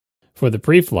for the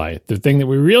pre-flight. The thing that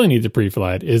we really need to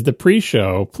pre-flight is the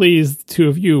pre-show. Please, the two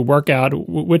of you, work out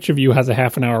which of you has a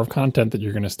half an hour of content that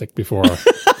you're going to stick before.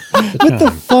 But the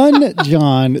fun,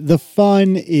 John, the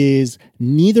fun is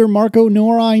neither Marco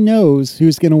nor I knows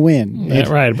who's going to win. Yeah,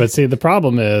 right. But see, the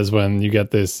problem is when you get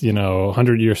this,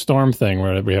 100-year storm thing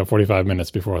where we have 45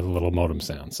 minutes before the little modem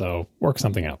sound. So work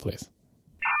something out, please.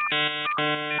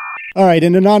 All right,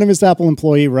 an anonymous Apple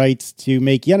employee writes to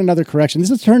make yet another correction. This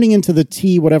is turning into the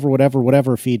T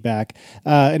whatever feedback.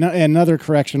 Another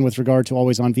correction with regard to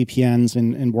always-on VPNs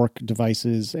and work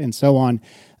devices and so on.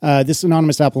 This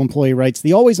anonymous Apple employee writes,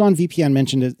 the always-on VPN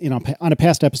mentioned on a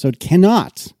past episode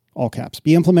cannot, all caps,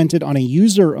 be implemented on a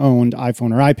user-owned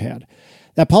iPhone or iPad.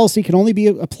 That policy can only be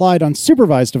applied on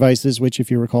supervised devices, which, if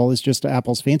you recall, is just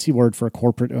Apple's fancy word for a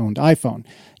corporate-owned iPhone.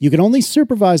 You can only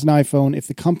supervise an iPhone if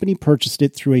the company purchased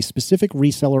it through a specific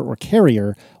reseller or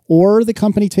carrier, or the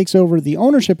company takes over the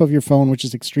ownership of your phone, which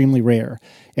is extremely rare.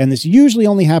 And this usually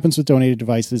only happens with donated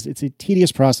devices. It's a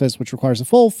tedious process which requires a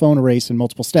full phone erase in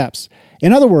multiple steps.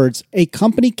 In other words, a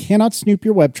company cannot snoop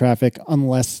your web traffic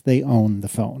unless they own the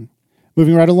phone.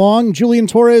 Moving right along, Julian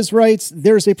Torres writes,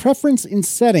 there's a preference in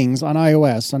settings on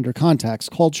iOS under contacts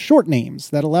called short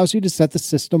names that allows you to set the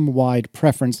system-wide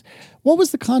preference. What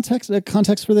was the context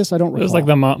for this? I don't recall. It was like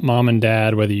the mom and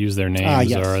dad, whether you use their names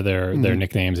yes. or their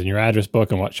nicknames in your address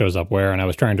book and what shows up where. And I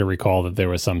was trying to recall that there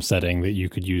was some setting that you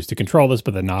could use to control this,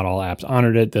 but that not all apps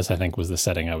honored it. This, I think, was the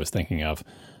setting I was thinking of.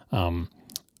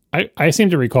 I seem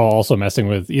to recall also messing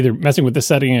with this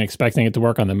setting and expecting it to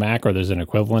work on the Mac, or there's an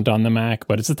equivalent on the Mac.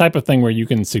 But it's the type of thing where you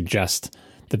can suggest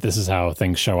that this is how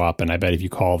things show up. And I bet if you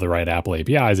call the right Apple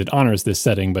APIs, it honors this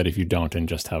setting. But if you don't and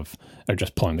just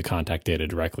pulling the contact data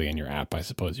directly in your app, I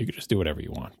suppose you could just do whatever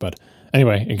you want. But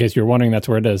anyway, in case you're wondering, that's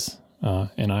where it is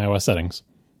in iOS settings.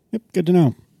 Yep, good to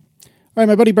know. All right,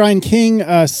 my buddy Brian King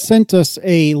sent us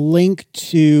a link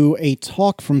to a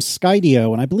talk from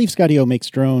Skydio, and I believe Skydio makes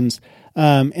drones.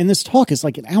 And this talk is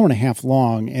like an hour and a half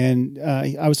long. And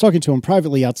I was talking to him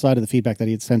privately outside of the feedback that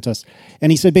he had sent us.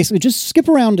 And he said, basically, just skip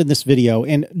around in this video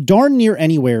and darn near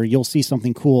anywhere you'll see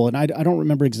something cool. And I don't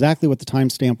remember exactly what the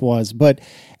timestamp was, but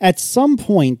at some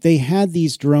point they had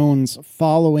these drones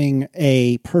following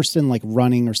a person like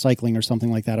running or cycling or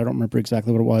something like that. I don't remember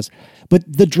exactly what it was, but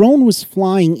the drone was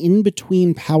flying in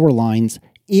between power lines.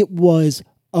 It was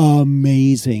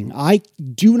amazing. I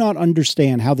do not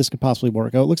understand how this could possibly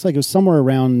work. Oh, it looks like it was somewhere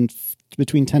around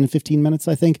between 10 and 15 minutes,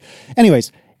 I think.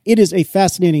 Anyways, it is a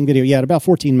fascinating video. Yeah, at about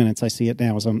 14 minutes, I see it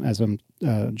now as I'm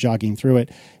jogging through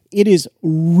it. It is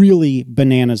really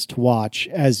bananas to watch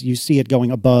as you see it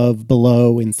going above,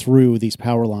 below, and through these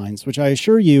power lines, which I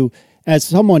assure you, as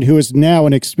someone who is now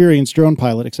an experienced drone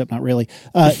pilot, except not really,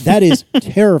 that is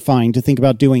terrifying to think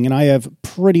about doing. And I have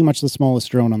pretty much the smallest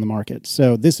drone on the market.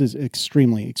 So this is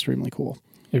extremely, extremely cool.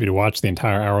 Maybe to watch the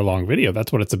entire hour-long video,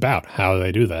 that's what it's about, how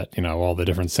they do that. All the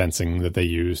different sensing that they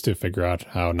use to figure out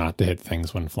how not to hit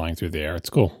things when flying through the air.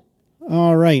 It's cool.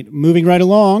 All right, moving right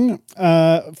along,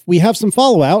 we have some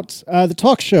follow-out. The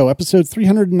talk show, episode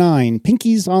 309,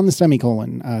 Pinkies on the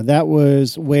Semicolon. That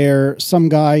was where some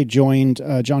guy joined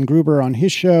John Gruber on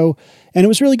his show, and it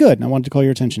was really good, and I wanted to call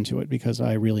your attention to it because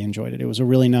I really enjoyed it. It was a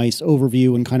really nice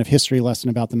overview and kind of history lesson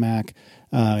about the Mac,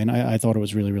 and I thought it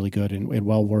was really, really good and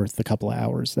well worth the couple of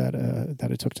hours that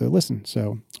it took to listen.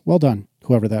 So, well done,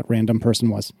 whoever that random person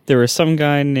was. There was some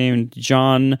guy named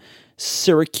John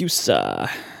Syracusa.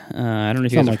 I don't know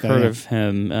if you guys have heard of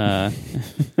him.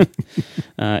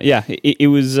 It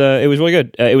was really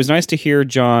good. It was nice to hear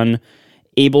John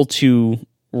able to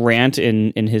rant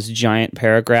in his giant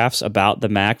paragraphs about the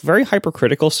Mac, very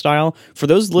hypercritical style. For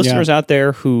those listeners out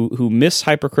there who miss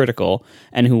hypercritical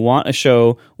and who want a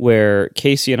show where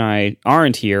Casey and I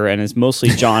aren't here and it's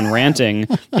mostly John ranting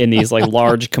in these like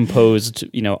large composed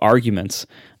arguments,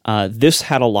 this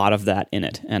had a lot of that in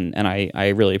it, and I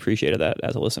really appreciated that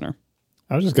as a listener.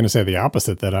 I was just going to say the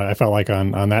opposite, that I felt like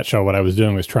on that show, what I was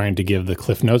doing was trying to give the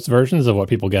Cliff Notes versions of what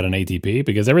people get on ATP,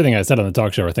 because everything I said on the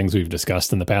talk show are things we've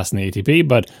discussed in the past in the ATP,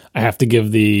 but I have to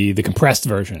give the compressed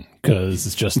version because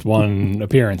it's just one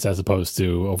appearance as opposed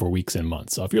to over weeks and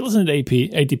months. So if you're listening to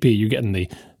ATP, you're getting the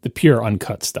pure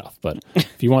uncut stuff. But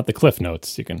if you want the Cliff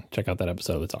Notes, you can check out that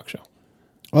episode of the talk show.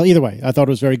 Well, either way, I thought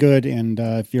it was very good. And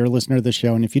if you're a listener to this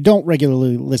show, and if you don't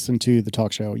regularly listen to the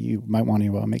talk show, you might want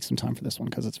to make some time for this one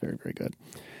because it's very, very good.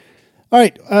 All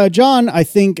right. John, I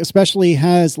think especially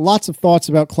has lots of thoughts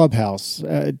about Clubhouse.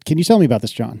 Can you tell me about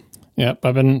this, John? Yep.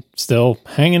 I've been still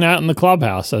hanging out in the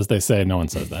Clubhouse, as they say. No one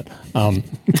says that.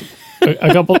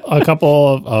 A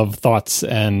couple of thoughts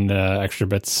and extra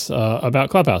bits about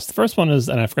Clubhouse. The first one is,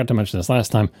 and I forgot to mention this last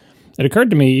time, it occurred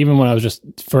to me, even when I was just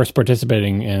first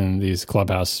participating in these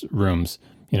Clubhouse rooms,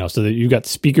 so that you've got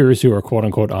speakers who are quote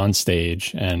unquote on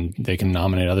stage and they can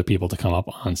nominate other people to come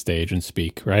up on stage and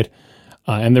speak, right?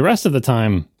 And the rest of the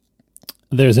time,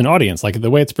 there's an audience. Like the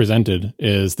way it's presented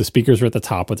is the speakers are at the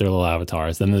top with their little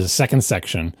avatars. Then there's a second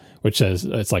section, which says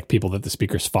it's like people that the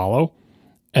speakers follow.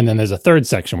 And then there's a third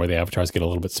section where the avatars get a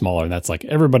little bit smaller, and that's like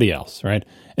everybody else, right?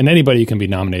 And anybody can be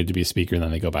nominated to be a speaker, and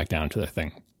then they go back down to their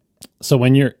thing. So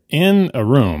when you're in a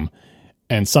room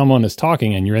and someone is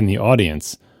talking and you're in the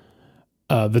audience,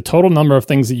 the total number of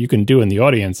things that you can do in the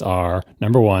audience are,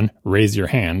 number one, raise your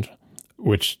hand,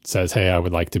 which says, hey, I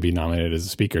would like to be nominated as a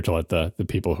speaker, to let the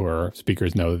people who are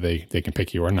speakers know that they can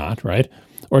pick you or not, right?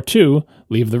 Or two,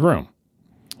 leave the room.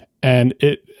 And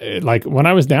it like when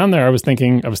I was down there, I was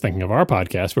thinking of our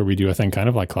podcast where we do a thing kind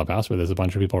of like Clubhouse, where there's a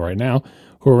bunch of people right now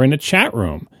who are in a chat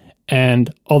room.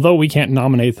 And although we can't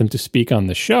nominate them to speak on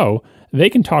the show,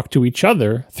 they can talk to each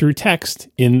other through text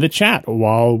in the chat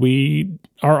while we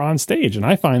are on stage. And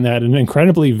I find that an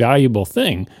incredibly valuable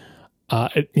thing.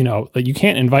 That you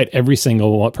can't invite every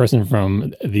single person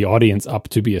from the audience up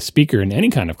to be a speaker in any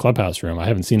kind of Clubhouse room. I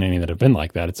haven't seen any that have been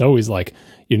like that. It's always like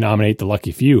you nominate the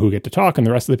lucky few who get to talk, and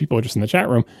the rest of the people are just in the chat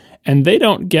room, and they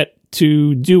don't get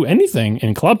to do anything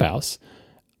in Clubhouse.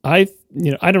 I'm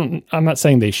not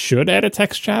saying they should add a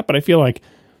text chat, but I feel like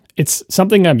it's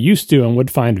something I'm used to and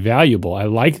would find valuable. I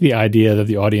like the idea that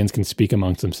the audience can speak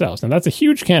amongst themselves. Now, that's a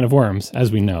huge can of worms, as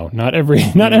we know. Not every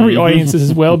audience is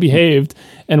as well behaved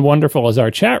and wonderful as our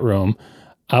chat room.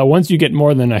 Once you get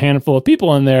more than a handful of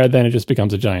people in there, then it just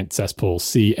becomes a giant cesspool.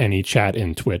 See any chat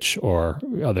in Twitch or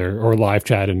live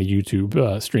chat in a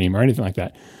YouTube stream or anything like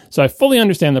that. So I fully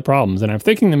understand the problems, and I'm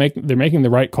thinking they're making the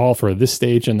right call for this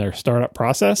stage in their startup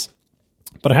process.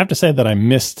 But I have to say that I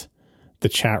missed the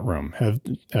chat room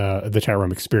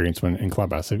experience when in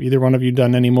Clubhouse. Have either one of you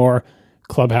done any more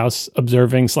Clubhouse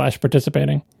observing /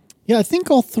 participating? Yeah, I think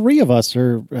all three of us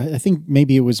are. I think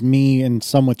maybe it was me and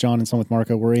some with John and some with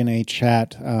Marco were in a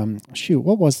chat.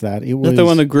 What was that? It was that the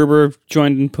one that Gruber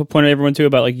joined and pointed everyone to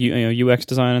about like UX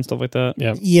design and stuff like that.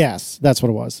 Yeah. Yes, that's what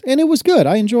it was, and it was good.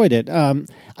 I enjoyed it.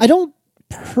 I don't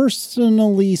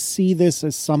personally see this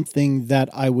as something that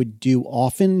I would do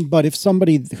often, but if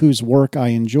somebody whose work I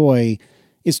enjoy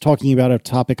is talking about a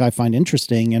topic I find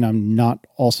interesting and I'm not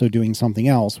also doing something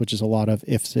else, which is a lot of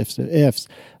ifs.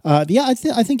 I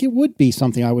think it would be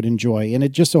something I would enjoy. And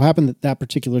it just so happened that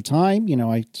particular time,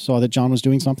 I saw that John was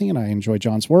doing something and I enjoyed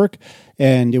John's work,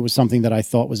 and it was something that I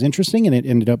thought was interesting, and it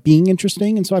ended up being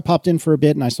interesting. And so I popped in for a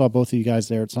bit and I saw both of you guys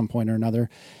there at some point or another.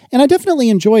 And I definitely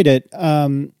enjoyed it.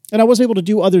 And I was able to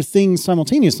do other things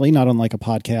simultaneously, not unlike a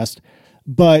podcast,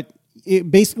 but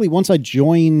basically, once I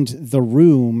joined the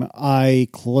room, I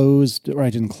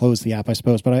didn't close the app, I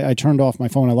suppose, but I turned off my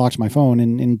phone, I locked my phone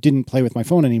and didn't play with my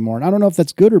phone anymore. And I don't know if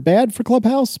that's good or bad for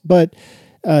Clubhouse, but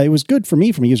it was good for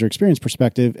me from a user experience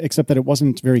perspective, except that it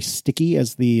wasn't very sticky,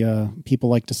 as the people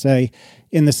like to say,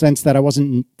 in the sense that I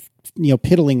wasn't,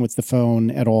 piddling with the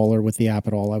phone at all or with the app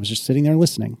at all. I was just sitting there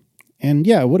listening. And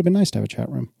yeah, it would have been nice to have a chat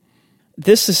room.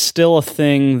 This is still a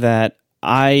thing that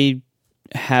I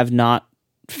have not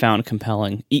found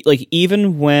compelling.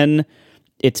 Even when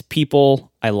it's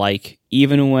people I like,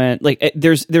 even when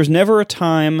there's never a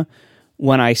time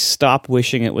when I stop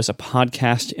wishing it was a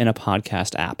podcast in a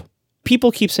podcast app.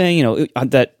 People keep saying,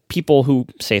 that people who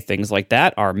say things like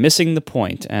that are missing the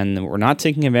point, and we're not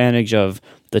taking advantage of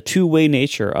the two-way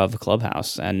nature of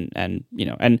Clubhouse, and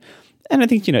I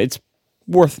think it's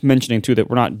worth mentioning too that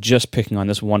we're not just picking on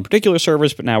this one particular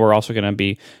service, but now we're also going to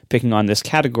be picking on this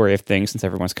category of things since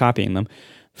everyone's copying them.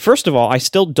 First of all, I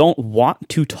still don't want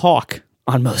to talk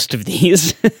on most of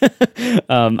these.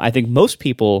 I think most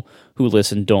people who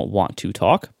listen don't want to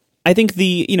talk. I think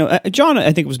John,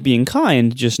 I think was being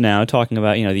kind just now, talking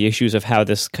about, the issues of how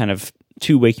this kind of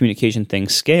two-way communication thing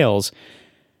scales.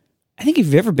 I think if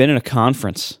you've ever been in a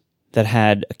conference that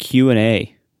had a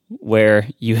Q&A where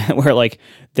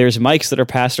there's mics that are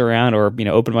passed around, or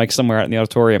open mics somewhere out in the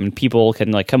auditorium, and people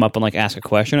can come up and ask a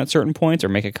question at certain points or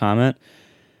make a comment,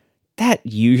 that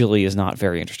usually is not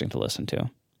very interesting to listen to.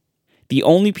 The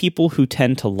only people who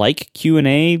tend to like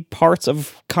Q&A parts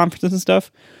of conferences and stuff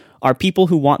are people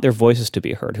who want their voices to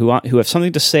be heard, who have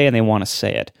something to say and they want to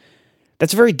say it.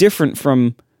 That's very different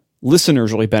from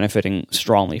listeners really benefiting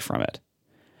strongly from it.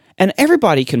 And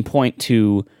everybody can point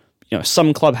to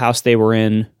some Clubhouse they were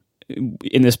in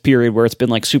this period where it's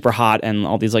been super hot and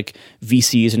all these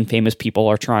VCs and famous people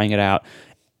are trying it out.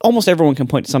 Almost everyone can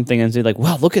point to something and say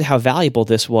well, look at how valuable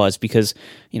this was because,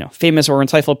 famous or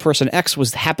insightful person X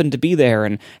happened to be there,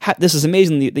 and this is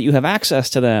amazing that you have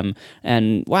access to them,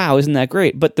 and wow, isn't that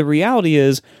great? But the reality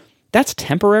is that's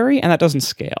temporary and that doesn't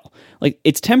scale. Like,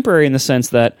 it's temporary in the sense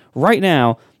that right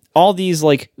now, all these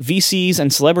like VCs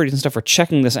and celebrities and stuff are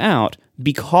checking this out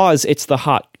because it's the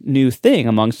hot new thing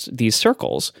amongst these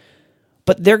circles.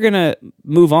 But they're gonna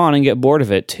move on and get bored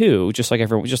of it too, just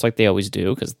like they always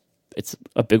do, because it's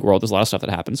a big world. There's a lot of stuff that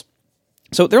happens.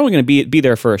 So they're only going to be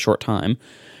there for a short time.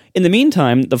 In the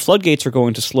meantime, the floodgates are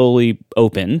going to slowly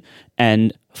open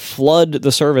and flood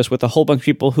the service with a whole bunch of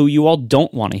people who you all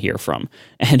don't want to hear from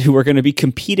and who are going to be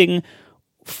competing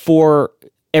for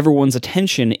everyone's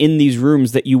attention in these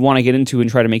rooms that you want to get into and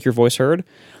try to make your voice heard.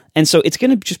 And so it's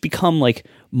going to just become like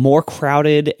more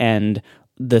crowded, and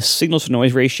the signal to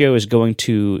noise ratio is going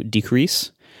to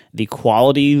decrease. The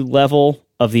quality level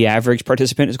of the average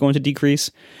participant is going to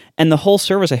decrease. And the whole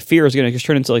service, I fear, is going to just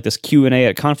turn into like this Q&A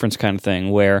at conference kind of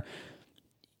thing, where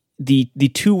the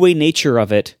two-way nature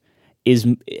of it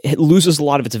loses a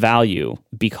lot of its value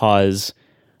because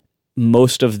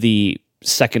most of the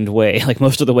second way, like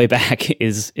most of the way back,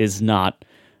 is not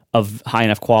of high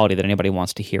enough quality that anybody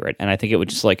wants to hear it. And I think it would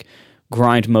just like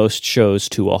grind most shows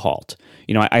to a halt.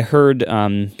 You know, I heard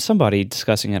somebody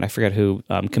discussing it, I forget who,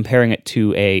 comparing it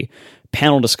to a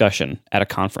panel discussion at a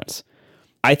conference.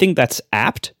 I think that's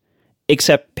apt,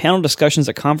 except panel discussions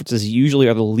at conferences usually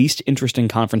are the least interesting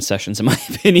conference sessions, in my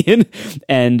opinion.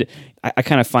 And I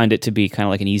kind of find it to be kind of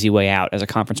like an easy way out as a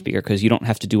conference speaker, because you don't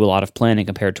have to do a lot of planning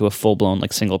compared to a full-blown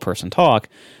like single-person talk.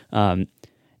 And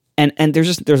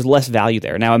there's less value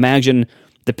there. Now imagine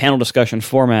the panel discussion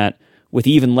format with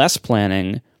even less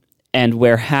planning, and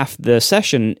where half the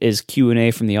session is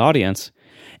Q&A from the audience.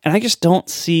 And I just don't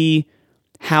see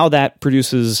how that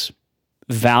produces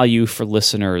value for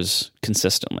listeners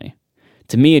consistently.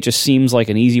 To me, it just seems like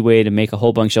an easy way to make a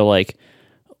whole bunch of like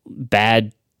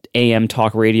bad AM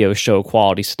talk radio show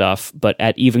quality stuff, but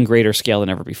at even greater scale than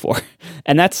ever before.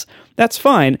 And that's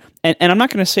fine. And I'm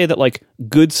not going to say that like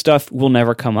good stuff will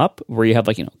never come up, where you have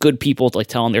like, you know, good people like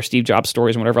telling their Steve Jobs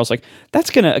stories and whatever else. Like,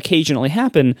 that's going to occasionally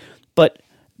happen, but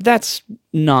that's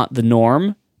not the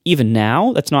norm. Even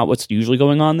now, that's not what's usually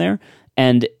going on there.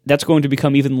 And that's going to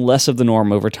become even less of the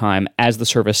norm over time as the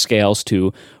service scales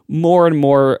to more and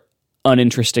more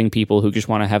uninteresting people who just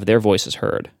want to have their voices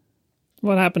heard.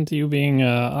 What happened to you being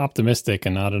optimistic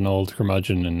and not an old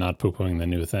curmudgeon and not poo-pooing the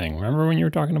new thing? Remember when you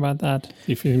were talking about that?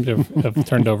 You seem to have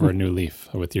turned over a new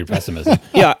leaf with your pessimism.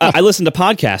 Yeah, I listened to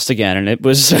podcasts again, and it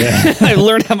was I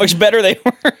learned how much better they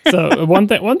were. So one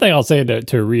thing I'll say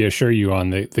to reassure you on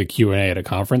the Q&A at a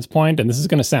conference point, and this is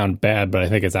going to sound bad, but I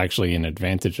think it's actually an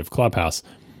advantage of Clubhouse.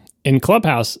 In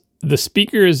Clubhouse, the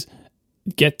speakers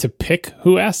get to pick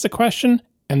who asks the question,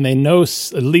 and they know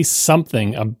at least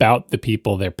something about the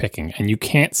people they're picking, and you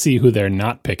can't see who they're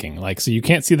not picking. Like, so you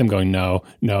can't see them going, no,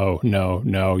 no, no,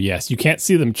 no, yes. You can't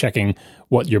see them checking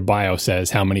what your bio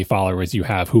says, how many followers you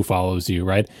have, who follows you,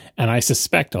 right? And I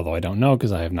suspect, although I don't know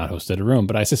because I have not hosted a room,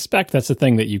 but I suspect that's a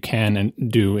thing that you can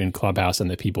do in Clubhouse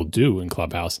and that people do in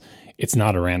Clubhouse. It's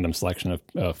not a random selection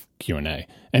of Q&A.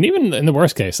 And even in the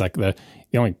worst case, like the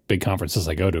only big conferences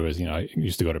I go to is, you know, I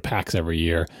used to go to PAX every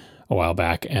year a while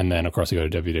back, and then of course I go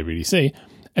to WWDC,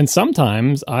 and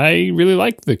sometimes I really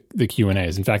like the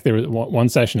Q&As. In fact, there was one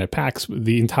session at PAX,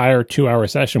 the entire 2-hour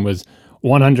session was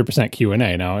 100%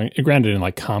 Q&A. Now, granted, in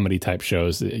like comedy type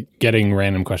shows, getting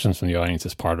random questions from the audience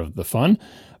is part of the fun,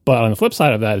 but on the flip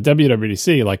side of that, at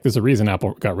WWDC, like, there's a reason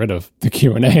Apple got rid of the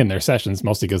Q&A in their sessions,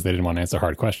 mostly because they didn't want to answer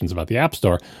hard questions about the App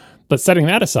Store. But setting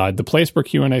that aside, the place where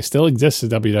Q&A still exists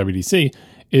at WWDC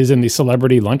is in the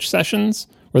celebrity lunch sessions,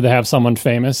 where they have someone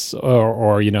famous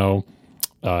or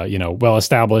well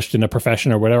established in a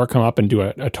profession or whatever come up and do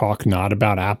a talk not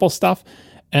about Apple stuff.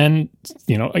 And,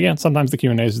 you know, again, sometimes the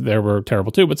Q&As there were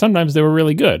terrible too, but sometimes they were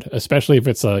really good, especially if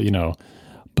it's a, you know,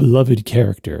 beloved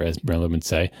character, as Merlin would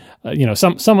say.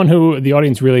 Someone who the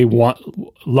audience really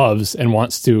loves and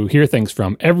wants to hear things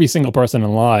from. Every single person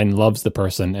in line loves the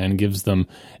person and gives them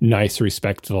nice,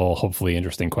 respectful, hopefully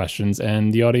interesting questions,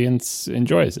 and the audience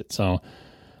enjoys it. So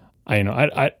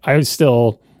I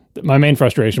still, my main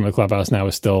frustration with Clubhouse now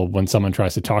is still when someone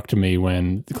tries to talk to me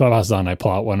when the Clubhouse is on, I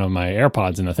pull out one of my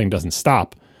AirPods and the thing doesn't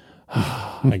stop.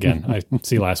 Again, I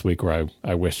see last week where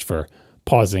I wished for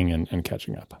pausing and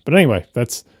catching up. But anyway,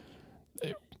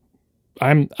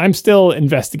 I'm still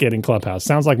investigating Clubhouse.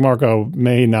 Sounds like Marco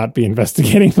may not be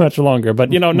investigating much longer,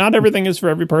 but, you know, not everything is for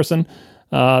every person.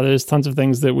 There's tons of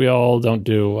things that we all don't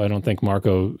do. I don't think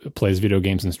Marco plays video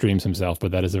games and streams himself,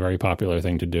 but that is a very popular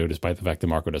thing to do, despite the fact that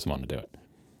Marco doesn't want to do it.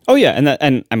 Oh yeah, and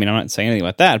I mean, I'm not saying anything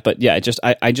about that, but yeah,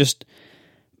 I just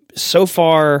so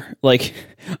far, like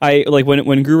I like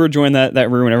when Gruber joined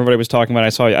that room and everybody was talking about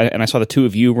it, I saw the two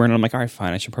of you were in, and I'm like, all right,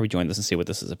 fine, I should probably join this and see what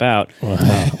this is about. Wow.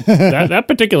 that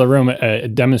particular room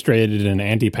demonstrated an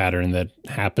anti-pattern that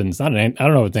happens. I don't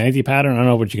know if it's an anti-pattern. I don't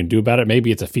know what you can do about it.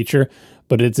 Maybe it's a feature,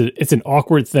 but it's an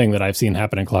awkward thing that I've seen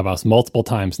happen in Clubhouse multiple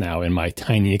times now in my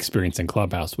tiny experience in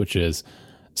Clubhouse, which is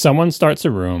someone starts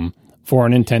a room for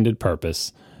an intended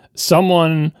purpose.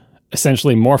 Someone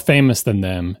essentially more famous than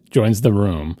them joins the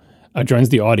room, joins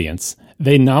the audience.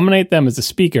 They nominate them as a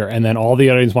speaker, and then all the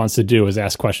audience wants to do is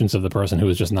ask questions of the person who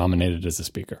was just nominated as a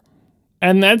speaker.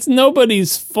 And that's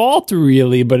nobody's fault,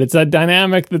 really, but it's a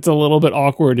dynamic that's a little bit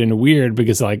awkward and weird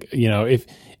because, like, you know, if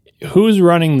who's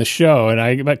running the show? And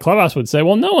I bet Clubhouse would say,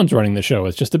 well, no one's running the show.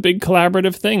 It's just a big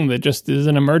collaborative thing that just is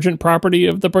an emergent property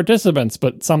of the participants.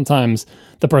 But sometimes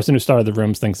the person who started the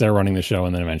rooms thinks they're running the show,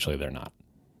 and then eventually they're not.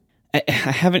 I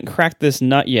haven't cracked this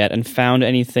nut yet and found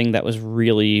anything that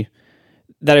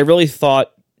I really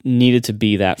thought needed to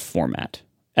be that format,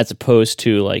 as opposed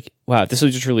to like, wow, if this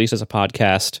was just released as a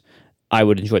podcast, I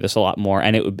would enjoy this a lot more,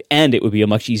 and it would be a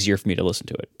much easier for me to listen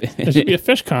to it. There should be a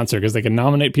Fish concert because they can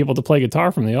nominate people to play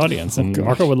guitar from the audience, and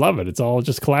Marco would love it. It's all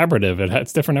just collaborative.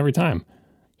 It's different every time.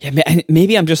 Yeah,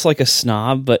 maybe I'm just like a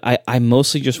snob, but I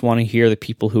mostly just want to hear the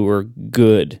people who are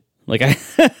good. Like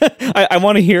I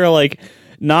want to hear like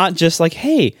not just like,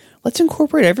 hey, let's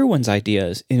incorporate everyone's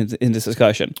ideas in this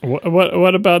discussion.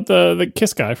 What about the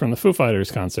Kiss guy from the Foo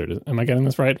Fighters concert? Am I getting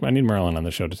this right? I need Merlin on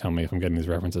the show to tell me if I'm getting these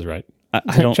references right.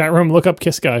 I don't. Chat room, look up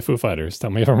Kiss guy Foo Fighters. Tell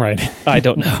me if I'm right. I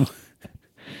don't know.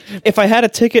 If I had a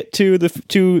ticket to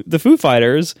the Foo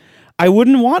Fighters, I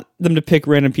wouldn't want them to pick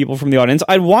random people from the audience.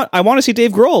 I want to see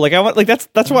Dave Grohl.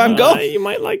 That's why I'm going. You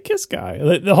might like Kiss guy.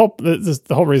 The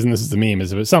whole reason this is a meme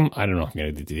is it was some, I don't know if I'm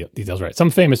getting the details right.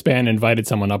 Some famous band invited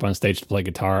someone up on stage to play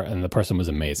guitar, and the person was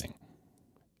amazing,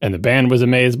 and the band was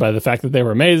amazed by the fact that they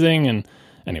were amazing. And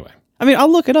anyway, I mean, I'll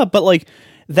look it up, but like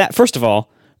that. First of all,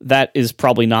 that is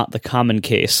probably not the common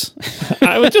case.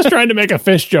 I was just trying to make a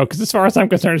Fish joke because, as far as I'm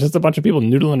concerned, it's just a bunch of people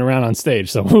noodling around on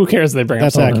stage. So who cares if they bring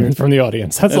up someone from the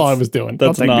audience? That's all I was doing.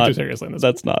 Don't take me too seriously.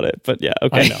 That's not it. But yeah,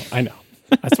 okay. I know.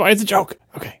 That's why it's a joke.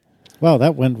 Okay. Wow,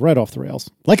 that went right off the rails.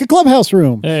 Like a Clubhouse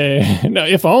room. Hey, no,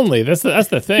 if only. That's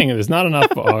the thing. There's not enough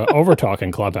overtalk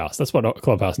in Clubhouse. That's what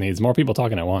Clubhouse needs. More people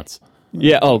talking at once.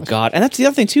 Yeah. Oh God. And that's the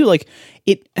other thing too. Like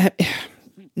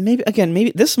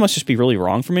maybe this must just be really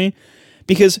wrong for me.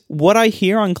 Because what I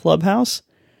hear on Clubhouse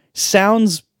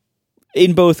sounds,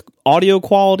 in both audio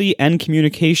quality and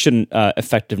communication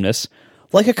effectiveness,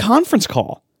 like a conference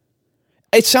call.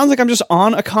 It sounds like I'm just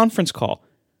on a conference call.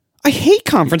 I hate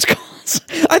conference calls.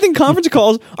 I think conference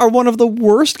calls are one of the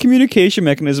worst communication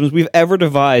mechanisms we've ever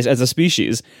devised as a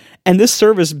species. And this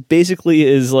service basically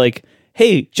is like,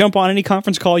 hey, jump on any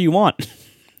conference call you want.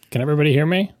 Can everybody hear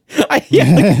me?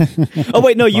 Oh,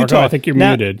 wait, no, you Marco, talk. I think you're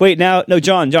now, muted. Wait, now, no,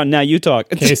 John, now you talk.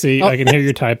 Casey, I can hear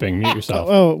you typing. Mute yourself.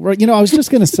 Oh, right. I was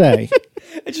just going to say.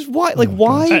 It's just why? Like,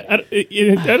 why?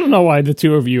 I don't know why the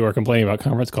two of you are complaining about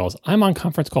conference calls. I'm on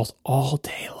conference calls all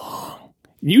day long.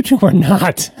 You two are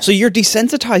not. So you're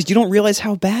desensitized. You don't realize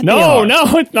how bad they are. No,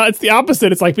 it's not. It's the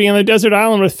opposite. It's like being on a desert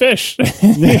island with fish. You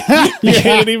hate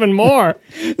it even more.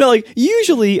 No, like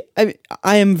usually,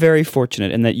 I am very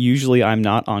fortunate in that usually I'm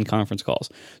not on conference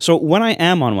calls. So when I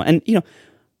am on one, and you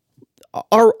know,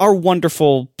 our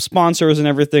wonderful sponsors and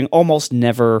everything almost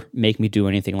never make me do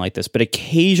anything like this, but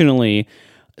occasionally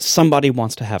somebody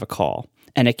wants to have a call.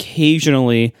 And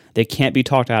occasionally they can't be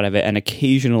talked out of it. And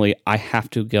occasionally I have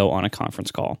to go on a conference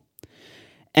call.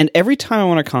 And every time I'm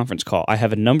on a conference call, I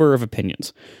have a number of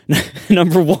opinions.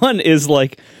 Number one is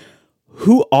like,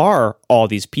 who are all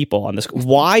these people on this?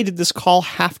 Why did this call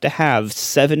have to have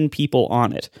 7 people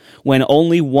on it when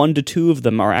only 1 to 2 of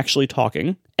them are actually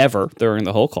talking ever during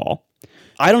the whole call?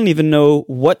 I don't even know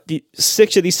what the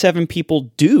 6 of these 7 people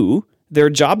do. Their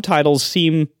job titles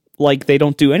seem like they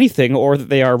don't do anything or that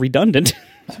they are redundant.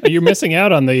 You're missing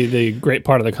out on the great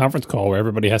part of the conference call where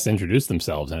everybody has to introduce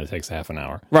themselves and it takes half an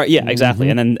hour. Right, yeah, exactly.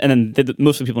 And then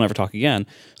most of the people never talk again,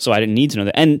 so I didn't need to know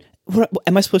that. And what,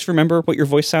 am I supposed to remember what your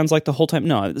voice sounds like the whole time?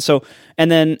 No. So,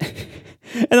 and then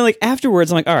like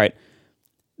afterwards, I'm like, all right,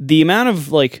 the amount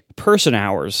of like person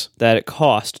hours that it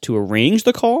cost to arrange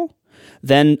the call,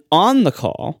 then on the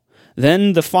call,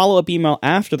 then the follow-up email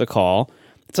after the call,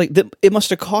 it's like it must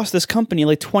have cost this company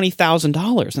like $20,000.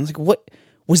 And it's like, what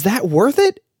was that worth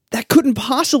it? That couldn't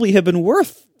possibly have been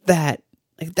worth that.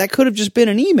 Like, that could have just been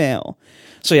an email.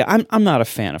 So yeah, I'm not a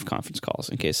fan of conference calls.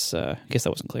 In case that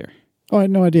wasn't clear. Oh, I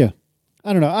had no idea.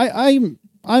 I don't know.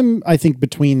 I think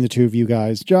between the two of you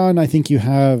guys, John, I think you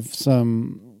have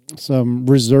some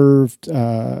reserved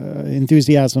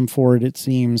enthusiasm for it. It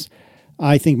seems.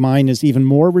 I think mine is even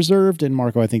more reserved, and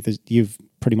Marco, I think that you've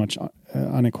pretty much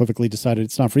unequivocally decided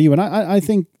it's not for you. And I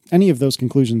think any of those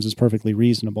conclusions is perfectly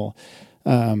reasonable.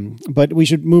 But we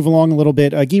should move along a little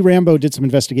bit. Guy Rambo did some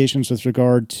investigations with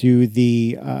regard to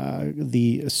the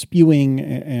spewing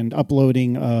and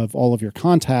uploading of all of your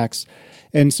contacts.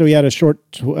 And so he had a short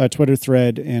Twitter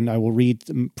thread, and I will read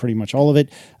pretty much all of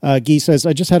it. Guy says,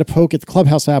 I just had a poke at the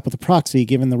Clubhouse app with a proxy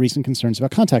given the recent concerns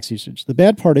about contacts usage. The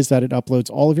bad part is that it uploads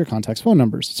all of your contacts' phone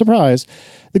numbers. Surprise.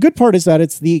 The good part is that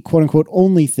it's the quote-unquote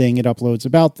only thing it uploads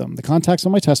about them. The contacts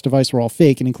on my test device were all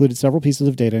fake and included several pieces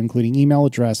of data, including email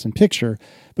address and picture,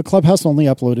 but Clubhouse only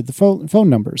uploaded the phone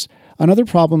numbers. Another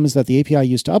problem is that the API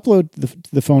used to upload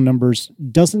the phone numbers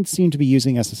doesn't seem to be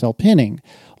using SSL pinning.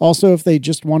 Also, if they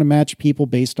just want to match people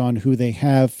based on who they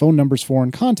have phone numbers for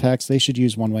and contacts, they should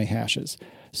use one-way hashes.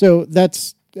 So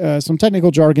that's some technical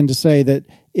jargon to say that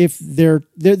if there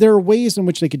are ways in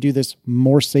which they could do this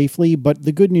more safely, but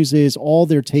the good news is all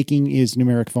they're taking is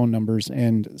numeric phone numbers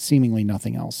and seemingly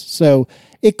nothing else. So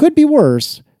it could be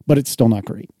worse, but it's still not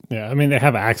great. Yeah, I mean, they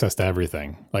have access to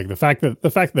everything. Like the fact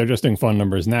that they're just doing phone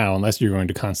numbers now, unless you're going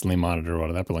to constantly monitor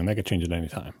what they're pulling, they could change at any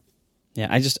time.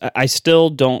 Yeah, I still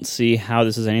don't see how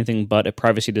this is anything but a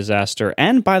privacy disaster.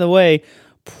 And by the way,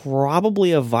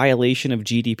 probably a violation of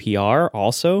GDPR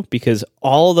also, because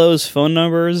all those phone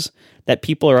numbers that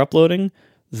people are uploading,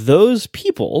 those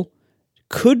people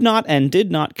could not and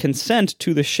did not consent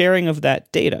to the sharing of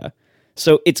that data.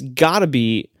 So it's got to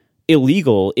be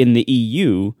illegal in the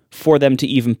EU for them to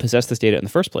even possess this data in the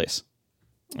first place.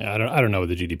 Yeah, I don't know what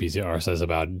the GDPR says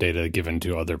about data given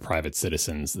to other private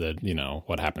citizens, that, you know,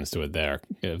 what happens to it there.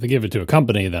 If they give it to a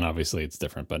company, then obviously it's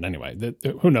different. But anyway,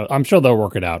 who knows? I'm sure they'll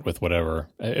work it out with whatever.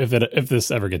 If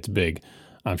this ever gets big,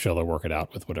 I'm sure they'll work it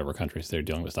out with whatever countries they're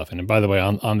dealing with stuff in. And by the way,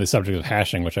 on the subject of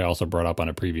hashing, which I also brought up on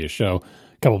a previous show,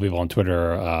 a couple of people on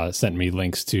Twitter sent me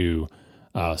links to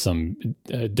some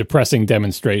depressing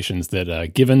demonstrations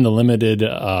that given the limited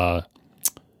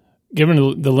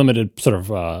sort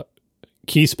of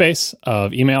key space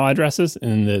of email addresses,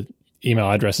 and the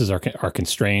email addresses are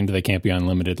constrained. They can't be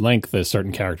unlimited length. There's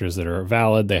certain characters that are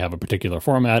valid. They have a particular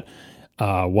format.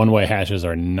 One-way hashes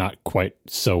are not quite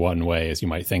so one-way as you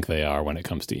might think they are when it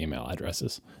comes to email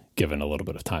addresses, given a little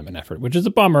bit of time and effort, which is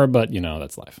a bummer, but, you know,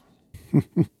 that's life.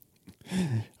 All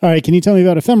right, can you tell me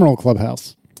about Ephemeral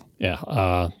Clubhouse?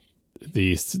 Yeah,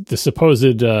 the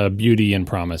supposed beauty and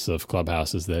promise of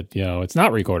Clubhouse is that, you know, it's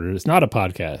not recorded. It's not a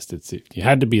podcast. You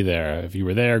had to be there. If you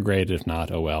were there, great. If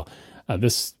not, oh well.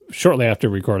 This shortly after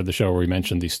we recorded the show where we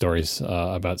mentioned these stories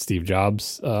about Steve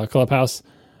Jobs' Clubhouse,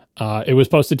 it was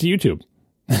posted to YouTube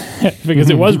because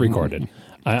it was recorded.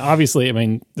 Obviously, I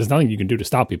mean, there's nothing you can do to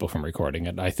stop people from recording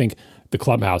it. I think the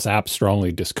Clubhouse app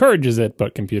strongly discourages it,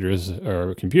 but computers,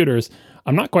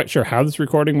 I'm not quite sure how this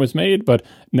recording was made, but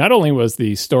not only was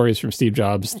the stories from Steve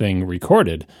Jobs thing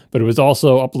recorded, but it was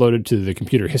also uploaded to the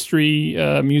Computer History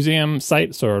Museum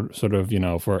site, sort of, you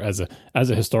know, for as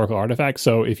a historical artifact.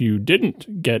 So if you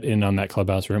didn't get in on that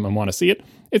Clubhouse room and want to see it,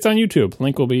 it's on YouTube.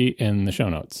 Link will be in the show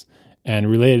notes.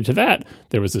 And related to that,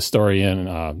 there was a story in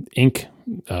Inc.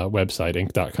 Website,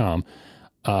 Inc.com,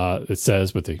 that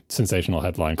says with the sensational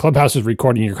headline, Clubhouse is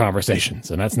recording your conversations,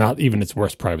 and that's not even its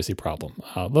worst privacy problem.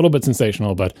 A little bit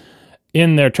sensational, but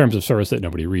in their terms of service that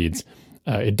nobody reads,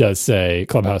 it does say,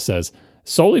 Clubhouse says,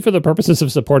 solely for the purposes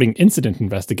of supporting incident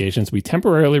investigations, we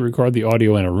temporarily record the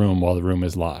audio in a room while the room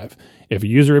is live. If a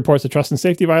user reports a trust and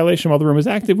safety violation while the room is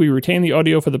active, we retain the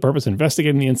audio for the purpose of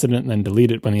investigating the incident and then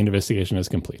delete it when the investigation is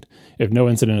complete. If no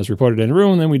incident is reported in a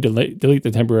room, then we delete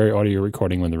the temporary audio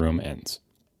recording when the room ends.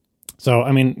 So,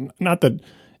 I mean, not that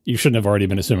you shouldn't have already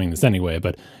been assuming this anyway,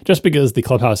 but just because the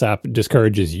Clubhouse app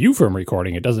discourages you from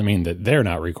recording it doesn't mean that they're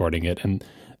not recording it. And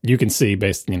you can see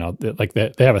based, you know, like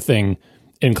they have a thing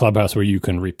in Clubhouse where you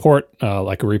can report,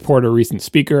 report a recent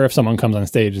speaker if someone comes on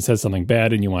stage and says something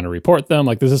bad and you want to report them.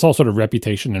 Like there's this whole sort of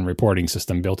reputation and reporting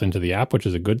system built into the app, which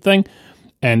is a good thing.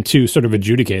 And to sort of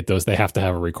adjudicate those, they have to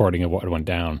have a recording of what went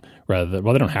down rather than,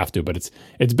 well, they don't have to, but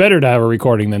it's better to have a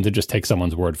recording than to just take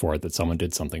someone's word for it that someone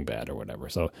did something bad or whatever.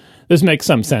 So this makes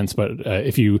some sense, but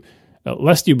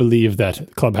lest you believe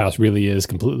that Clubhouse really is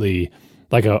completely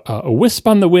like a wisp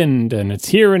on the wind and it's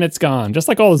here and it's gone, just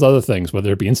like all those other things,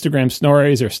 whether it be Instagram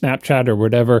stories or Snapchat or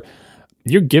whatever,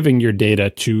 you're giving your data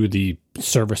to the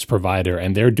service provider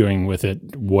and they're doing with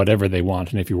it whatever they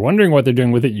want. And if you're wondering what they're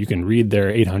doing with it, you can read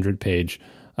their 800-page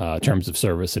terms of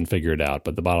service and figure it out.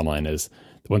 But the bottom line is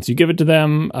once you give it to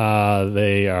them,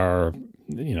 they are,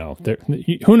 you know,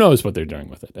 who knows what they're doing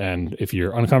with it. And if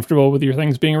you're uncomfortable with your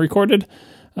things being recorded,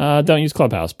 don't use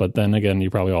Clubhouse. But then again, you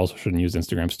probably also shouldn't use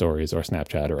Instagram Stories or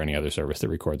Snapchat or any other service that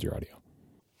records your audio.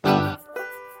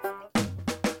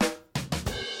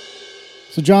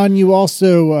 So, John, you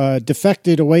also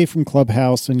defected away from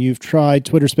Clubhouse and you've tried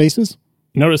Twitter Spaces?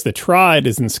 Notice the tried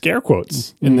is in scare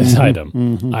quotes in this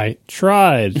item. I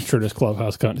tried Twitter's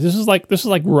Clubhouse. This is like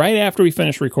right after we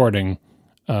finished recording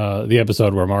the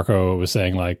episode where Marco was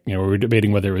saying, like, we were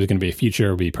debating whether it was going to be a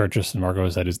feature or be purchased, and Marco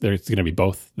said it's going to be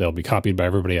both. They'll be copied by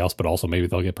everybody else, but also maybe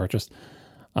they'll get purchased.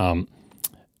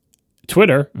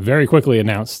 Twitter very quickly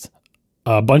announced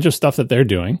a bunch of stuff that they're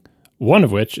doing, one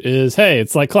of which is, hey,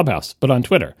 it's like Clubhouse, but on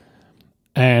Twitter.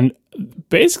 And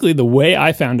basically the way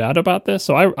I found out about this,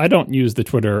 so I don't use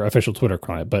the official Twitter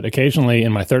client, but occasionally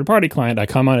in my third-party client, I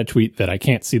come on a tweet that I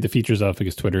can't see the features of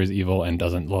because Twitter is evil and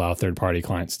doesn't allow third-party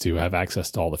clients to have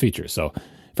access to all the features. So,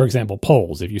 for example,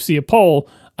 polls. If you see a poll,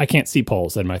 I can't see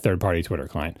polls in my third-party Twitter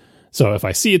client. So if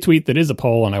I see a tweet that is a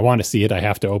poll and I want to see it, I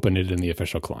have to open it in the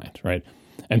official client, right?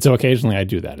 And so occasionally I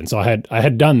do that. And so I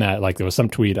had done that, like there was some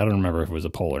tweet, I don't remember if it was a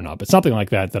poll or not, but something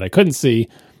like that I couldn't see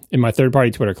in my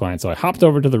third-party Twitter client. So I hopped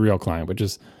over to the real client, which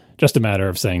is just a matter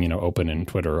of saying, open in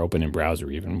Twitter or open in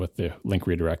browser even with the link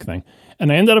redirect thing.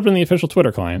 And I ended up in the official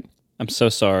Twitter client. I'm so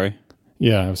sorry.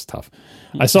 Yeah, it was tough.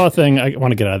 I saw a thing. I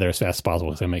want to get out of there as fast as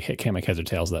possible because I can't make heads or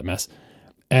tails of that mess.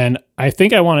 And I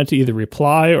think I wanted to either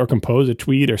reply or compose a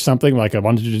tweet or something. Like I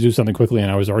wanted to do something quickly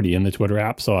and I was already in the Twitter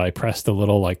app. So I pressed the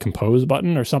little like compose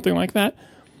button or something like that.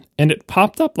 And it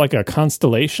popped up like a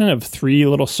constellation of 3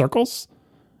 little circles.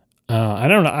 I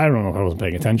don't know if I wasn't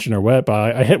paying attention or what,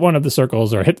 but I hit one of the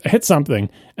circles or hit something.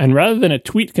 And rather than a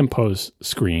tweet compose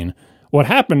screen, what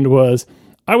happened was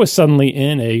I was suddenly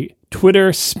in a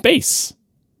Twitter space.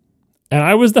 And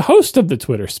I was the host of the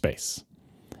Twitter space.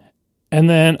 And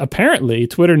then apparently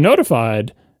Twitter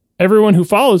notified everyone who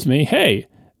follows me, hey,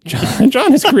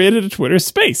 John has created a Twitter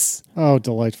space. Oh,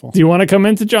 delightful. Do you want to come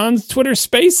into John's Twitter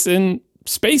space and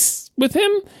space with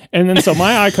him? And then so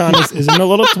my icon is in the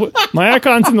little my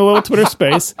icon's in the little Twitter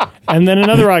space, and then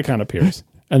another icon appears,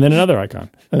 and then another icon,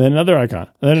 and then another icon,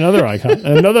 and then another icon,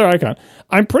 and another icon.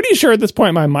 I'm pretty sure at this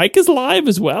point my mic is live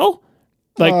as well,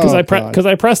 like because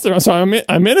I pressed it. So I'm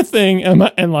in a thing,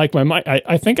 and like my mic,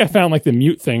 I think I found like the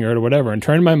mute thing or whatever, and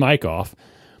turned my mic off.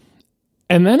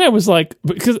 And then I was like,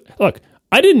 because look,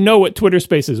 I didn't know what Twitter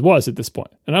Spaces was at this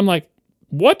point, and I'm like,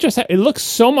 what just happened? It looks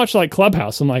so much like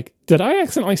Clubhouse. I'm like, did I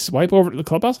accidentally swipe over to the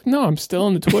Clubhouse? Like, no, I'm still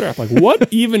in the Twitter app. Like,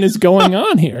 what even is going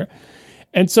on here?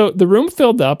 And so the room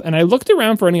filled up, and I looked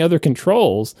around for any other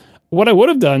controls. What I would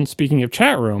have done, speaking of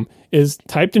chat room, is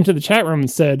typed into the chat room and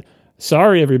said,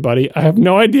 sorry, everybody, I have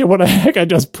no idea what the heck I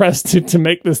just pressed to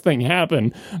make this thing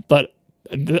happen, but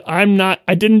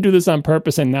I didn't do this on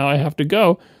purpose, and now I have to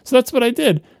go. So that's what I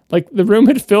did. Like the room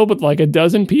had filled with like a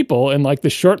dozen people in like the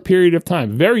short period of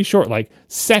time, very short, like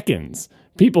seconds.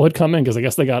 People had come in because I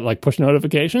guess they got like push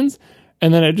notifications,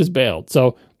 and then I just bailed.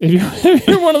 So if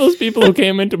you're one of those people who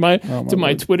came into my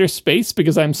my Twitter space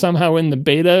because I'm somehow in the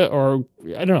beta, or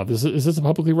I don't know, is this a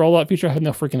publicly rolled out feature? I have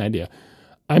no freaking idea.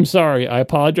 I'm sorry. I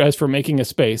apologize for making a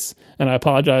space, and I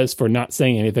apologize for not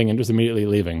saying anything and just immediately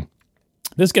leaving.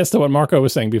 This gets to what Marco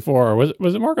was saying before. Or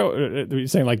was it Marco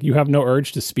saying like you have no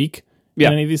urge to speak? Yeah.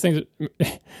 Any of these things.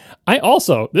 I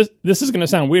also, this is going to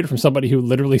sound weird from somebody who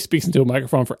literally speaks into a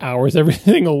microphone for hours every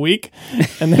single week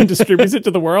and then distributes it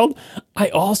to the world. I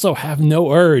also have no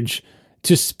urge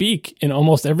to speak in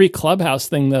almost every Clubhouse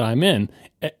thing that I'm in,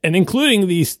 and including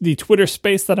the Twitter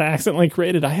space that I accidentally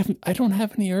created. I don't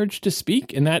have any urge to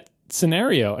speak in that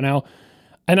scenario now,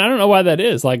 and I don't know why that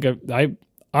is. Like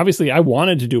Obviously, I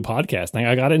wanted to do podcasting.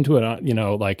 I got into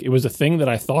it, like it was a thing that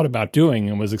I thought about doing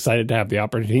and was excited to have the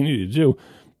opportunity to do.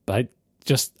 But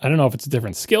I don't know if it's a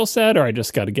different skill set, or I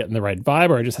just got to get in the right vibe,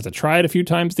 or I just have to try it a few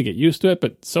times to get used to it.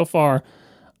 But so far,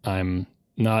 I'm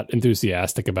not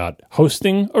enthusiastic about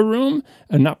hosting a room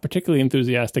and not particularly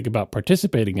enthusiastic about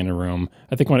participating in a room.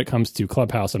 I think when it comes to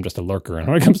Clubhouse, I'm just a lurker. And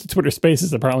when it comes to Twitter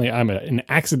Spaces, apparently I'm an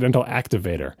accidental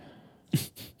activator.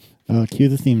 Cue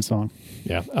the theme song.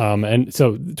 Yeah. And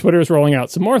so Twitter is rolling out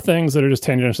some more things that are just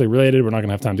tangentially related. We're not going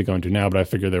to have time to go into now, but I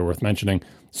figure they're worth mentioning.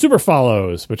 Super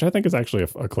Follows, which I think is actually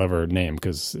a clever name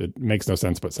because it makes no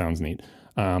sense but sounds neat.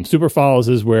 Super Follows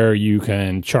is where you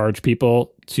can charge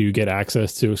people to get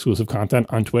access to exclusive content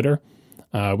on Twitter,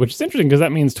 which is interesting because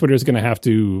that means Twitter is going to have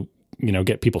to,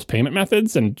 get people's payment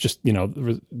methods and just,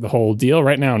 the whole deal.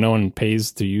 Right now, no one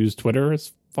pays to use Twitter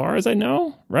as far as I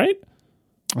know, right?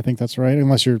 I think that's right,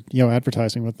 unless you're,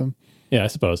 advertising with them. Yeah, I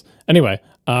suppose. Anyway,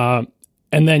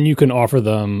 And then you can offer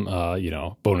them,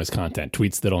 bonus content,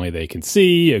 tweets that only they can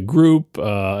see, a group,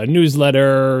 a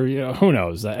newsletter. Who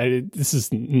knows? This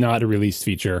is not a released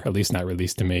feature, at least not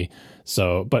released to me.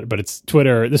 So, but it's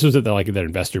Twitter. This was at their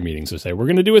investor meetings to say we're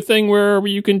going to do a thing where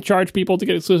you can charge people to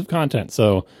get exclusive content.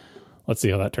 So let's see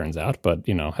how that turns out. But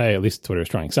hey, at least Twitter is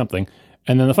trying something.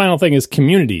 And then the final thing is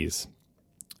communities,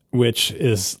 which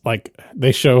is like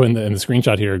they show in the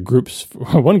screenshot here groups.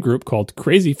 One group called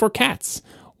Crazy for Cats.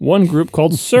 One group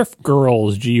called Surf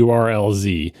Girls,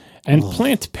 GURLZ, and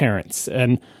Plant Parents.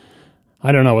 And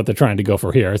I don't know what they're trying to go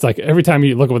for here. It's like every time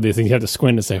you look at these things, you have to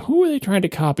squint and say, who are they trying to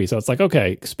copy? So it's like,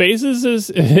 okay, Spaces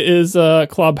is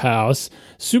Clubhouse.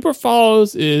 Super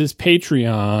Follows is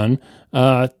Patreon.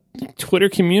 Twitter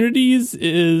Communities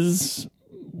is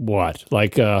what?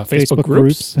 Like Facebook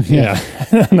groups? Yeah.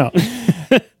 No.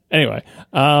 Anyway,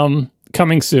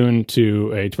 coming soon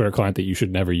to a Twitter client that you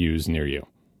should never use near you.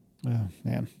 Oh,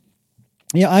 man.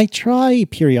 Yeah, I try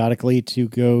periodically to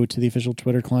go to the official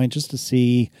Twitter client just to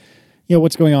see,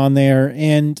 what's going on there.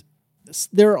 And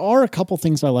there are a couple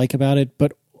things I like about it,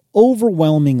 but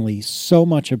overwhelmingly, so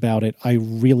much about it I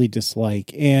really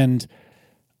dislike. And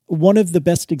one of the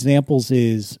best examples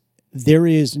is there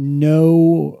is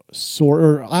no sort,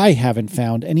 or I haven't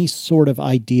found any sort of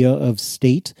idea of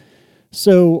state.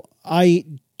 So I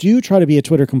do try to be a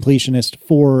Twitter completionist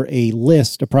for a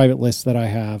private list that I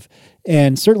have,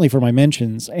 and certainly for my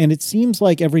mentions. And it seems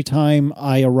like every time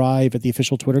I arrive at the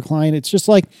official Twitter client, it's just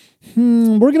like,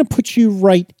 we're going to put you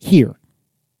right here.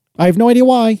 I have no idea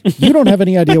why. You don't have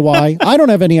any idea why. I don't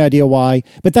have any idea why,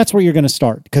 but that's where you're going to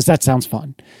start because that sounds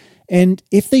fun. And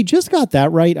if they just got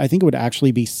that right, I think it would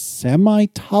actually be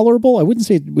semi-tolerable. I wouldn't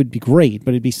say it would be great,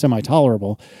 but it'd be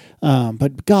semi-tolerable.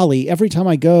 But golly, every time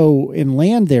I go and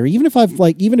land there, even if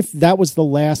that was the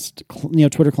last,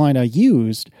 Twitter client I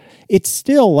used, it's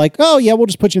still like, oh yeah, we'll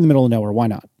just put you in the middle of nowhere. Why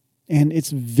not? And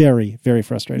it's very, very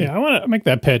frustrating. Yeah, I want to make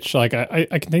that pitch. Like I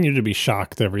continue to be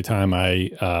shocked every time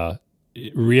I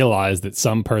realize that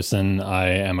some person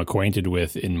I am acquainted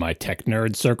with in my tech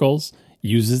nerd circles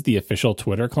uses the official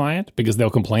Twitter client because they'll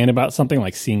complain about something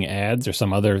like seeing ads or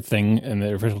some other thing in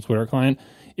the official Twitter client.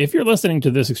 If you're listening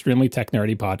to this extremely tech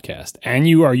nerdy podcast and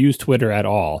you are used Twitter at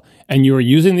all and you are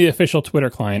using the official Twitter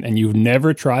client and you've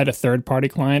never tried a third-party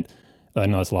client, I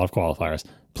know that's a lot of qualifiers,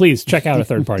 please check out a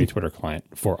third-party Twitter client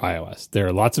for iOS. There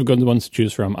are lots of good ones to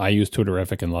choose from. I use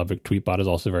Twitterrific and love it. Tweetbot is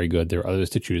also very good. There are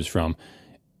others to choose from.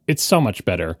 It's so much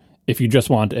better if you just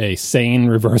want a sane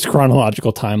reverse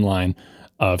chronological timeline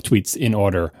of tweets in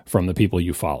order from the people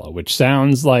you follow, which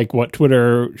sounds like what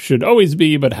Twitter should always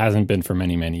be, but hasn't been for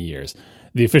many, many years.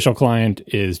 The official client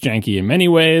is janky in many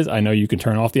ways. I know you can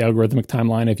turn off the algorithmic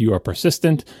timeline if you are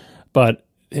persistent, but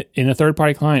in a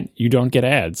third-party client, you don't get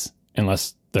ads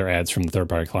unless they're ads from the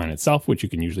third-party client itself, which you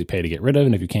can usually pay to get rid of.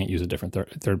 And if you can't use a different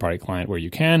third-party client where you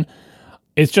can,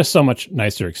 it's just so much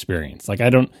nicer experience. Like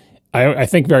I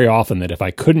think very often that if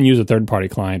I couldn't use a third-party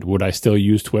client, would I still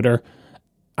use Twitter?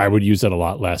 I would use it a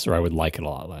lot less, or I would like it a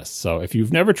lot less. So if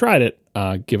you've never tried it,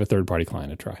 give a third-party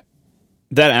client a try.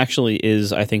 That actually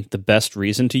is, I think, the best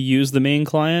reason to use the main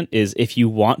client is if you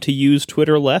want to use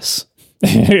Twitter less.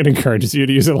 It encourages you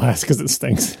to use it less because it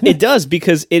stinks. It does,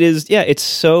 because it is, it's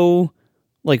so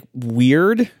like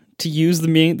weird to use the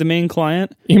main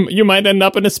client. You might end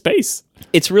up in a space.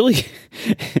 It's really,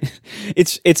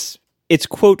 it's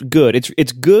quote good.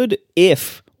 It's good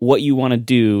if what you want to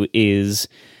do is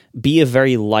be a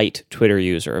very light Twitter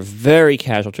user, a very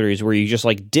casual Twitter user where you just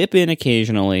like dip in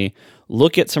occasionally,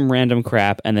 look at some random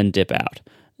crap, and then dip out.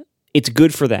 It's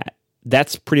good for that.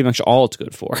 That's pretty much all it's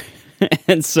good for.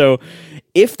 And so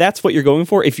if that's what you're going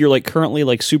for, if you're like currently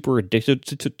like super addicted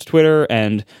to Twitter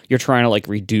and you're trying to like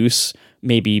reduce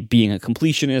maybe being a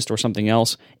completionist or something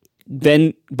else,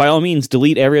 then by all means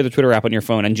delete every other Twitter app on your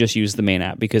phone and just use the main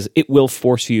app, because it will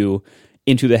force you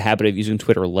into the habit of using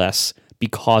Twitter less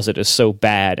because it is so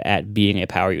bad at being a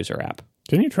power user app.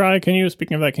 Speaking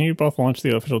of that, can you both launch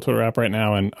the official Twitter app right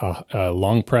now and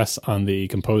long press on the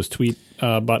compose tweet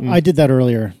button? I did that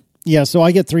earlier. Yeah, so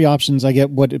I get three options. I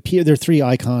get there are three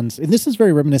icons. And this is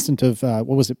very reminiscent of, what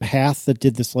was it, Path, that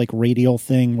did this like radial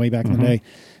thing way back in the day,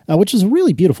 which is a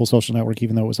really beautiful social network,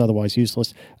 even though it was otherwise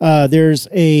useless. There's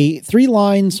three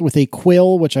lines with a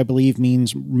quill, which I believe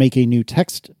means make a new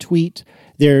text tweet.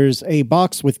 There's a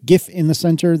box with GIF in the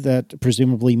center that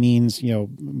presumably means,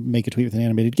 make a tweet with an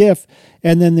animated GIF.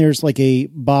 And then there's like a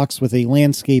box with a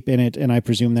landscape in it, and I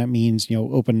presume that means,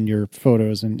 open your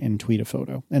photos and tweet a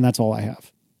photo. And that's all I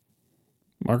have.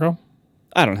 Marco?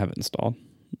 I don't have it installed.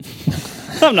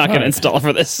 I'm not going to install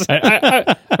for this. All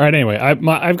right, anyway,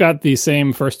 I've got the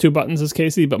same first two buttons as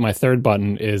Casey, but my third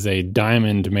button is a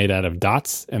diamond made out of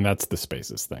dots, and that's the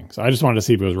Spaces thing. So I just wanted to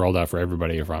see if it was rolled out for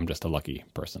everybody, or if I'm just a lucky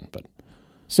person. But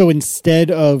so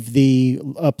instead of the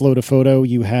upload a photo,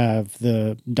 you have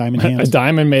the diamond hands? A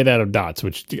diamond made out of dots,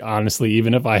 which honestly,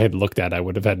 even if I had looked at, I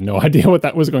would have had no idea what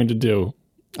that was going to do.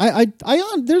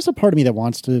 There's a part of me that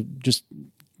wants to just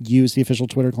use the official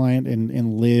Twitter client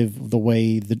and live the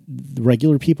way the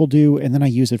regular people do, and then I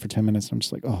use it for 10 minutes. I'm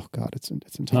just like, oh god, it's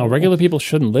intolerable. No, regular people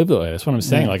shouldn't live that way. That's what I'm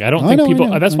saying. Yeah. Like, I don't think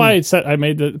people. That's why I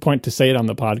made the point to say it on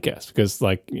the podcast, because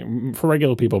like, for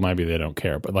regular people, maybe they don't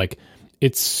care, but like,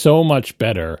 it's so much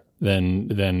better than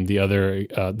the other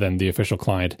than the official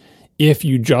client if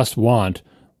you just want.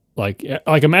 Like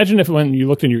imagine if when you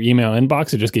looked in your email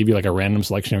inbox, it just gave you like a random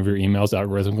selection of your emails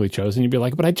algorithmically chosen. You'd be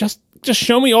like, but I just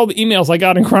show me all the emails I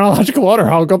got in chronological order.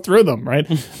 I'll go through them, right?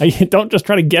 Don't just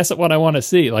try to guess at what I want to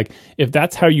see. Like if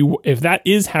that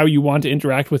is how you want to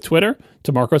interact with Twitter,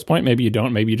 to Marco's point, maybe you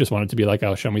don't. Maybe you just want it to be like,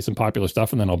 oh, show me some popular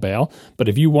stuff and then I'll bail. But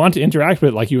if you want to interact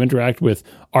with it like you interact with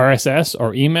RSS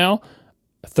or email,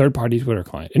 a third-party Twitter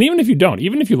client. And even if you don't,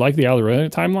 even if you like the algorithm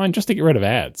timeline, just to get rid of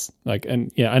ads. Like,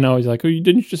 and yeah, I know he's like, oh,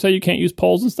 didn't you just say you can't use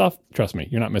polls and stuff? Trust me,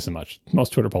 you're not missing much.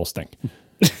 Most Twitter polls stink.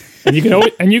 And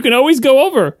you can always go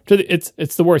over to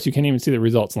it's the worst. You can't even see the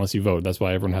results unless you vote. That's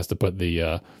why everyone has to put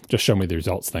the just show me the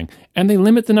results thing. And they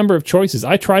limit the number of choices.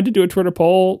 I tried to do a Twitter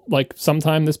poll like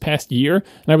sometime this past year,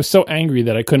 and I was so angry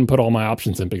that I couldn't put all my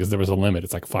options in because there was a limit.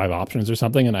 It's like 5 options or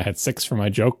something, and I had 6 for my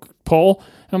joke poll.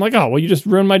 And I'm like, oh, well, you just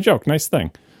ruined my joke. Nice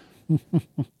thing.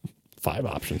 5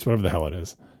 options, whatever the hell it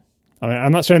is. I mean,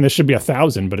 I'm not saying this should be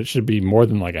 1,000, but it should be more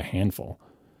than like a handful.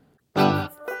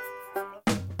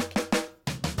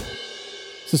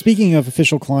 So speaking of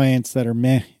official clients that are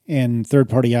meh and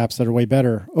third-party apps that are way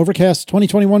better, Overcast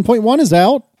 2021.1 is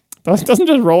out. That doesn't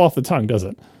just roll off the tongue, does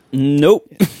it?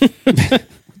 Nope.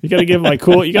 You got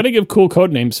to give cool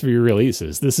code names for your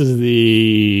releases. This is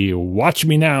the Watch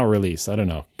Me Now release. I don't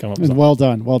know. Come up with Well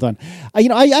done.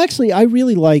 I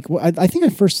really like, I think I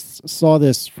first saw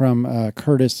this from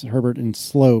Curtis Herbert and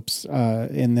Slopes,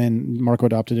 and then Marco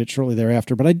adopted it shortly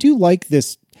thereafter. But I do like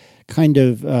this kind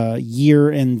of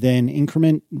year and then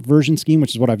increment version scheme,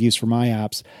 which is what I've used for my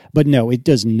apps. But no, it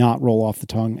does not roll off the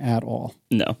tongue at all.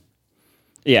 No.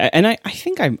 Yeah, and I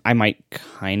think I might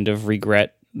kind of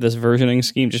regret this versioning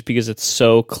scheme just because it's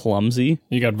so clumsy.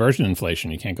 You got version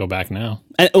inflation. You can't go back now.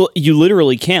 And you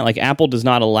literally can't. Like, Apple does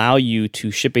not allow you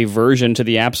to ship a version to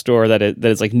the App Store that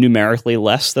is like numerically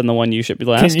less than the one you shipped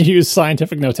last. Can you use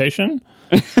scientific notation?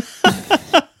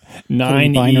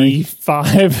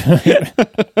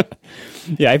 9E5.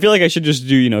 Yeah, I feel like I should just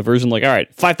do, a version like, all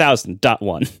right, 5,000.1,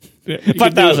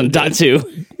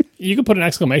 5,000.2. You could put an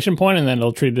exclamation point and then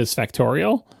it'll treat it as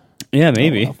factorial. Yeah,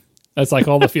 maybe. Oh, well. That's like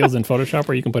all the fields in Photoshop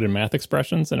where you can put in math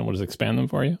expressions and it will just expand them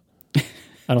for you.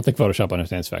 I don't think Photoshop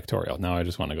understands factorial. Now I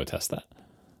just want to go test that.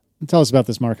 Tell us about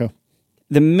this, Marco.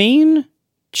 The main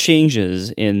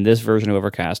changes in this version of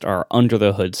Overcast are under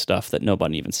the hood stuff that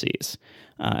nobody even sees.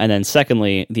 And then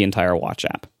secondly, the entire Watch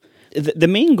app. The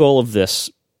main goal of this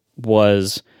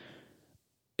was,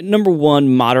 number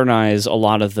one, modernize a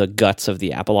lot of the guts of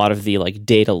the app, a lot of the like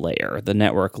data layer, the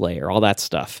network layer, all that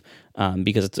stuff,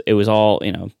 because it was all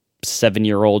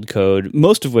 7-year-old code,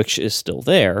 most of which is still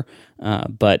there,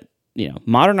 but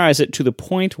modernize it to the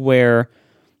point where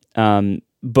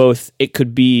both it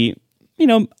could be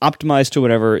optimized to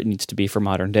whatever it needs to be for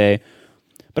modern day,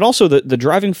 but also the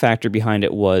driving factor behind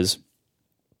it was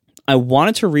I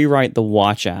wanted to rewrite the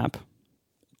Watch app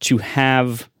to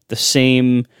have the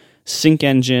same sync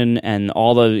engine and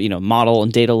all the model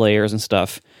and data layers and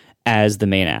stuff as the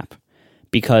main app,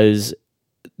 because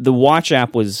the Watch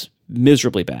app was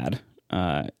miserably bad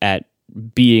at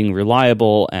being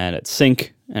reliable and at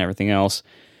sync and everything else.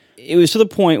 It was to the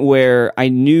point where I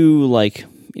knew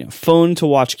phone to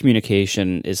watch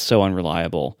communication is so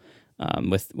unreliable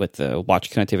with the watch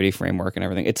connectivity framework and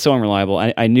everything. It's so unreliable.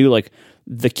 I knew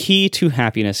the key to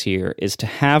happiness here is to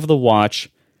have the watch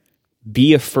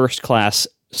be a first-class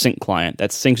sync client that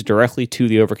syncs directly to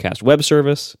the Overcast web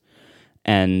service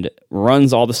and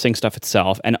runs all the sync stuff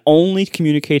itself and only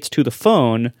communicates to the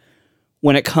phone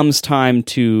when it comes time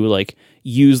to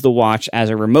use the watch as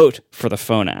a remote for the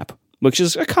phone app, which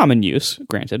is a common use,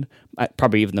 granted,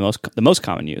 probably even the most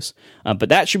common use. But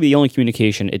that should be the only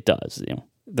communication it does.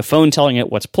 The phone telling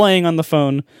it what's playing on the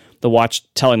phone, the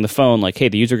watch telling the phone hey,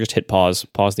 the user just hit pause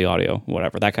the audio,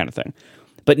 whatever, that kind of thing.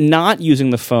 But not using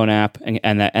the phone app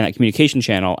and that communication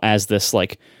channel as this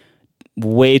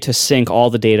way to sync all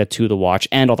the data to the watch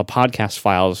and all the podcast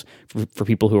files for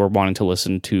people who are wanting to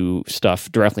listen to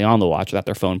stuff directly on the watch without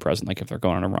their phone present, like if they're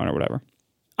going on a run or whatever.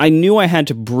 I knew I had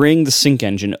to bring the sync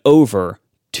engine over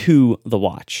to the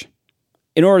watch.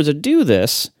 In order to do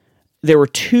this, there were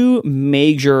two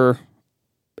major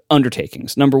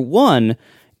undertakings. Number one,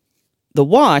 the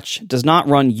watch does not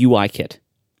run UIKit.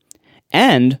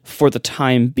 And for the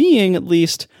time being, at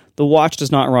least, the watch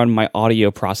does not run my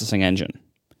audio processing engine.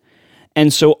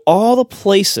 And so all the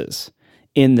places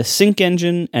in the sync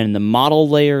engine and in the model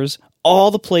layers,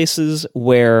 all the places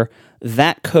where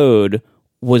that code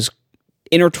was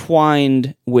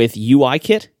intertwined with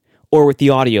UIKit or with the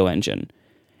audio engine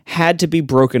had to be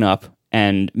broken up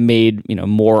and made,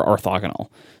 more orthogonal.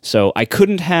 So I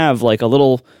couldn't have like a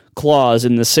little clause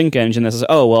in the sync engine that says,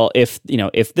 oh, well, if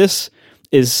this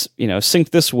is,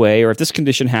 synced this way, or if this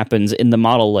condition happens in the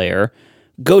model layer,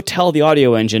 go tell the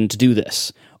audio engine to do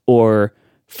this, or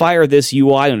fire this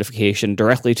UI notification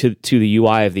directly to the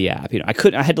UI of the app.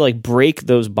 I had to like break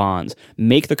those bonds,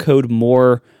 make the code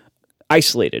more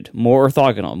isolated, more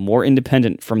orthogonal, more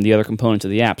independent from the other components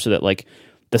of the app, so that like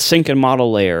the sync and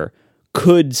model layer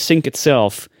could sync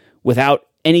itself without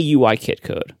any UIKit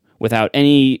code, without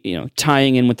any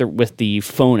tying in with the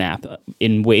phone app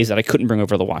in ways that I couldn't bring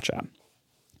over the watch app.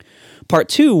 Part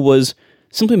two was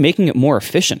simply making it more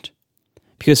efficient,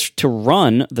 because to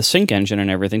run the sync engine and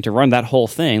everything, to run that whole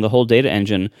thing, the whole data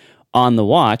engine on the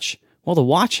watch, well, the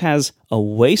watch has a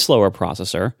way slower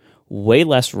processor, way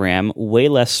less RAM, way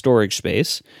less storage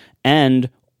space, and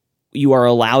you are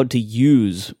allowed to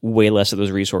use way less of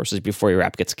those resources before your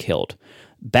app gets killed.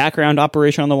 Background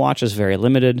operation on the watch is very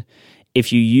limited.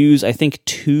 If you use, I think,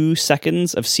 2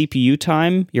 seconds of CPU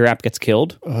time, your app gets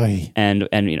killed. Oy. And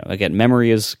again,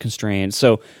 memory is constrained.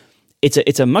 So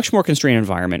it's a much more constrained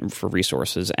environment for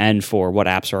resources and for what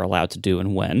apps are allowed to do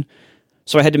and when.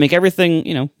 So I had to make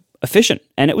everything, efficient.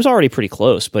 And it was already pretty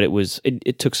close, but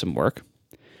it took some work.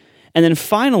 And then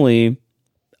finally,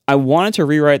 I wanted to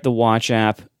rewrite the watch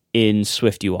app in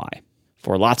SwiftUI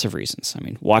for lots of reasons. I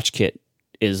mean, WatchKit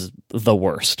is the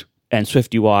worst. And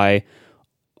SwiftUI,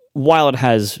 while it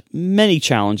has many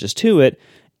challenges to it,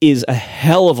 is a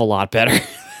hell of a lot better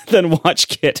than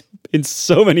WatchKit in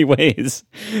so many ways.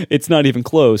 It's not even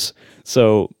close.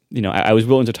 So, I was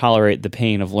willing to tolerate the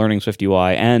pain of learning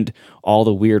SwiftUI and all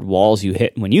the weird walls you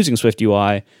hit when using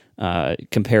SwiftUI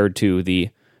compared to the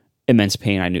immense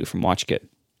pain I knew from WatchKit.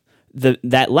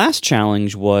 That last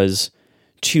challenge was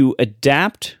to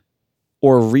adapt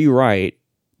or rewrite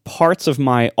parts of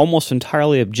my almost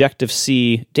entirely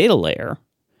Objective-C data layer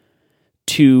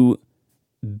to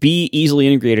be easily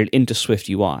integrated into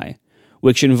SwiftUI,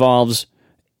 which involves,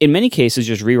 in many cases,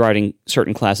 just rewriting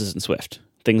certain classes in Swift.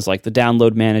 Things like the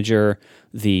download manager,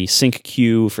 the sync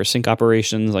queue for sync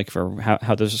operations, like for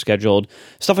how those are scheduled,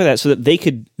 stuff like that, so that they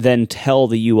could then tell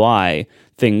the UI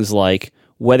things like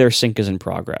whether sync is in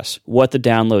progress, what the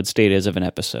download state is of an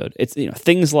episode. It's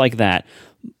things like that.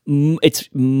 It's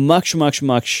much, much,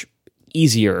 much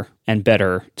easier and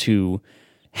better to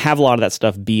have a lot of that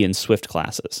stuff be in Swift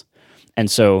classes. And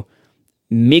so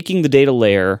making the data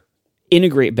layer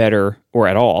integrate better or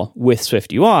at all with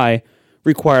SwiftUI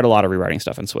required a lot of rewriting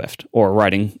stuff in Swift or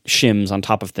writing shims on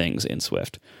top of things in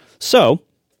Swift. So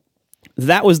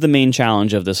that was the main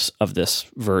challenge of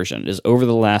this version, is over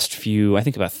the last few, I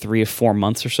think about 3 or 4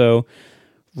 months or so,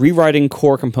 rewriting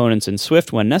core components in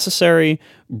Swift when necessary,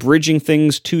 bridging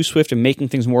things to Swift and making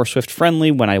things more Swift friendly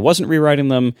when I wasn't rewriting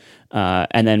them,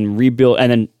 and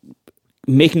then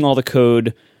making all the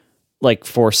code, like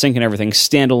for sync and everything,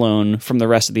 standalone from the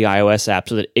rest of the iOS app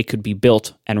so that it could be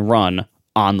built and run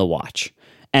on the watch,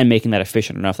 and making that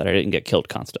efficient enough that I didn't get killed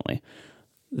constantly.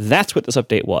 That's what this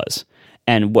update was.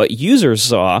 And what users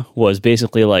saw was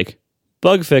basically like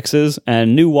bug fixes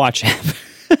and new watch app.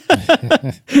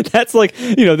 That's like,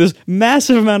 this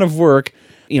massive amount of work,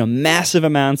 massive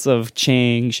amounts of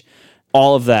change,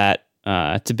 all of that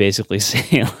to basically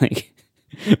say like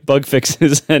bug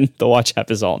fixes and the watch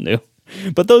app is all new.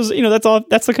 But those,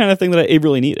 that's the kind of thing that it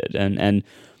really needed. And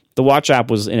the watch app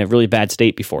was in a really bad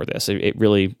state before this. It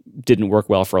really didn't work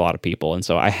well for a lot of people. And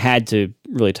so I had to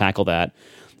really tackle that.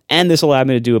 And this allowed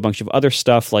me to do a bunch of other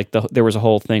stuff. Like there was a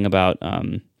whole thing about,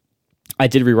 I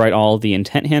did rewrite all the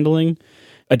intent handling.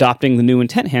 Adopting the new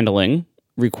intent handling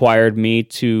required me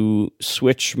to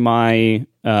switch my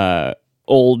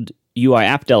old UI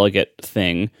app delegate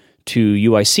thing to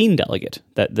UI scene delegate,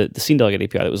 the scene delegate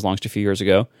API that was launched a few years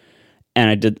ago.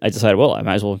 And I decided, well, I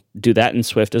might as well do that in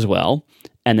Swift as well.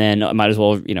 And then I might as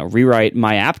well, rewrite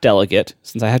my app delegate.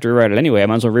 Since I have to rewrite it anyway, I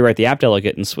might as well rewrite the app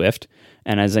delegate in Swift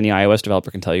And as any iOS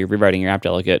developer can tell you, rewriting your app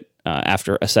delegate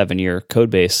after a 7-year code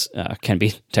base can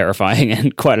be terrifying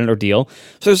and quite an ordeal.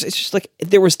 So it's just like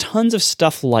there was tons of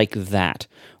stuff like that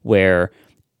where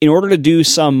in order to do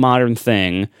some modern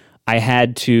thing, I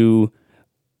had to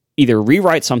either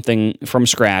rewrite something from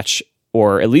scratch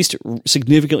or at least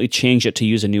significantly change it to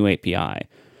use a new API.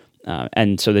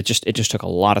 And so it just took a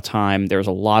lot of time. There was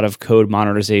a lot of code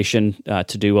modernization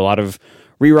to do, a lot of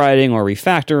rewriting or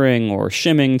refactoring or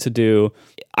shimming to do.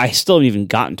 I still haven't even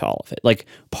gotten to all of it. Like,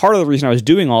 part of the reason I was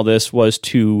doing all this was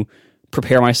to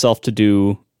prepare myself to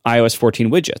do iOS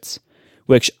 14 widgets,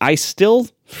 which I still,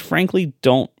 frankly,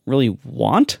 don't really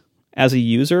want as a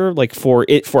user. Like, for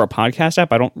a podcast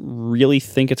app, I don't really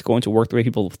think it's going to work the way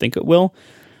people think it will.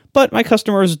 But my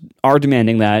customers are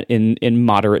demanding that in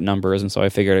moderate numbers, and so I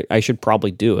figured I should probably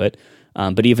do it.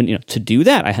 But even to do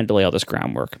that, I had to lay all this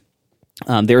groundwork.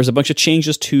 There's a bunch of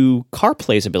changes to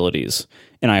CarPlay's abilities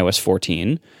in iOS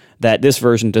 14 that this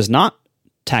version does not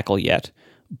tackle yet,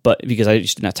 but because I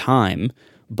just didn't have time.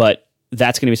 But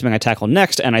that's going to be something I tackle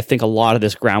next, and I think a lot of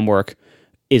this groundwork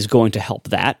is going to help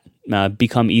that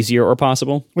become easier or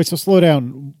possible. Wait, so slow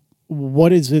down.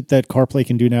 What is it that CarPlay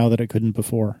can do now that it couldn't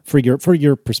before, for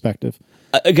your perspective?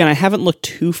 Again, I haven't looked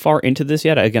too far into this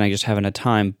yet. Again, I just haven't had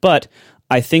time. But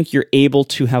I think you're able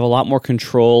to have a lot more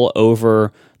control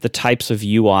over the types of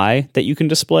UI that you can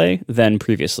display than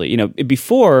previously.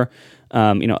 Before,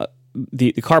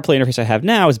 the CarPlay interface I have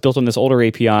now is built on this older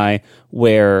API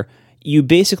where you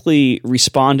basically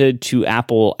responded to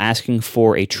Apple asking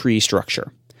for a tree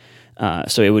structure.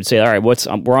 So it would say, all right,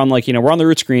 we're on the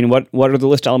root screen. What are the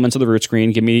list elements of the root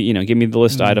screen? Give me the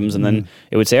list items. And then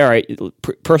it would say, all right,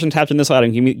 person tapped in this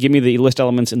item. Give me the list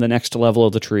elements in the next level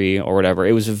of the tree or whatever.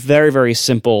 It was a very, very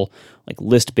simple, like,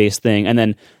 list-based thing. And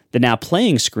then the now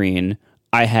playing screen,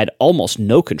 I had almost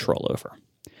no control over.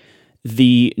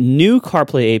 The new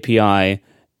CarPlay API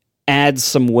adds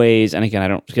some ways, and again,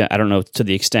 I don't know to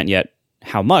the extent yet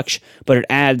how much, but it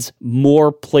adds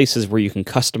more places where you can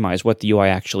customize what the UI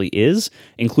actually is,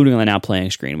 including on the now playing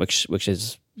screen, which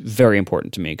is very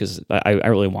important to me because I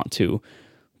really want to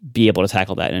be able to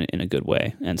tackle that in a good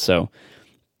way. And so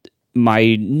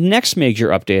my next major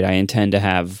update, I intend to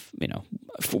have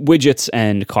widgets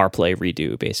and CarPlay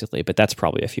redo basically, but that's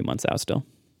probably a few months out still.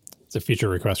 It's a feature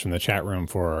request from the chat room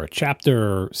for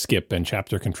chapter skip and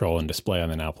chapter control and display on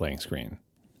the now playing screen.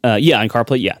 Yeah, on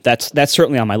CarPlay, yeah, that's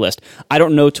certainly on my list. I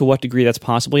don't know to what degree that's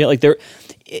possible yet. Like,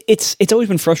 it's always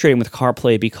been frustrating with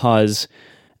CarPlay because,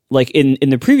 like, in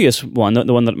the previous one,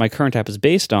 the one that my current app is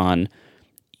based on,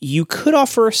 you could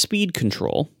offer a speed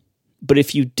control, but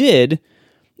if you did,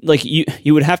 like,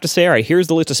 you would have to say, all right, here's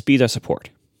the list of speeds I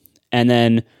support, and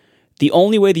then the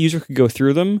only way the user could go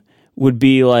through them would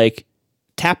be like,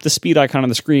 tap the speed icon on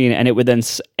the screen, and it would then,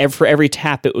 for every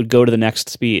tap, it would go to the next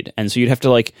speed. And so you'd have to,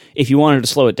 like, if you wanted to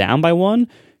slow it down by one,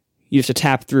 you have to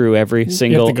tap through every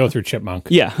single... You have to go through Chipmunk.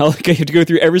 Yeah, you have to go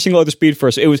through every single other speed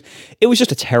first. It was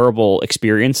just a terrible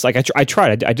experience. Like, I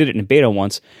tried. I did it in beta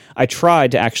once. I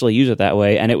tried to actually use it that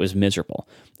way, and it was miserable.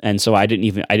 And so I didn't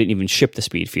even ship the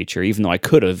speed feature, even though I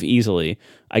could have easily.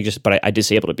 I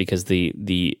disabled it because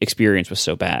the experience was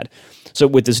so bad. So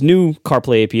with this new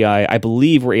CarPlay API, I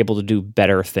believe we're able to do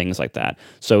better things like that.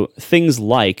 So things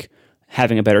like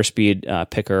having a better speed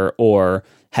picker or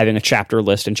having a chapter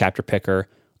list and chapter picker,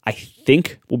 I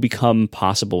think will become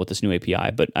possible with this new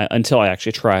API. But until I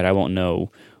actually try it, I won't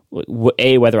know,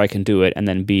 A, whether I can do it, and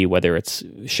then B, whether it's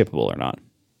shippable or not.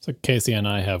 So Casey and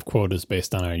I have quotas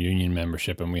based on our union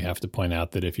membership, and we have to point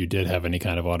out that if you did have any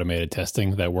kind of automated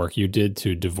testing, that work you did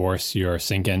to divorce your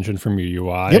sync engine from your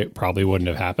UI probably wouldn't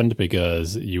have happened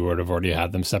because you would have already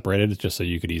had them separated just so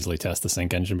you could easily test the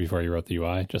sync engine before you wrote the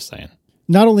UI. Just saying.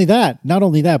 Not only that,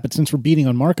 but since we're beating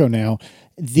on Marco now,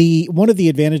 one of the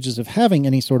advantages of having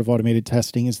any sort of automated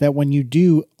testing is that when you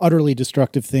do utterly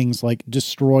destructive things like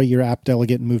destroy your app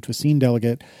delegate and move to a scene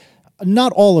delegate,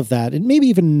 not all of that, and maybe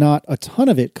even not a ton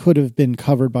of it, could have been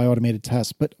covered by automated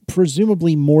tests, but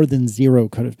presumably more than zero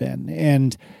could have been.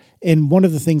 And one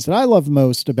of the things that I love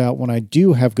most about when I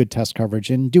do have good test coverage,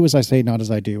 and do as I say, not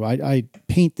as I do, I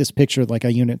paint this picture like I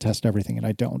unit test everything, and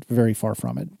I don't, very far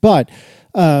from it. But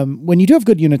when you do have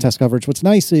good unit test coverage, what's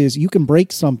nice is you can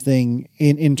break something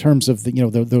in terms of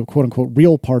the quote unquote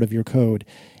real part of your code,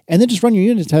 and then just run your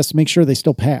unit tests to make sure they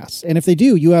still pass. And if they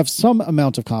do, you have some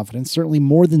amount of confidence, certainly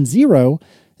more than zero,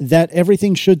 that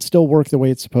everything should still work the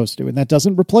way it's supposed to. And that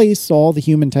doesn't replace all the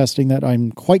human testing that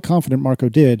I'm quite confident Marco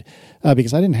did,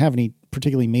 because I didn't have any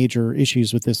particularly major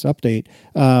issues with this update.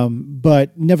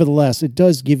 But nevertheless, it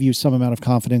does give you some amount of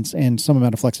confidence and some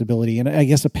amount of flexibility. And I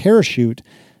guess a parachute,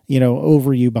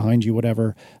 over you, behind you,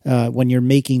 whatever, when you're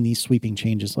making these sweeping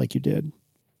changes like you did.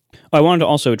 I wanted to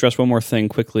also address one more thing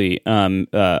quickly.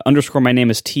 Underscore my name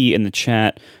is T in the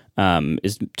chat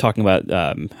is talking about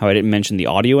how I didn't mention the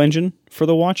audio engine for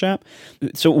the Watch app.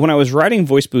 So when I was writing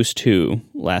Voice Boost 2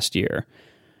 last year,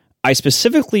 I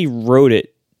specifically wrote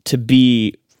it to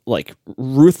be like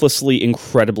ruthlessly,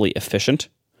 incredibly efficient,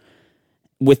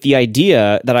 with the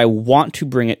idea that I want to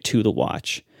bring it to the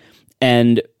Watch.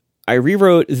 And I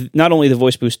rewrote not only the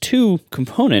Voice Boost 2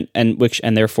 component, and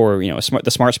therefore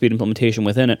the Smart Speed implementation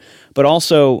within it, but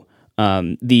also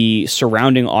the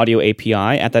surrounding audio API.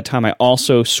 At that time, I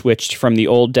also switched from the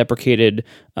old deprecated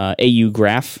AU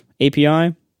Graph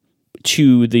API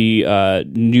to the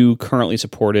new currently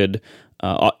supported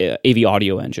AV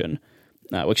Audio Engine,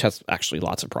 which has actually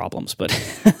lots of problems, but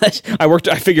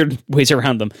I figured ways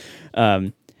around them.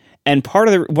 And part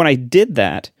of when I did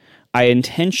that, I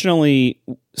intentionally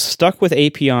stuck with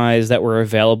APIs that were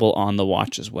available on the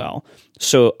Watch as well.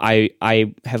 So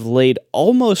I have laid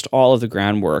almost all of the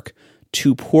groundwork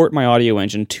to port my audio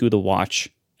engine to the Watch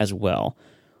as well.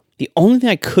 The only thing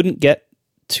I couldn't get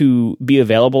to be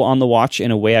available on the Watch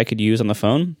in a way I could use on the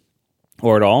phone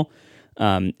or at all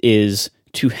is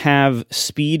to have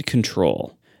speed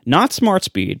control. Not smart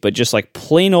speed, but just like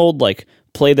plain old, like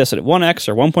play this at 1x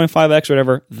or 1.5x or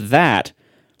whatever. That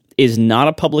is not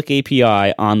a public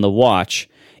API on the Watch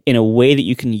in a way that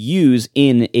you can use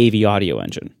in AV Audio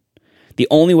Engine. The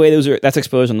only way that's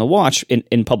exposed on the Watch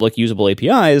in public usable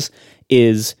APIs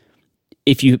is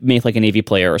if you make like an AV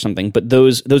player or something, but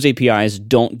those APIs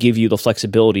don't give you the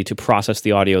flexibility to process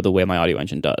the audio the way my audio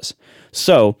engine does.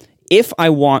 So if I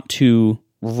want to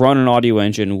run an audio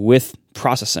engine with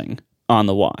processing on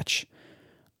the Watch,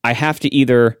 I have to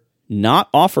either not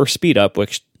offer speed up,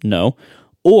 which no,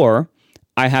 or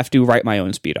I have to write my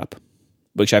own speed up,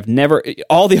 which I've never,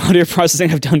 all the audio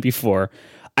processing I've done before,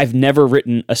 I've never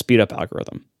written a speed up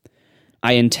algorithm.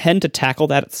 I intend to tackle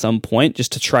that at some point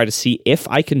just to try to see if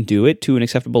I can do it to an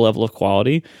acceptable level of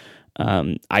quality.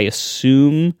 I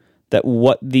assume that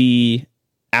what the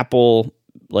Apple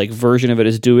version of it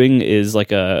is doing is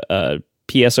like a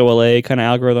PSOLA kind of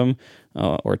algorithm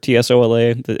or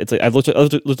TSOLA. It's like I've looked at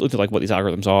what these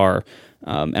algorithms are,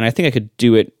 and I think I could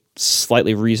do it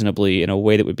slightly reasonably in a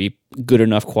way that would be good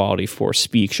enough quality for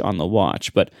speech on the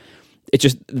Watch. But it's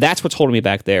just that's what's holding me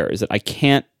back there, is that I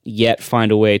can't yet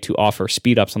find a way to offer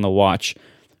speed ups on the Watch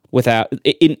without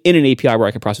in an API where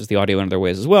I can process the audio in other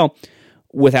ways as well,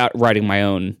 without writing my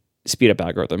own speed up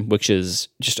algorithm, which is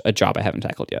just a job I haven't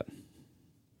tackled yet.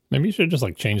 Maybe you should just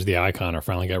change the icon or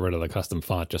finally get rid of the custom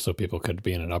font just so people could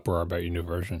be in an uproar about your new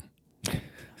version.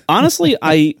 Honestly,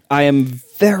 I am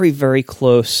very, very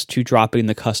close to dropping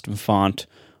the custom font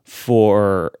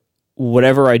for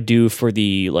whatever I do for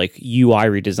the UI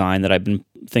redesign that I've been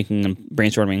thinking and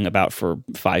brainstorming about for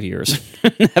 5 years.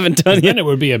 Haven't done yet. Then it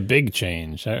would be a big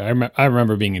change. I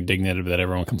remember being indignant that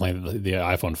everyone complained that the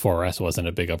iPhone 4S wasn't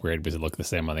a big upgrade because it looked the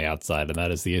same on the outside, and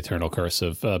that is the eternal curse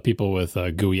of people with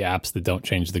GUI apps that don't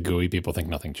change the GUI. People think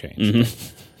nothing changed.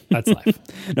 Mm-hmm. That's life.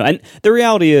 No, and the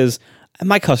reality is,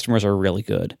 my customers are really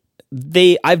good.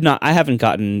 I haven't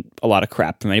gotten a lot of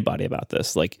crap from anybody about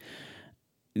this.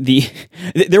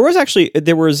 There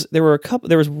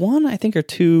was one, I think, or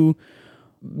two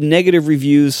negative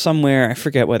reviews somewhere. I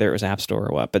forget whether it was App Store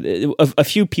or what, but a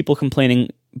few people complaining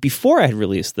before I had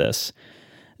released this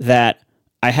that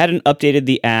I hadn't updated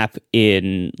the app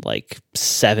in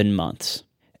 7 months.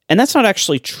 And that's not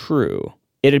actually true.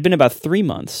 It had been about 3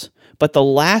 months, but the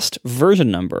last version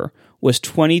number was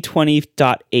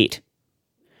 2020.8,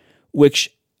 which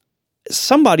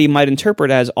somebody might interpret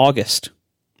as August,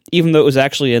 even though it was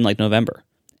actually in November.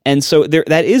 And so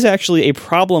that is actually a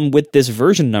problem with this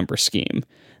version number scheme,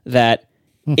 that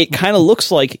it kind of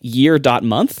looks like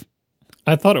year.month.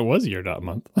 I thought it was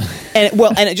year.month.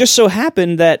 and it just so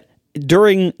happened that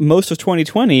during most of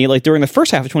 2020, during the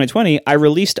first half of 2020, I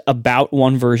released about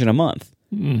one version a month.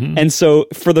 Mm-hmm. And so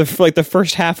for the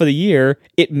first half of the year,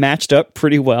 it matched up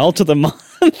pretty well to the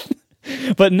month.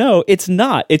 But no, it's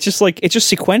not. It's just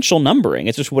sequential numbering.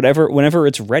 It's just whenever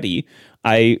it's ready,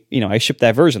 I ship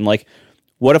that version.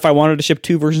 What if I wanted to ship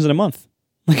 2 versions in a month?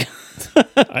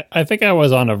 I think I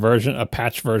was on a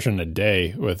patch version a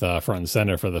day with Front and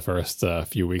Center for the first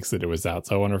few weeks that it was out.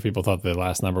 So I wonder if people thought the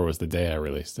last number was the day I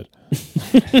released it.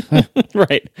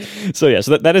 Right. So yeah,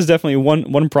 so that is definitely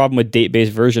one problem with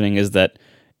date-based versioning, is that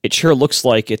it sure looks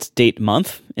like it's date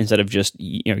month instead of just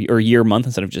or year month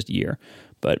instead of just year.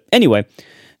 But anyway,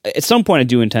 at some point I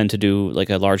do intend to do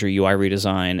a larger UI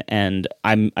redesign, and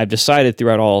I've decided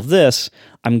throughout all of this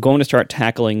I'm going to start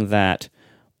tackling that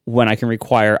when I can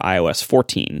require iOS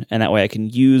 14, and that way I can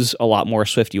use a lot more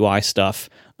Swift UI stuff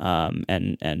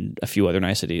and a few other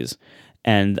niceties.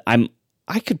 And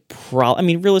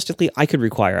realistically, I could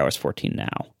require iOS 14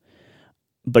 now,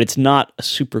 but it's not a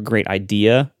super great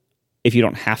idea if you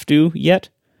don't have to yet.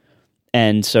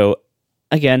 And so,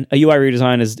 again, a UI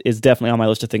redesign is definitely on my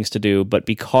list of things to do, but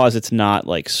because it's not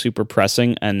like super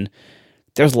pressing, and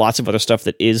there's lots of other stuff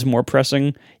that is more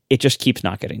pressing, it just keeps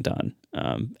not getting done.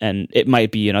 And it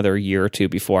might be another year or two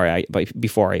before I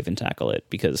even tackle it,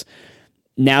 because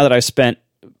now that I've spent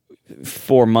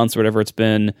 4 months or whatever it's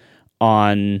been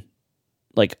on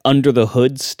like under the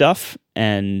hood stuff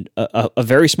and a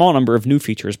very small number of new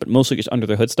features, but mostly just under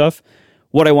the hood stuff,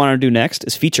 what I want to do next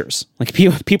is features. Like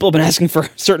people have been asking for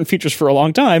certain features for a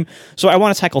long time, so I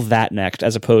want to tackle that next,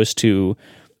 as opposed to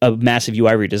a massive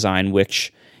UI redesign,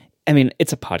 which, I mean,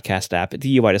 it's a podcast app.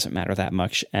 The UI doesn't matter that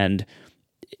much, and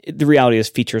the reality is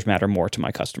features matter more to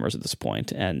my customers at this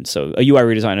point. And so a UI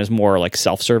redesign is more like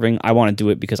self-serving. I want to do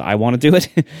it because I want to do it,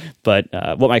 but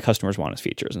what my customers want is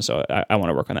features, and so I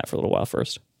want to work on that for a little while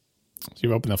first. So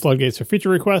you've opened the floodgates for feature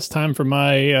requests. Time for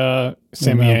my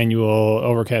semi-annual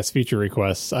Overcast feature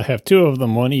requests. I have 2 of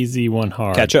them, one easy, one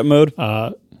hard. Catch-up mode?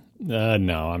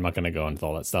 No, I'm not going to go into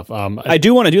all that stuff. I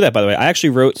do want to do that, by the way. I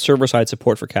actually wrote server-side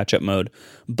support for catch-up mode,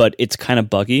 but it's kind of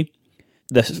buggy.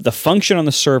 The function on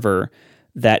the server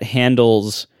that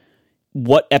handles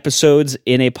what episodes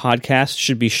in a podcast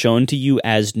should be shown to you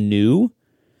as new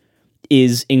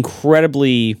is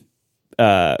incredibly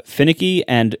finicky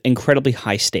and incredibly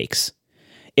high stakes.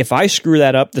 If I screw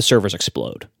that up, the servers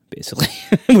explode, basically,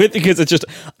 because it's just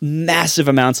massive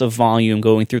amounts of volume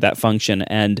going through that function,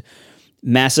 and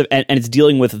massive, and it's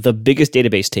dealing with the biggest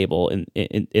database table in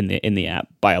the app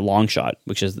by a long shot,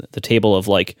 which is the table of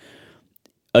like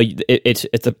it's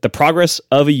the progress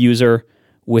of a user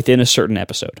within a certain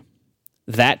episode.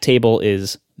 That table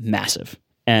is massive,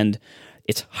 and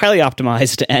it's highly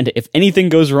optimized, and if anything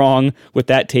goes wrong with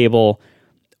that table,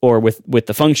 or with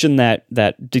the function that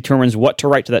determines what to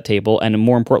write to that table, and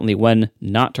more importantly, when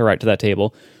not to write to that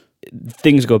table,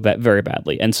 things go very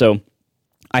badly. And so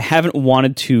I haven't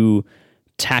wanted to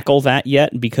tackle that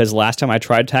yet, because last time I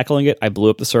tried tackling it, I blew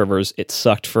up the servers. It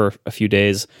sucked for a few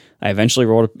days. I eventually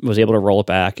was able to roll it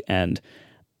back, and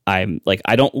I'm like,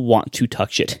 I don't want to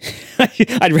touch it.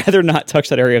 I'd rather not touch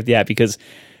that area of the app, because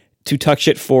to touch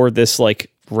it for this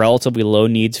like relatively low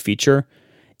needs feature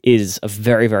is a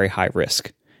very, very high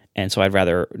risk. And so I'd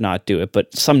rather not do it,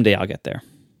 but someday I'll get there.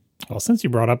 Well, since you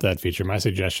brought up that feature, my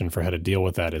suggestion for how to deal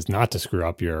with that is not to screw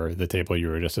up the table you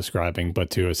were just describing, but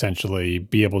to essentially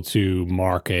be able to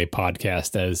mark a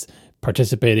podcast as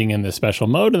participating in this special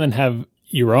mode, and then have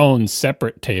your own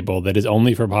separate table that is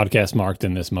only for podcasts marked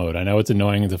in this mode. I know it's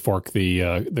annoying to fork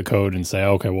the code and say,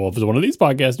 okay, well, if one of these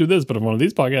podcasts do this, but if one of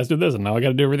these podcasts do this, and now I got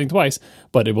to do everything twice.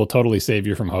 But it will totally save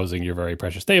you from hosing your very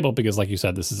precious table, because like you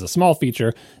said, this is a small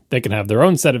feature. They can have their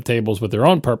own set of tables with their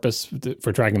own purpose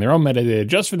for tracking their own metadata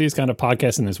just for these kind of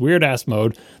podcasts in this weird ass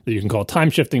mode that you can call time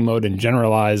shifting mode, and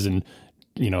generalize and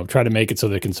try to make it so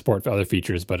they can support other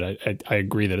features. But I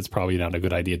agree that it's probably not a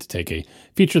good idea to take a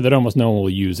feature that almost no one will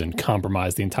use and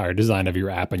compromise the entire design of your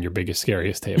app and your biggest,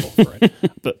 scariest table for it.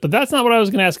 But that's not what I was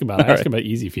going to ask about. I asked about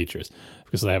easy features,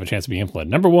 because they have a chance to be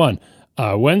implemented. Number 1,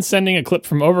 when sending a clip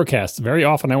from Overcast, very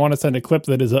often I want to send a clip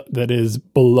that is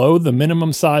below the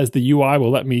minimum size the UI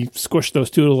will let me squish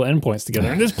those 2 little endpoints together.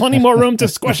 And there's plenty more room to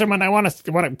squish them, and I want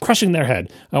to crushing their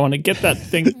head. I want to get that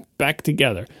thing back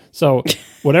together. So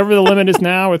whatever the limit is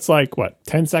now, it's like, what,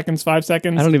 10 seconds, 5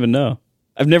 seconds? I don't even know.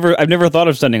 I've never thought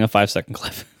of sending a 5-second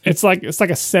clip. It's like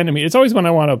a centimeter. It's always when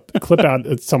I want to clip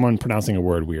out someone pronouncing a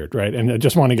word weird, right? And I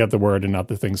just want to get the word and not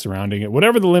the thing surrounding it.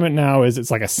 Whatever the limit now is,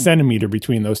 it's like a centimeter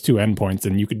between those 2 endpoints,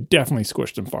 and you could definitely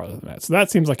squish them farther than that. So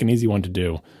that seems like an easy one to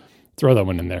do. Throw that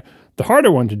one in there. The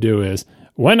harder one to do is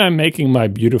when I'm making my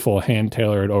beautiful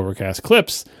hand-tailored Overcast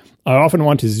clips, I often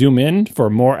want to zoom in for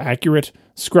more accurate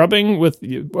scrubbing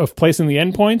of placing the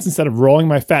endpoints, instead of rolling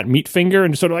my fat meat finger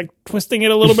and sort of like twisting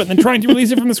it a little bit and then trying to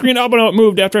release it from the screen. Oh, but no, it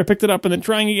moved after I picked it up, and then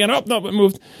trying again. Oh, no, it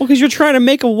moved. Well, because you're trying to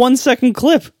make a 1-second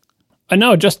clip. I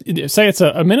know, just say it's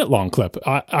a minute-long clip.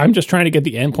 I'm just trying to get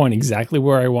the endpoint exactly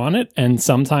where I want it, and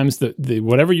sometimes the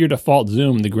whatever your default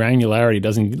zoom, the granularity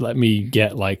doesn't let me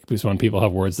get, like, because when people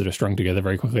have words that are strung together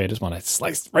very quickly, I just want to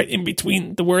slice right in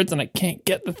between the words, and I can't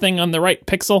get the thing on the right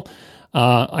pixel.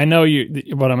 I know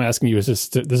what I'm asking you is this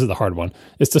is the hard one,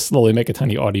 is to slowly make a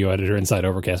tiny audio editor inside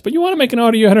Overcast. But you want to make an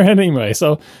audio editor anyway,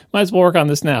 so might as well work on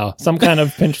this now. Some kind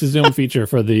of pinch to zoom feature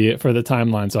for the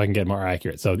timeline so I can get more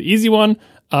accurate. So the easy one,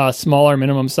 smaller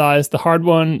minimum size. The hard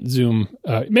one, zoom,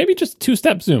 maybe just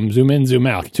 2-step zoom in, zoom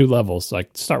out, 2 levels. Like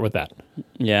start with that.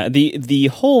 Yeah, the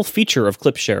whole feature of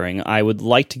clip sharing, I would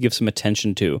like to give some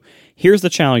attention to. Here's the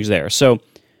challenge there. So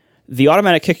the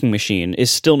automatic kicking machine is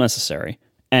still necessary,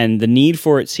 and the need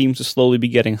for it seems to slowly be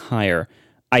getting higher.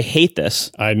 I hate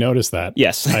this. I noticed that.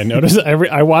 Yes. I notice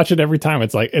I watch it every time.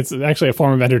 It's like, it's actually a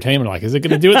form of entertainment. Like, is it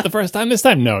going to do it the first time this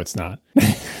time? No, it's not.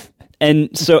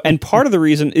 And part of the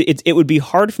reason it would be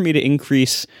hard for me to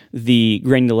increase the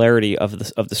granularity of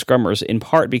the scrummers, in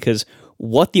part because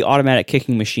what the automatic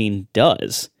kicking machine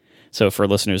does. So for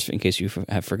listeners, in case you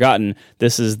have forgotten,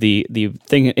 this is the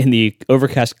thing in the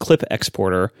Overcast clip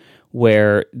exporter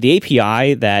where the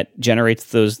API that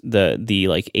generates the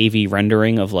like AV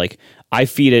rendering of, like, I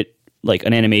feed it like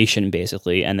an animation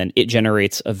basically, and then it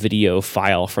generates a video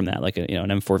file from that, like an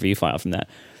M4V file from that.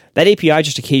 That API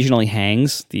just occasionally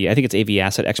hangs. I think it's AV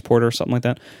Asset Exporter or something like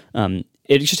that.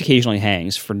 It just occasionally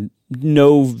hangs for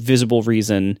no visible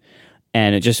reason,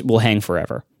 and it just will hang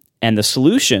forever. And the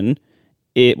solution,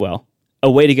 a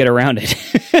way to get around it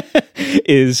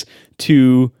is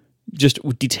to just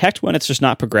detect when it's just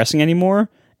not progressing anymore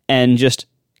and just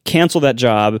cancel that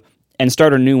job and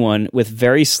start a new one with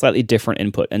very slightly different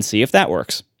input and see if that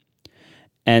works.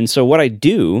 And so what I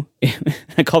do,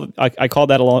 I called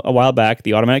that a while back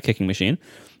the automatic kicking machine.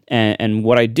 And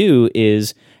what I do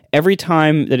is every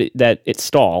time that it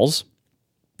stalls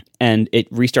and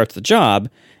it restarts the job,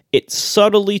 it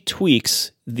subtly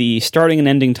tweaks the starting and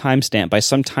ending timestamp by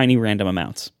some tiny random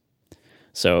amounts.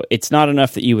 So it's not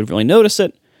enough that you would really notice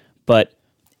it, but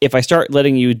if I start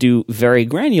letting you do very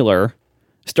granular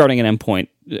starting an endpoint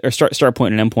or start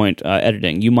point and endpoint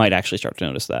editing, you might actually start to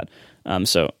notice that.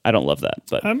 So I don't love that,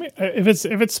 but I mean, if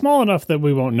it's small enough that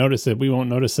we won't notice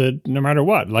it no matter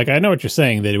what. Like, I know what you're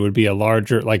saying, that it would be a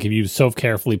larger, like if you so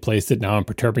carefully placed it, now I'm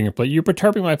perturbing you're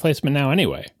perturbing my placement now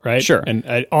anyway, right? Sure.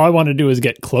 And all I want to do is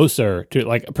get closer to,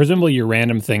 like, presumably your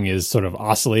random thing is sort of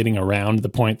oscillating around the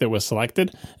point that was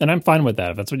selected, and I'm fine with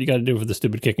that. If that's what you got to do for the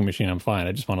stupid kicking machine, I'm fine.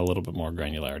 I just want a little bit more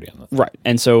granularity on that. Right.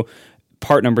 And so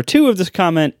part number 2 of this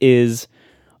comment is,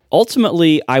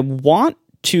 ultimately, I want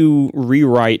to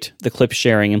rewrite the clip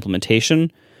sharing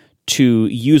implementation to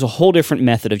use a whole different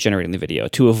method of generating the video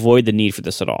to avoid the need for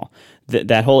this at all.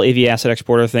 That whole AV Asset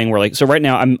Exporter thing where, like, so right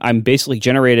now I'm basically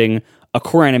generating a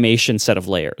core animation set of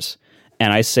layers.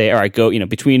 And I say, all right, go,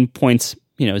 between points,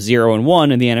 0 and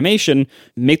 1 in the animation,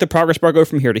 make the progress bar go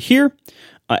from here to here.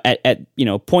 At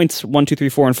points 1, 2, 3,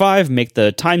 4, and 5, make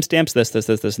the timestamps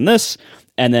this, and this,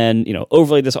 and then,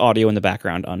 overlay this audio in the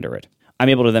background under it. I'm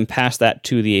able to then pass that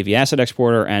to the AV Asset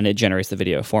Exporter, and it generates the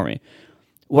video for me.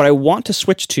 What I want to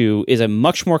switch to is a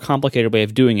much more complicated way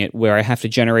of doing it, where I have to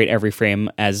generate every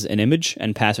frame as an image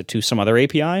and pass it to some other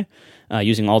API,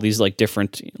 using all these like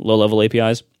different low-level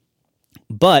APIs.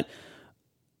 But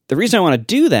the reason I want to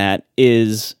do that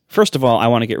is, first of all, I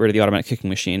want to get rid of the automatic kicking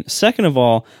machine. Second of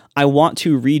all, I want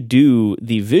to redo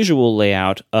the visual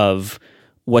layout of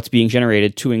what's being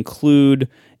generated to include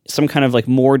some kind of like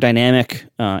more dynamic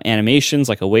animations,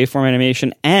 like a waveform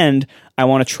animation, and I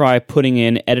want to try putting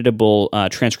in editable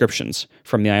transcriptions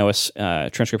from the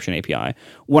iOS transcription API.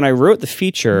 When I wrote the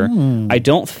feature, I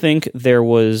don't think there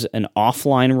was an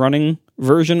offline running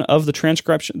version of the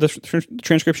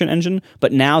transcription engine,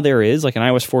 but now there is, like in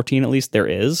iOS 14 at least, there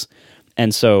is.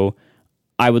 And so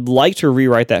I would like to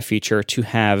rewrite that feature to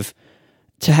have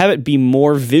it be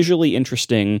more visually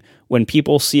interesting when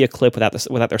people see a clip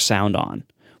without their sound on,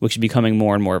 which is becoming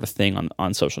more and more of a thing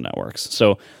on social networks.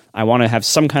 So I want to have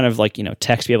some kind of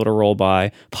text be able to roll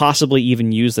by, possibly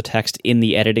even use the text in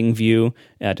the editing view,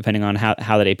 depending on how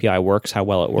that API works, how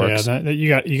well it works. Yeah,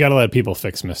 you got to let people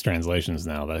fix mistranslations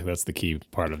now. That's the key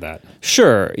part of that.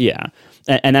 Sure, yeah.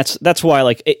 And that's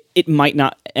why it might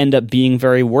not end up being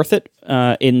very worth it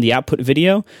in the output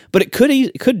video, but it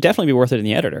could definitely be worth it in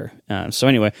the editor. So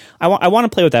anyway, I want to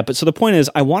play with that. But so the point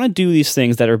is, I want to do these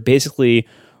things that are basically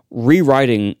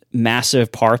rewriting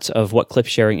massive parts of what clip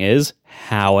sharing is.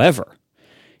 However,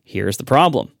 here's the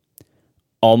problem: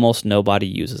 almost nobody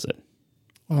uses it.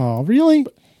 Oh, really?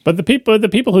 But the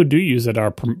people who do use it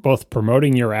are both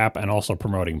promoting your app and also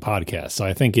promoting podcasts. So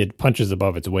I think it punches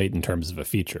above its weight in terms of a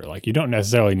feature. Like, you don't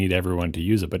necessarily need everyone to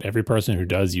use it, but every person who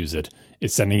does use it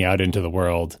is sending out into the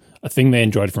world a thing they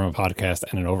enjoyed from a podcast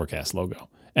and an Overcast logo.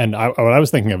 And what I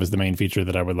was thinking of is the main feature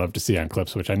that I would love to see on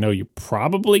Clips, which I know you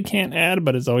probably can't add,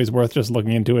 but it's always worth just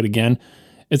looking into it again,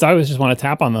 is I always just want to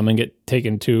tap on them and get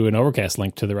taken to an Overcast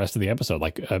link to the rest of the episode,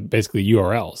 like basically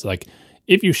URLs. Like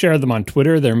if you share them on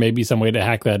Twitter, there may be some way to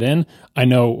hack that in. I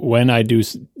know when I do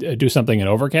something in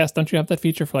Overcast, don't you have that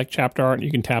feature for like chapter art?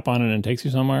 You can tap on it and it takes you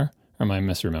somewhere? Or am I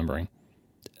misremembering?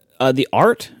 The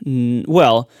art?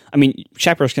 Well, I mean,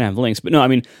 chapters can have links, but no, I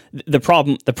mean, the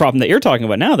problem that you're talking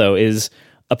about now, though, is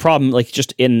a problem like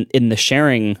just in the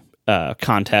sharing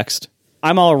context.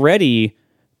 I'm already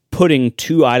putting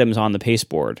 2 items on the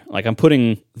pasteboard. Like I'm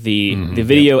putting the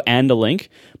video and a link,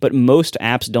 but most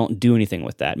apps don't do anything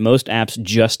with that. Most apps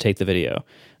just take the video.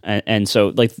 And so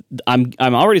like I'm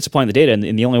already supplying the data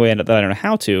in the only way that I don't know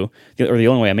how to, or the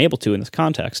only way I'm able to in this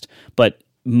context, but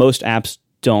most apps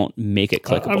don't make it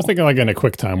clickable. I was thinking like in a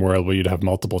QuickTime world where you'd have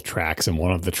multiple tracks, and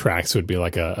one of the tracks would be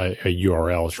like a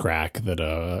URL track that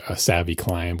a savvy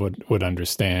client would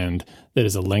understand that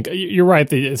is a link. You're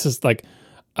right. It's just like,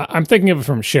 I'm thinking of it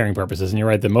from sharing purposes, and you're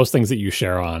right that most things that you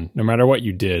share on, no matter what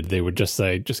you did, they would just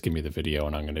say, just give me the video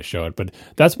and I'm going to show it. But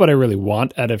that's what I really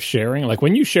want out of sharing. Like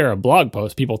when you share a blog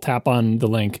post, people tap on the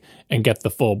link and get the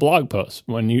full blog post.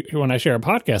 When I share a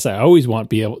podcast, I always want to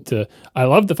be able to, I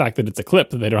love the fact that it's a clip,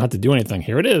 that they don't have to do anything.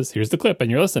 Here it is. Here's the clip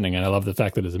and you're listening. And I love the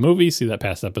fact that it's a movie. See that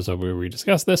past episode where we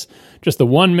discussed this. Just the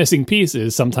one missing piece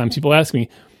is sometimes people ask me,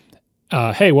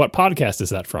 hey, what podcast is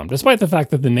that from? Despite the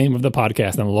fact that the name of the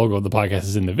podcast and the logo of the podcast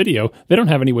is in the video, they don't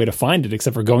have any way to find it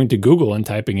except for going to Google and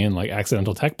typing in like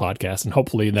Accidental Tech Podcast, and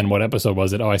hopefully then what episode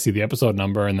was it? Oh, I see the episode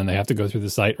number, and then they have to go through the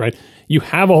site, right? You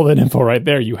have all that info right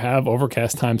there. You have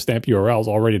Overcast timestamp URLs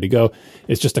all ready to go.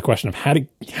 It's just a question of how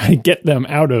to get them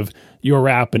out of your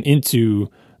app and into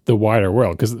the wider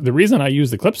world. Because the reason I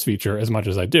use the clips feature as much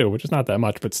as I do, which is not that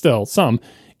much, but still some,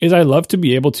 is I love to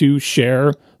be able to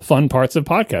share fun parts of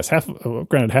podcasts.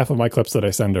 Half of my clips that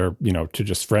I send are, to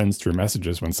just friends through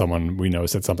messages when someone we know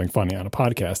said something funny on a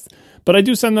podcast. But I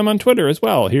do send them on Twitter as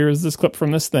well. Here's this clip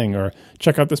from this thing, or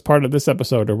check out this part of this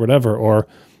episode, or whatever. Or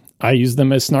I use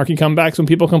them as snarky comebacks when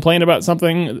people complain about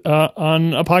something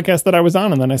on a podcast that I was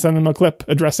on, and then I send them a clip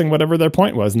addressing whatever their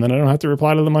point was, and then I don't have to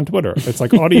reply to them on Twitter. It's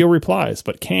like audio replies,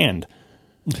 but canned.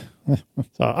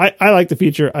 So I like the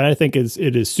feature. I think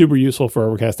it is super useful for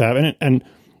Overcast to have. And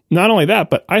not only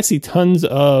that, but I see tons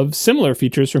of similar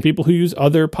features from people who use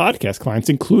other podcast clients,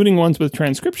 including ones with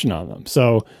transcription on them.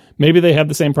 So maybe they have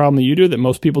the same problem that you do, that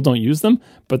most people don't use them,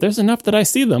 but there's enough that I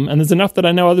see them, and there's enough that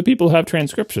I know other people who have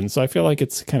transcription. So I feel like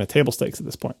it's kind of table stakes at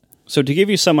this point. So to give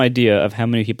you some idea of how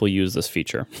many people use this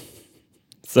feature.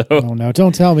 So. Oh no,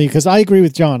 don't tell me, because I agree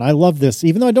with John. I love this,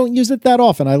 even though I don't use it that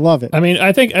often. I love it. I mean,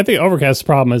 I think Overcast's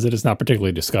problem is that it's not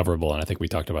particularly discoverable, and I think we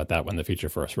talked about that when the feature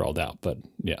first rolled out. But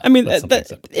yeah, I mean, that's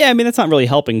not really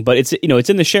helping. But it's it's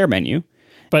in the share menu.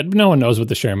 But no one knows what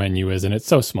the share menu is, and it's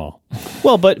so small.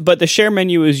 Well, but the share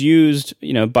menu is used,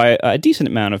 by a decent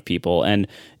amount of people, and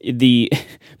the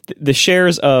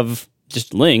shares of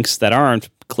just links that aren't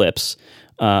clips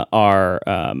are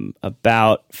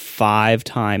about 5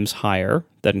 times higher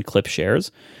than clip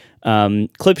shares.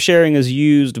 Clip sharing is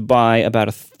used by about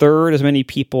 1/3 as many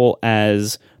people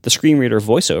as the screen reader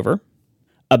VoiceOver,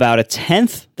 about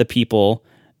 1/10 the people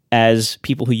as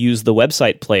people who use the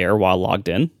website player while logged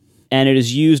in, and it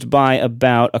is used by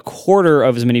about 1/4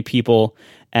 of as many people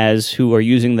as who are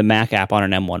using the Mac app on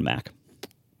an M1 Mac.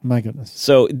 My goodness.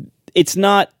 So it's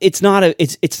not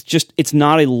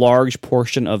a large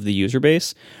portion of the user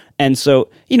base. And so,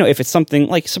 if it's something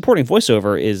like supporting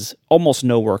VoiceOver is almost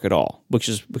no work at all, which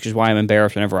is why I'm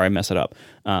embarrassed whenever I mess it up.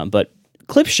 But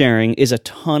clip sharing is a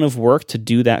ton of work to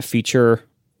do that feature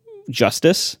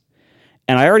justice.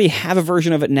 And I already have a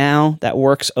version of it now that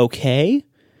works okay.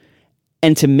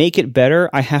 And to make it better,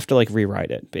 I have to rewrite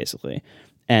it basically.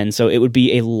 And so it would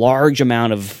be a large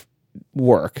amount of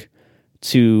work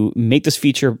to make this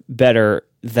feature better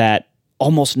that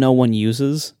almost no one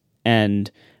uses, and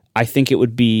I think it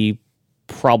would be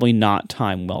probably not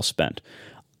time well spent.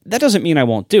 That doesn't mean I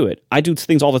won't do it. I do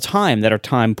things all the time that are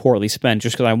time poorly spent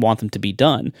just because I want them to be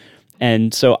done.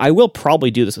 And so I will probably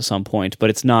do this at some point, but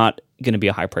it's not going to be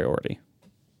a high priority.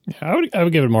 Yeah, I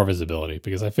would give it more visibility,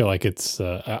 because I feel like it's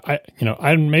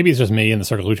maybe it's just me and the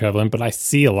circle we travel in, but I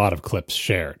see a lot of clips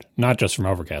shared, not just from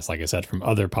Overcast, like I said, from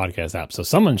other podcast apps. So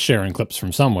someone's sharing clips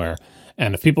from somewhere,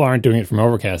 and if people aren't doing it from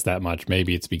Overcast that much,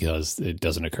 maybe it's because it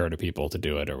doesn't occur to people to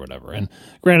do it or whatever. And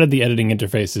granted, the editing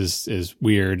interface is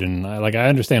weird, and I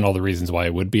understand all the reasons why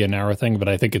it would be a narrow thing, but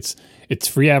I think it's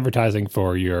free advertising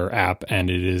for your app,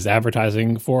 and it is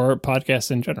advertising for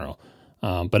podcasts in general.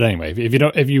 But anyway,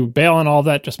 if you bail on all of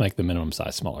that, just make the minimum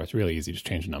size smaller. It's really easy to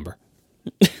change a number.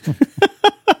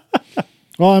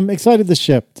 Well, I'm excited this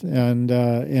shipped, and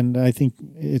I think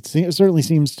it certainly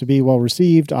seems to be well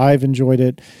received. I've enjoyed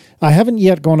it. I haven't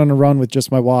yet gone on a run with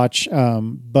just my watch,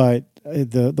 but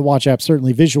the watch app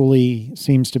certainly visually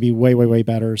seems to be way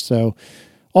better. So,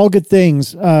 all good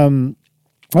things. I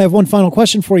have one final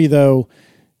question for you, though.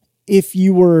 If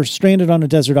you were stranded on a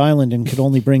desert island and could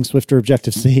only bring Swift or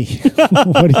Objective-C,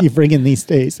 what do you bring in these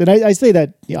days? And I say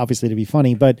that obviously to be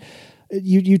funny, but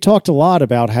you talked a lot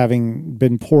about having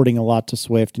been porting a lot to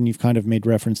Swift, and you've kind of made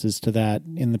references to that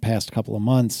in the past couple of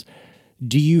months.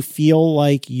 Do you feel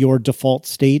like your default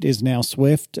state is now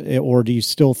Swift, or do you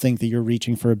still think that you're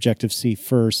reaching for Objective-C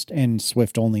first and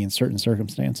Swift only in certain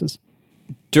circumstances?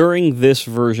 During this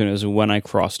version is when I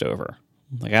crossed over.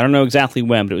 Like, I don't know exactly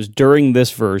when, but it was during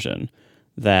this version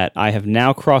that I have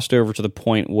now crossed over to the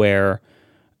point where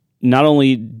not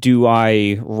only do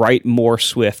I write more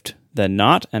Swift than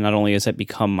not, and not only has it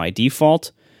become my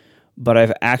default, but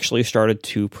I've actually started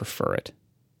to prefer it.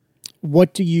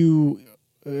 What do you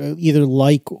either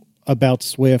like about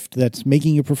Swift that's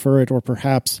making you prefer it, or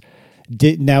perhaps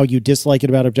now you dislike it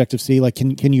about Objective-C? Like,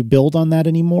 can you build on that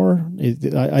anymore?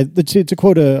 To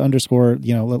quote a underscore,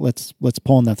 let's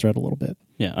pull on that thread a little bit.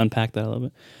 Yeah, unpack that a little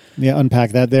bit. Yeah,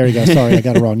 unpack that. There you go. Sorry, I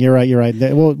got it wrong. You're right.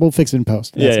 We'll fix it in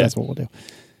post. That's what we'll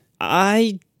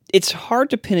do. It's hard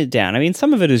to pin it down. I mean,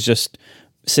 some of it is just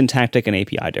syntactic and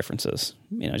API differences.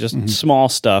 Just small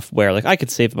stuff where, like, I could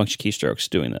save a bunch of keystrokes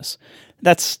doing this.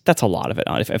 That's a lot of it,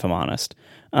 if I'm honest.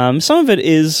 Some of it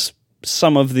is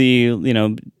some of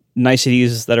the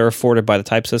niceties that are afforded by the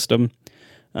type system.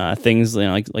 Things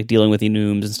like dealing with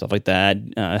enums and stuff like that.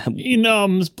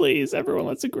 Enums, please. Everyone,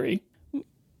 let's agree.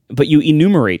 But you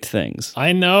enumerate things.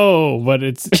 I know, but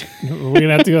we're gonna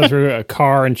have to go through a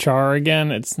car and char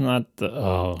again. It's not the.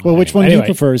 Oh, well, which one do you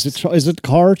prefer? Is it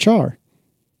car or char?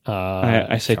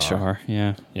 I say char.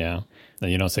 Yeah. Then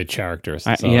you don't say characters.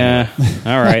 Yeah.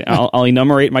 All right. I'll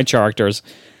enumerate my characters.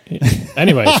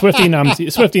 Anyway, Swifty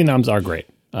enums are great.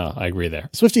 I agree there.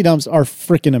 Swifty enums are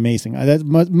freaking amazing.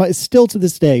 Still to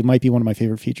this day might be one of my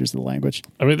favorite features of the language.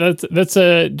 I mean, that's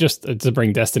just to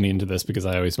bring Destiny into this, because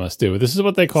I always must do. This is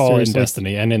what they call in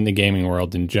Destiny and in the gaming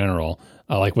world in general.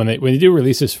 Like when they do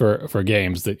releases for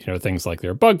games, that things like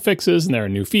there are bug fixes and there are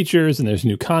new features and there's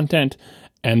new content.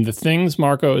 And the things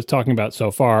Marco is talking about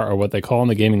so far are what they call in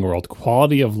the gaming world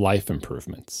quality of life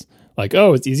improvements. Like,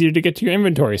 it's easier to get to your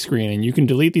inventory screen, and you can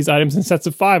delete these items in sets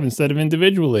of 5 instead of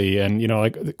individually. And,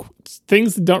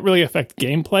 things that don't really affect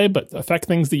gameplay, but affect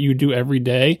things that you do every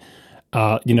day.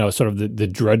 Sort of the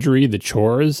drudgery, the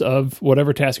chores of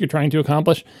whatever task you're trying to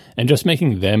accomplish, and just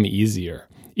making them easier.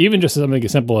 Even just something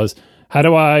as simple as, how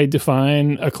do I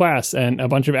define a class and a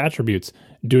bunch of attributes?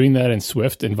 Doing that in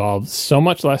Swift involves so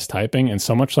much less typing and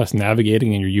so much less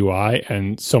navigating in your UI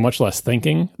and so much less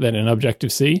thinking than in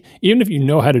Objective-C. Even if you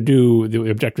know how to do the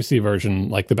Objective-C version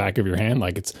like the back of your hand,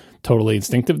 like it's totally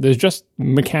instinctive, there's just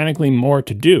mechanically more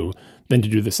to do than to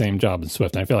do the same job in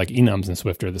Swift. And I feel like enums in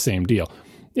Swift are the same deal.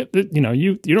 You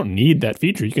don't need that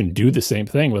feature. You can do the same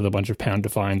thing with a bunch of pound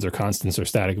defines or constants or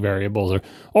static variables or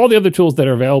all the other tools that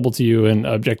are available to you in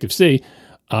Objective-C.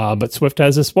 But Swift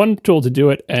has this one tool to do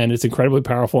it, and it's incredibly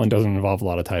powerful and doesn't involve a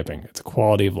lot of typing. It's a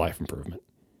quality of life improvement.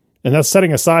 And that's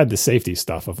setting aside the safety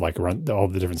stuff of all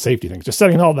the different safety things. Just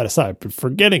setting all that aside, but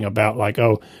forgetting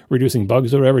about reducing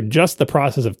bugs or whatever, just the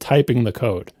process of typing the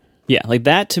code. Yeah, like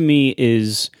that to me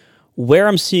is where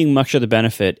I'm seeing much of the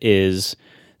benefit is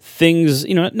things,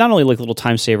 not only like little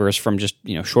time savers from just,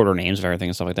 shorter names of everything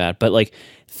and stuff like that, but like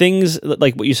things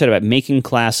like what you said about making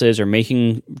classes or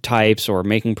making types or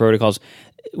making protocols,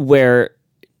 where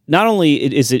not only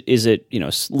is it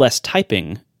less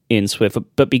typing in Swift,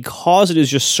 but because it is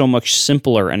just so much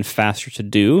simpler and faster to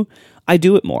do, I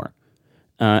do it more,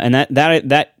 and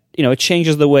that it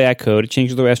changes the way I code, it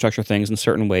changes the way I structure things in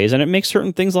certain ways, and it makes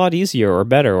certain things a lot easier or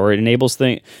better, or it enables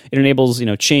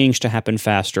change to happen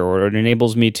faster, or it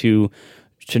enables me to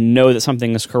know that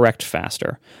something is correct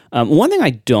faster. One thing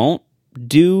I don't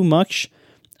do much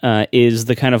is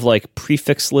the kind of like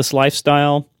prefixless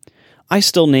lifestyle. I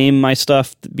still name my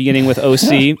stuff beginning with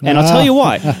OC, and I'll tell you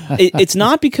why. It's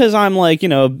not because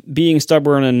I'm being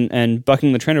stubborn and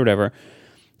bucking the trend or whatever.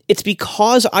 It's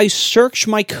because I search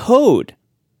my code.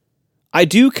 I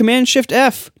do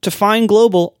Command-Shift-F to find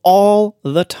global all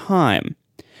the time.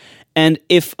 And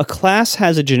if a class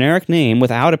has a generic name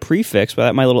without a prefix,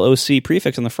 without my little OC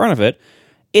prefix on the front of it,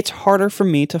 it's harder for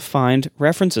me to find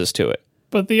references to it.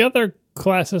 But the other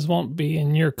classes won't be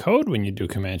in your code when you do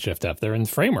Command-Shift-F. They're in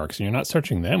frameworks, and you're not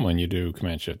searching them when you do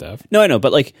Command-Shift-F. No, I know,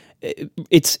 but like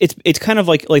it's kind of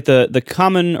like the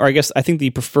common, or I think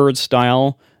the preferred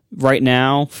style right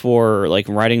now for like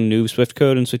writing new Swift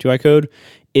code and SwiftUI code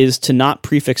is to not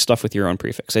prefix stuff with your own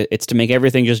prefix. It's to make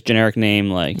everything just generic name,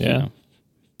 like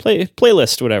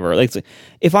playlist, whatever. Like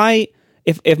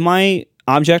if my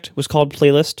object was called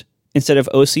playlist instead of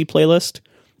OC playlist,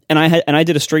 and I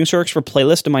did a string search for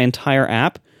playlist in my entire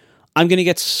app, I'm going to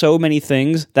get so many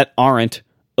things that aren't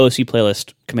OC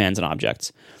playlist commands and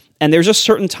objects. And there's just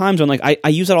certain times when like I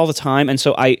use that all the time, and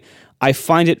so I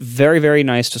find it very, very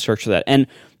nice to search for that. And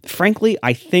frankly,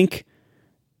 I think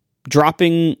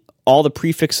dropping all the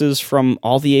prefixes from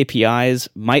all the APIs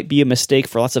might be a mistake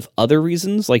for lots of other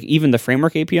reasons, like even the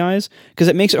framework APIs, because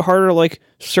it makes it harder to like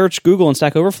search Google and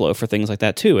Stack Overflow for things like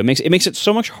that too. It makes it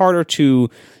so much harder to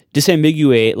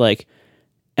disambiguate, like,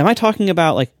 am I talking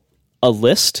about like a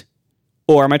list,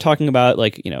 or am I talking about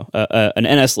like, an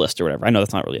NS list or whatever? I know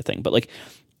that's not really a thing, but like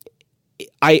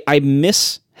I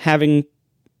miss having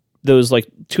those like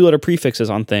 2-letter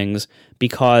prefixes on things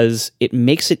because it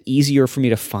makes it easier for me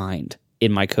to find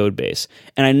in my code base.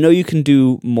 And I know you can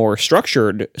do more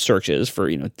structured searches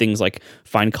for, things like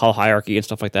find call hierarchy and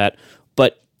stuff like that,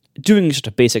 but doing just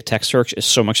a basic text search is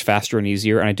so much faster and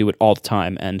easier, and I do it all the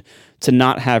time. And to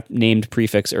not have named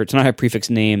prefix or to not have prefix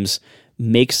names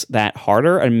makes that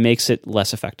harder and makes it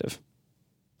less effective.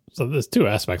 So there's two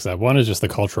aspects of that. One is just the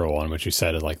cultural one, which you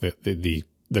said is like the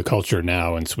culture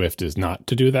now in Swift is not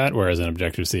to do that, whereas in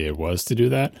Objective-C it was to do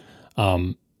that.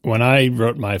 When I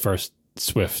wrote my first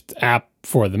Swift app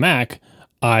for the Mac,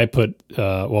 I put,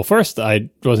 first I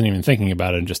wasn't even thinking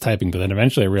about it and just typing, but then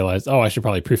eventually I realized, I should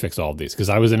probably prefix all of these because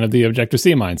I was in the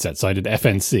Objective-C mindset. So I did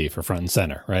FNC for front and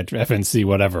center, right? FNC,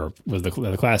 whatever was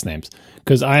the class names.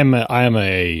 Because I am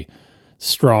a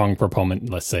strong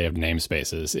proponent, let's say, of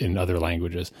namespaces in other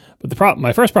languages. But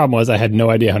my first problem was I had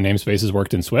no idea how namespaces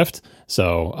worked in Swift.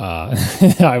 So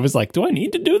I was like, do I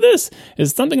need to do this?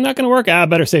 Is something not going to work?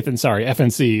 Better safe than sorry.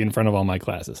 FNC in front of all my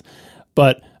classes.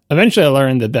 But eventually I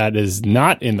learned that is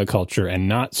not in the culture and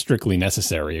not strictly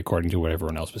necessary according to what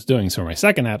everyone else was doing. So for my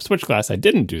second app, Switch Class, I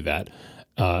didn't do that,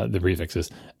 the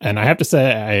prefixes. And I have to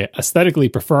say, I aesthetically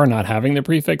prefer not having the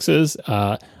prefixes.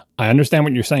 I understand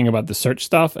what you're saying about the search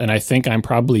stuff, and I think I'm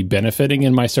probably benefiting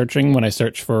in my searching when I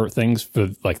search for things for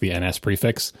like the NS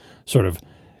prefix, sort of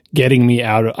getting me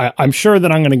out of... I'm sure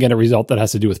that I'm going to get a result that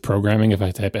has to do with programming if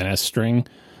I type NS string,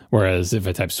 whereas if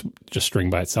I type just string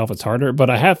by itself, it's harder.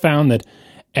 But I have found that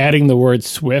adding the word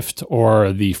Swift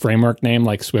or the framework name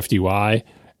like SwiftUI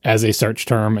as a search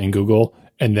term in Google,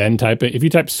 and then type it... If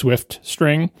you type Swift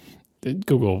string...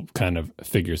 Google kind of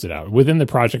figures it out. Within the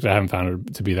project, I haven't found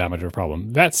it to be that much of a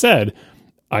problem. That said,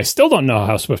 I still don't know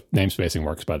how Swift namespacing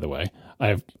works, by the way.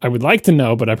 I would like to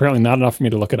know, but apparently not enough for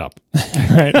me to look it up.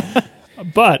 Right?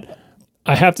 But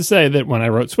I have to say that when I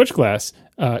wrote Switch Class,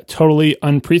 totally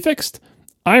unprefixed,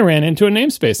 I ran into a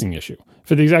namespacing issue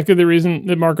for exactly the reason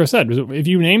that Marco said. If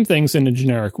you name things in a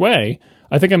generic way,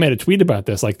 I think I made a tweet about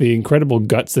this, like the incredible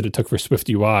guts that it took for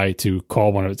SwiftUI to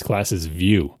call one of its classes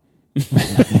View.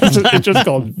 It's just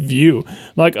called View.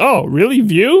 Like, oh, really,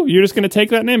 View? You're just going to take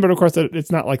that name? But of course,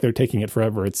 it's not like they're taking it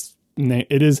forever. It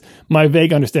is my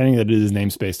vague understanding that it is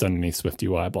namespaced underneath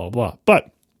SwiftUI, blah, blah, blah.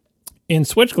 But in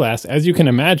Switch Class, as you can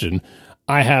imagine,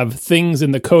 I have things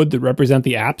in the code that represent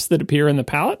the apps that appear in the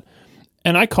palette,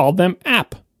 and I called them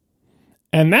app.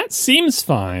 And that seems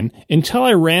fine until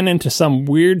I ran into some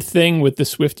weird thing with the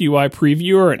SwiftUI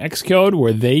previewer and Xcode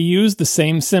where they used the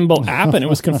same symbol app and it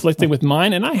was conflicting with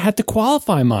mine, and I had to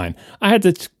qualify mine. I had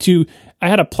I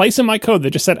had a place in my code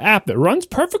that just said app that runs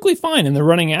perfectly fine in the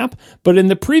running app, but in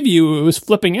the preview it was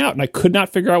flipping out and I could not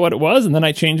figure out what it was, and then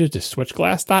I changed it to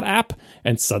switchclass.app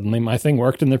and suddenly my thing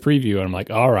worked in the preview, and I'm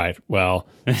like, all right, well,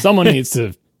 someone needs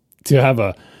to have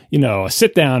a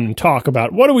sit down and talk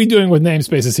about what are we doing with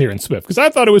namespaces here in Swift? Because I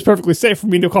thought it was perfectly safe for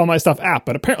me to call my stuff app,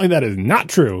 but apparently that is not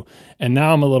true. And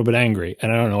now I'm a little bit angry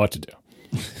and I don't know what to do.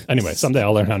 Anyway, someday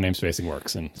I'll learn how namespacing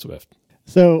works in Swift.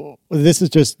 So this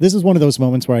is one of those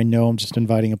moments where I know I'm just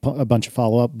inviting a bunch of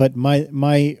follow-up, but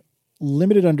my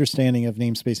limited understanding of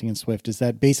namespacing in Swift is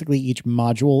that basically each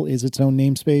module is its own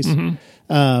namespace.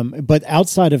 Mm-hmm. But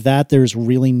outside of that, there's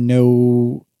really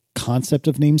no concept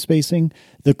of namespacing.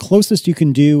 The closest you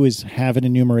can do is have an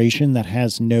enumeration that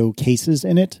has no cases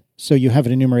in it. So you have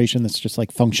an enumeration that's just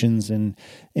like functions and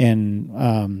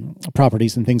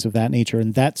properties and things of that nature.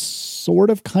 And that sort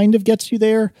of kind of gets you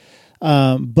there.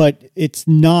 But it's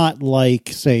not like,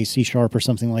 say, C# or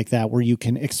something like that, where you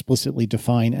can explicitly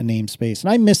define a namespace.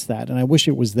 And I miss that, and I wish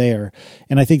it was there.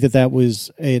 And I think that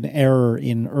was an error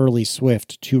in early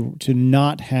Swift to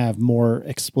not have more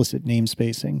explicit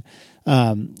namespacing.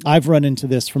 I've run into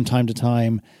this from time to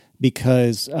time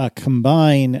because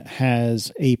Combine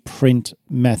has a print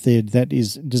method that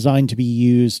is designed to be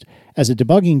used as a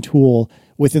debugging tool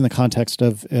within the context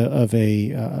of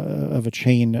a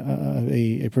chain,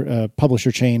 a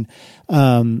publisher chain,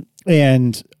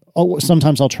 and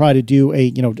sometimes I'll try to do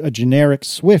a generic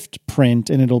Swift print,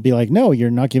 and it'll be like, no,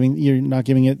 you're not giving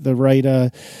it the right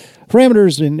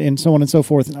parameters and so on and so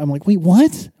forth. And I'm like, wait,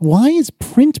 what? Why is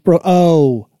print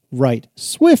Oh, right.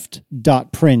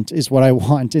 Swift.print is what I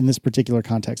want in this particular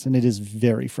context, and it is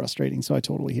very frustrating. So I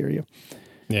totally hear you.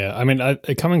 Yeah, I mean,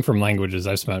 coming from languages,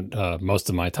 I've spent most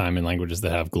of my time in languages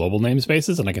that have global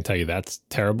namespaces, and I can tell you that's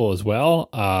terrible as well.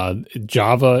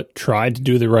 Java tried to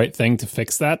do the right thing to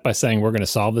fix that by saying we're going to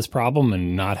solve this problem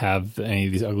and not have any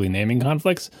of these ugly naming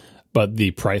conflicts, but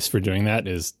the price for doing that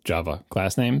is Java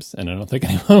class names, and I don't think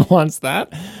anyone wants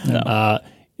that. No.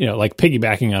 Like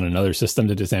piggybacking on another system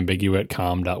to disambiguate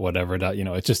com.whatever.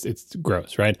 It's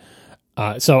gross, right?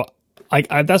 So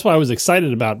that's why I was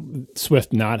excited about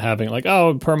Swift not having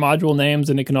per module names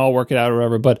and it can all work it out or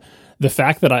whatever. But the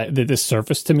fact that this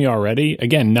surfaced to me already,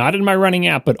 again, not in my running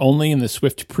app, but only in the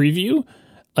Swift preview,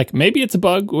 maybe it's a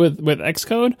bug with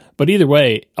Xcode, but either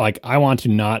way, I want to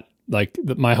not,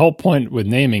 my whole point with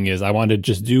naming is I want to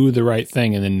just do the right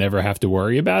thing and then never have to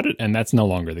worry about it. And that's no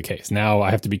longer the case. Now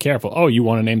I have to be careful. Oh, you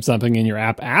want to name something in your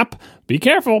app? Be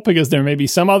careful, because there may be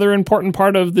some other important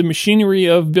part of the machinery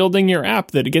of building your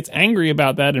app that it gets angry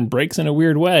about that and breaks in a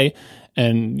weird way.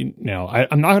 And,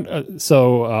 I'm not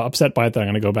so upset by it that I'm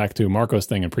going to go back to Marco's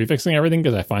thing and prefixing everything,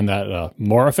 because I find that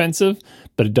more offensive,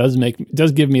 but it does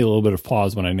give me a little bit of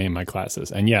pause when I name my classes.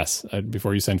 And yes,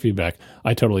 before you send feedback,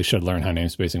 I totally should learn how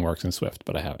namespacing works in Swift,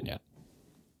 but I haven't yet.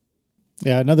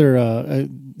 Yeah, another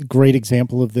great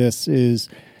example of this is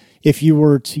if you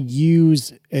were to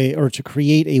use to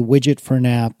create a widget for an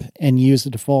app and use the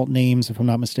default names, if I'm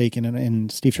not mistaken,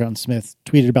 and Steve Troughton-Smith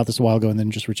tweeted about this a while ago and then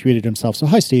just retweeted himself. So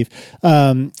hi, Steve.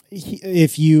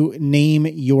 If you name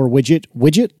your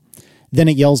widget, then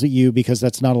it yells at you because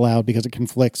that's not allowed, because it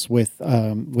conflicts with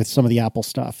some of the Apple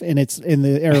stuff, and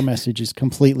the error message is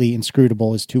completely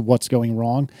inscrutable as to what's going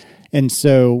wrong. And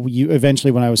so you eventually,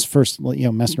 when I was first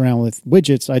messing around with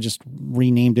widgets, I just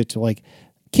renamed it to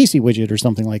Casey widget or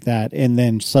something like that, and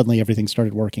then suddenly everything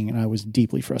started working, and I was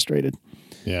deeply frustrated.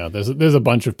 Yeah, there's a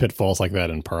bunch of pitfalls like that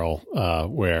in Perl,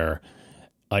 where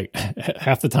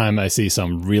half the time I see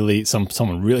someone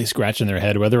really scratching their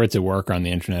head, whether it's at work or on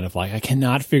the internet, of I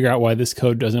cannot figure out why this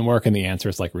code doesn't work, and the answer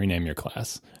is rename your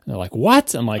class. And they're like,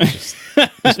 what? I'm like, just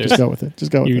go with it.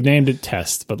 Just go with it. You named it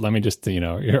test, but let me just, or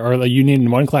you named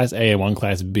one class A and one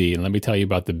class B, and let me tell you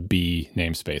about the B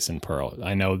namespace in Perl.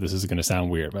 I know this is going to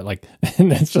sound weird, but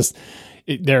and that's just,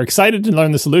 they're excited to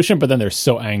learn the solution, but then they're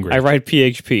so angry. I write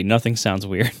PHP. Nothing sounds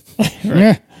weird.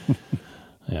 Right?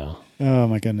 Yeah. Oh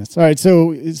my goodness! All right, so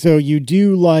you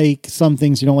do like some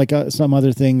things, you don't like some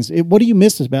other things. What do you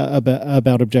miss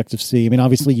about Objective-C? I mean,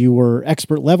 obviously you were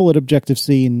expert level at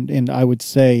Objective-C, and I would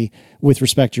say, with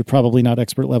respect, you're probably not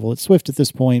expert level at Swift at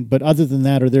this point. But other than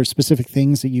that, are there specific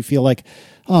things that you feel like,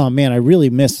 oh man, I really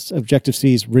miss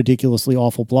Objective-C's ridiculously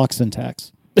awful block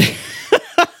syntax?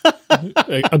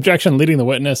 Objection, leading the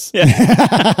witness.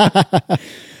 Yeah.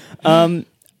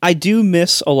 I do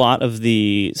miss a lot of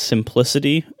the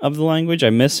simplicity of the language. I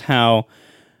miss how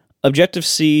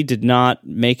Objective-C did not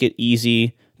make it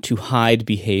easy to hide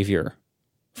behavior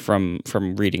from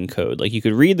reading code. You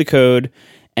could read the code,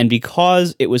 and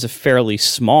because it was a fairly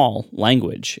small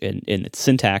language in its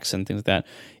syntax and things like that,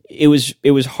 it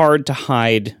was hard to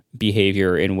hide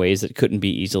behavior in ways that couldn't be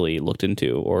easily looked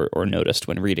into or noticed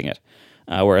when reading it,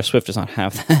 whereas Swift does not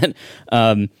have that.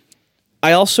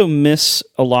 I also miss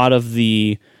a lot of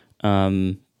the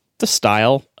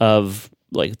style of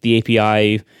the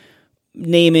API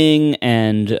naming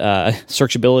and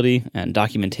searchability and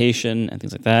documentation and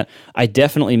things like that. I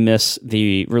definitely miss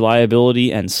the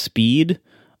reliability and speed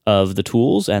of the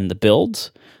tools and the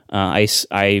builds. I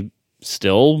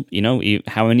still,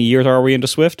 how many years are we into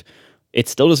Swift? It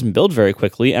still doesn't build very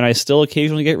quickly, and I still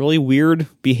occasionally get really weird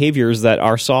behaviors that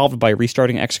are solved by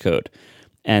restarting Xcode.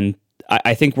 And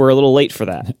I think we're a little late for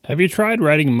that. Have you tried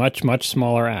writing much, much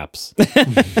smaller apps?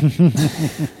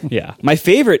 Yeah. My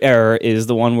favorite error is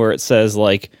the one where it says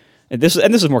this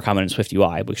is more common in Swift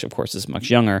UI, which of course is much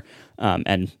younger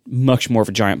and much more of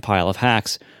a giant pile of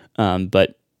hacks.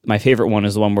 But my favorite one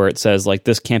is the one where it says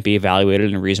this can't be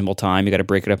evaluated in a reasonable time. You got to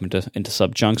break it up into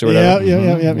sub chunks or whatever.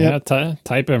 Yeah.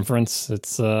 Type inference.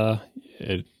 It's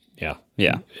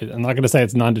Yeah. I'm not going to say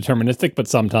it's non-deterministic, but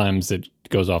sometimes it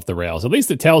goes off the rails. At least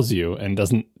it tells you and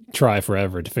doesn't try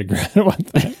forever to figure out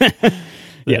what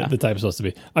the type is supposed to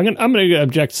be. I'm gonna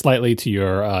object slightly to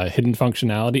your hidden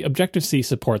functionality. Objective-C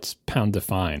supports pound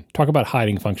define. Talk about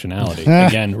hiding functionality.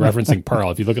 Again, referencing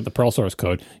Perl. If you look at the Perl source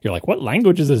code, you're like, what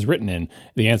language is this written in?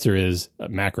 The answer is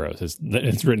macros.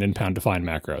 It's written in pound define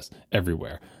macros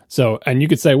everywhere. So, and you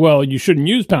could say, well, you shouldn't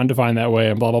use pound define that way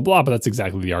and blah, blah, blah. But that's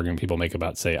exactly the argument people make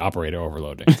about, say, operator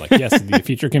overloading. It's like, yes, the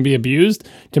feature can be abused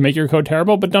to make your code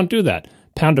terrible, but don't do that.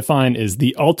 Pound define is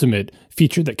the ultimate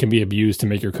feature that can be abused to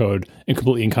make your code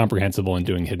completely incomprehensible and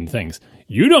doing hidden things.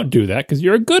 You don't do that because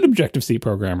you're a good Objective-C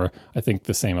programmer. I think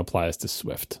the same applies to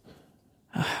Swift.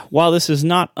 While this is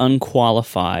not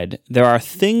unqualified, there are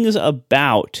things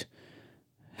about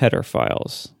header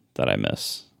files that I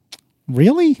miss.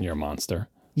 Really? You're a monster.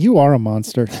 You are a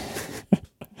monster.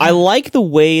 I like the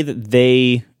way that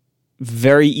they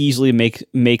very easily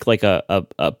make like a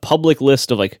public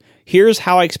list of like, here's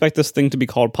how I expect this thing to be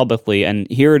called publicly, and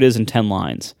here it is in 10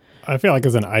 lines. I feel like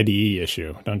it's an IDE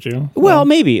issue, don't you? Well,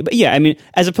 maybe. But yeah, I mean,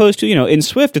 as opposed to, in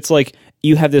Swift, it's like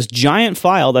you have this giant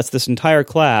file that's this entire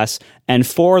class, and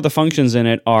 4 of the functions in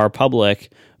it are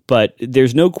public, but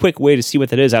there's no quick way to see what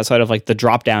that is outside of like the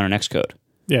drop down in Xcode.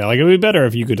 Yeah, like it would be better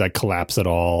if you could like collapse it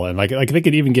all, and like they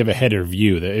could even give a header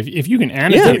view. That if you can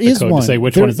annotate the code to say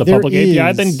which one is the public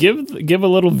API, then give a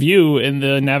little view in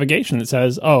the navigation that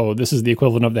says, oh, this is the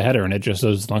equivalent of the header, and it just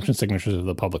shows function signatures of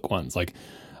the public ones. Like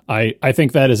I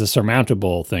think that is a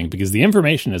surmountable thing because the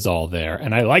information is all there,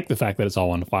 and I like the fact that it's all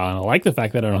one file, and I like the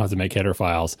fact that I don't have to make header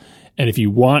files. And if you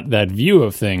want that view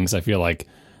of things, I feel like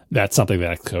that's something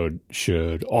that Xcode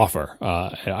should offer.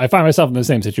 I find myself in the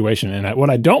same situation, and what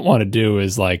I don't want to do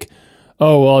is like,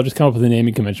 oh, well, I'll just come up with a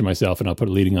naming convention myself, and I'll put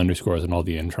leading underscores in all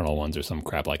the internal ones or some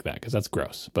crap like that, because that's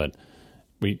gross. But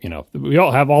we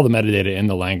all have all the metadata in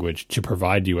the language to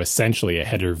provide you essentially a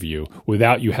header view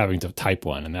without you having to type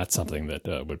one, and that's something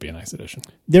that would be a nice addition.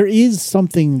 There is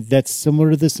something that's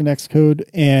similar to this in Xcode,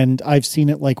 and I've seen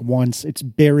it like once. It's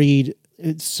buried.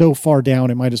 It's so far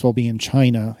down, it might as well be in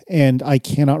China, and I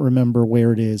cannot remember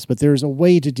where it is, but there's a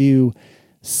way to do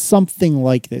something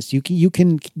like this. You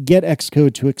can get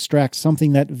Xcode to extract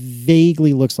something that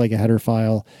vaguely looks like a header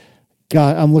file.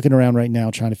 God, I'm looking around right now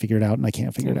trying to figure it out, and I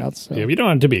can't figure it out. So. Yeah, you don't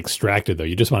want it to be extracted, though.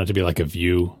 You just want it to be like a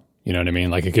view. You know what I mean?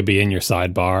 Like it could be in your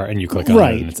sidebar and you click on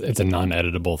it and it's a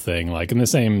non-editable thing, like in the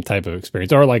same type of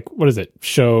experience. Or like, what is it?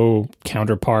 Show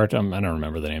counterpart. I don't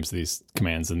remember the names of these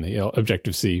commands in the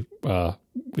Objective-C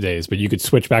days, but you could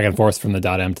switch back and forth from the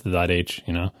 .m to the .h,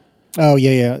 Oh,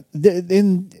 yeah.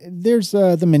 There's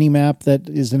the mini map that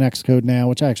is in Xcode now,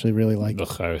 which I actually really like.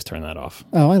 Ugh, I always turn that off.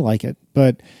 Oh, I like it.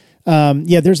 But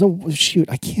there's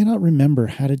I cannot remember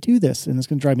how to do this, and it's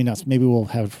going to drive me nuts. Maybe we'll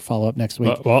have a follow-up next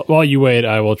week. While you wait,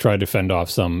 I will try to fend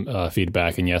off some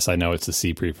feedback. And yes, I know it's the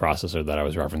C preprocessor that I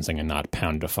was referencing and not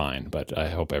pound define, but I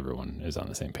hope everyone is on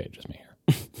the same page as me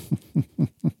here.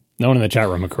 No one in the chat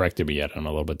room had corrected me yet. I'm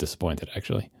a little bit disappointed,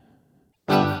 actually.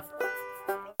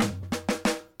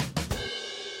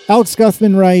 Alex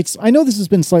Guthman writes, I know this has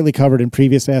been slightly covered in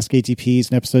previous Ask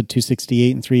ATPs in episode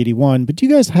 268 and 381, but do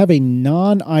you guys have a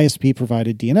non-ISP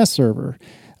provided DNS server?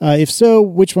 If so,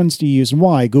 which ones do you use and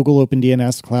why? Google,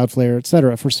 OpenDNS, Cloudflare,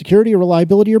 etc. For security or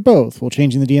reliability or both? Will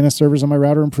changing the DNS servers on my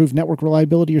router improve network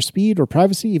reliability or speed or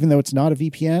privacy, even though it's not a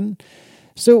VPN?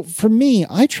 So for me,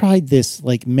 I tried this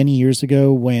like many years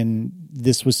ago when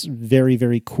this was very,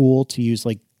 very cool to use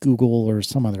like Google or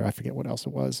some other, I forget what else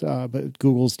it was, but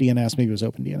Google's DNS, maybe it was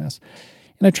OpenDNS.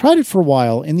 And I tried it for a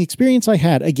while, and the experience I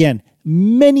had, again,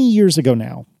 many years ago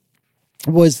now,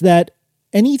 was that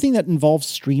anything that involves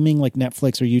streaming like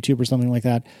Netflix or YouTube or something like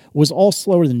that was all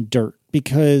slower than dirt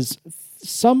because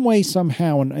some way,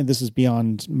 somehow, and this is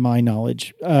beyond my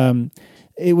knowledge,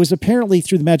 it was apparently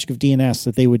through the magic of DNS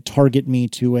that they would target me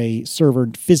to a server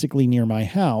physically near my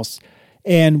house.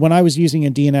 And when I was using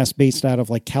a DNS based out of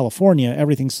like California,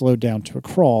 everything slowed down to a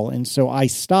crawl. And so I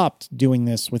stopped doing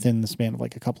this within the span of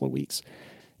like a couple of weeks.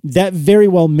 That very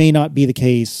well may not be the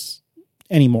case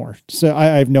anymore. So I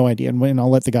have no idea. And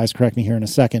I'll let the guys correct me here in a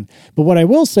second. But what I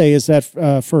will say is that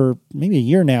for maybe a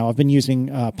year now, I've been using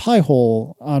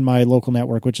Pi-hole on my local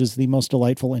network, which is the most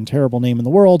delightful and terrible name in the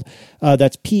world.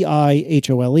 That's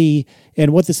P-I-H-O-L-E.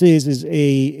 And what this is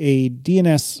a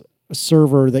DNS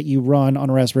server that you run on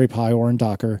a Raspberry Pi or in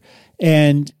Docker,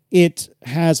 and it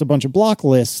has a bunch of block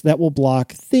lists that will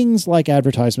block things like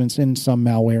advertisements and some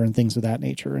malware and things of that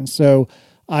nature. And so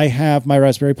I have my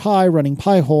Raspberry Pi running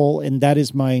Pi-hole, and that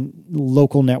is my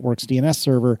local network's DNS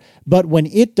server. But when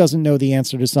it doesn't know the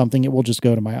answer to something, it will just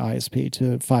go to my ISP,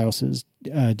 to Fios's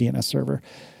DNS server.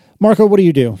 Marco, what do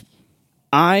you do?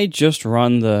 I just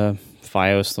run the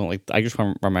Fios, I just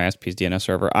run my ISP's DNS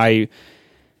server.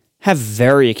 have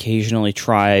very occasionally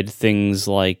tried things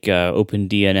like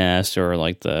OpenDNS or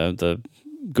like the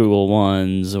Google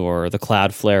ones or the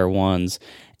Cloudflare ones,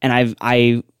 and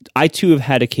I too have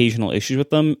had occasional issues with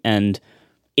them, and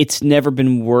it's never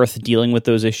been worth dealing with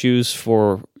those issues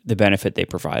for the benefit they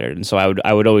provided. And so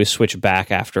I would always switch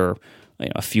back after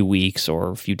a few weeks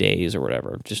or a few days or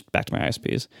whatever, just back to my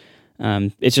ISPs.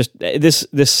 It's just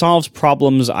this solves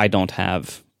problems I don't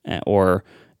have, or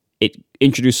it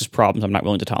introduces problems I'm not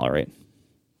willing to tolerate.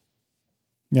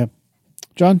 Yeah,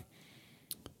 John.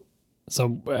 So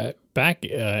back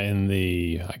in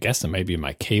I guess it may be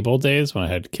my cable days when I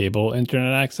had cable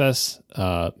internet access,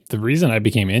 the reason I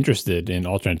became interested in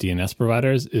alternate DNS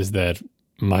providers is that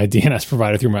my DNS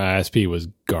provider through my ISP was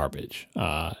garbage.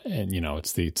 And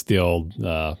it's the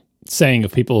old saying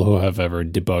of people who have ever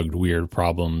debugged weird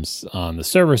problems on the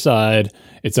server side,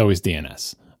 it's always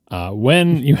DNS.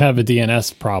 When you have a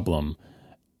DNS problem,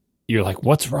 you're like,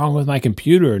 what's wrong with my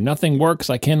computer? Nothing works.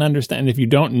 I can't understand. If you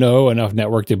don't know enough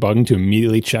network debugging to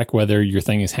immediately check whether your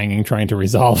thing is hanging trying to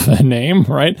resolve a name,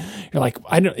 right? You're like,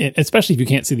 especially if you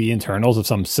can't see the internals of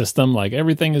some system, like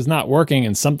everything is not working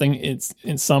and something it's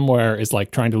in somewhere is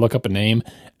like trying to look up a name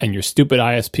and your stupid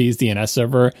ISP's DNS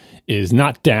server is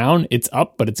not down, it's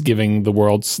up, but it's giving the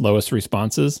world's slowest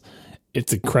responses.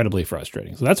 It's incredibly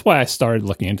frustrating. So that's why I started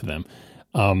looking into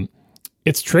them.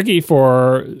 It's tricky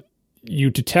for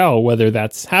you to tell whether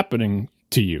that's happening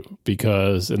to you,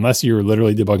 because unless you're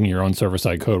literally debugging your own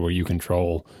server-side code where you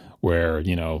control where,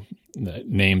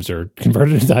 names are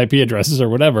converted into IP addresses or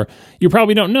whatever, you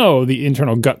probably don't know the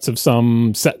internal guts of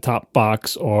some set-top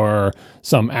box or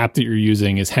some app that you're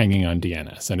using is hanging on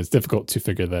DNS, and it's difficult to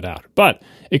figure that out. But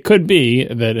it could be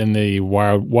that in the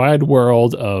wide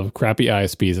world of crappy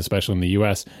ISPs, especially in the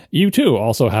US, you too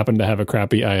also happen to have a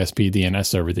crappy ISP DNS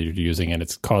server that you're using, and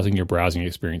it's causing your browsing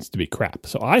experience to be crap.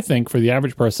 So I think for the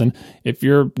average person, if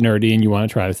you're nerdy and you want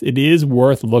to try this, it is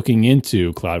worth looking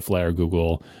into Cloudflare,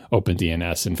 Google,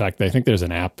 OpenDNS. In fact, I think there's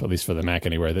an app, at least for the Mac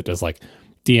anywhere, that does like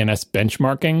DNS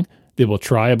benchmarking. They will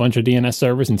try a bunch of DNS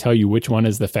servers and tell you which one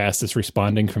is the fastest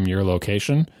responding from your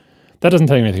location. That doesn't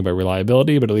tell you anything about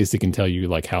reliability, but at least it can tell you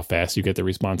like how fast you get the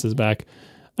responses back.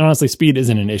 And honestly, speed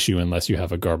isn't an issue unless you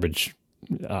have a garbage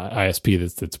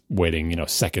ISP that's waiting,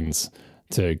 seconds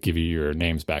to give you your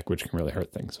names back, which can really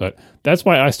hurt things. But that's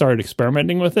why I started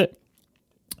experimenting with it.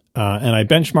 And I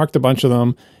benchmarked a bunch of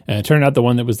them, and it turned out the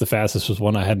one that was the fastest was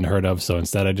one I hadn't heard of. So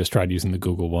instead, I just tried using the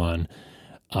Google one.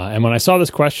 And when I saw this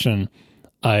question,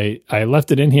 I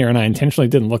left it in here, and I intentionally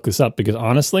didn't look this up because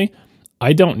honestly,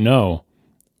 I don't know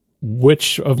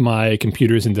which of my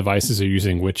computers and devices are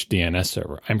using which DNS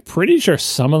server. I'm pretty sure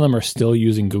some of them are still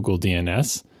using Google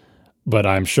DNS, but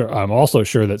I'm also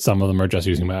sure that some of them are just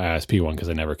using my ISP one because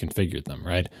I never configured them,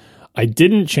 right? I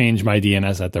didn't change my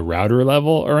DNS at the router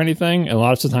level or anything. And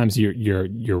lots of times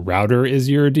your router is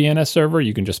your DNS server.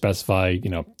 You can just specify,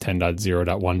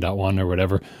 10.0.1.1 or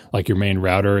whatever. Like your main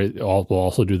router will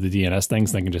also do the DNS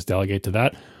things. And they can just delegate to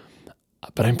that.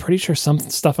 But I'm pretty sure some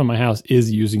stuff in my house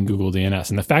is using Google DNS.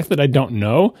 And the fact that I don't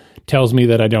know tells me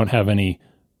that I don't have any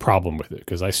problem with it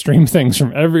because I stream things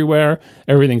from everywhere.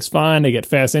 Everything's fine. I get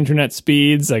fast internet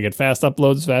speeds. I get fast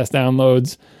uploads, fast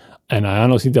downloads. And I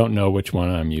honestly don't know which one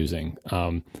I'm using.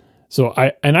 So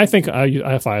I think I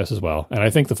have Fios as well. And I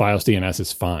think the Fios DNS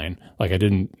is fine. Like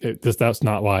that's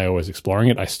not why I was exploring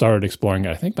it. I started exploring it,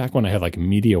 I think back when I had like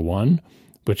Media One,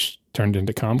 which turned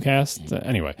into Comcast.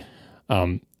 Anyway,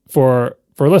 for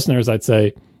listeners, I'd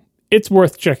say it's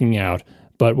worth checking out.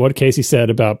 But what Casey said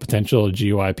about potential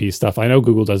GUIP stuff, I know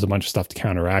Google does a bunch of stuff to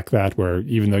counteract that, where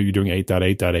even though you're doing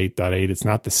 8.8.8.8, it's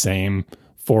not the same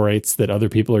 4.8s that other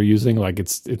people are using. Like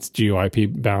it's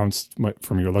GUIP bounced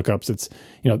from your lookups. It's,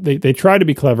 they try to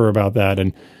be clever about that,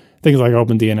 and things like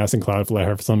OpenDNS and Cloudflare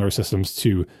have similar systems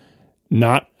to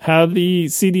not have the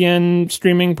CDN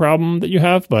streaming problem that you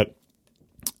have, but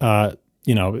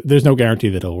there's no guarantee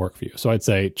that it'll work for you. So I'd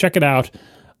say check it out,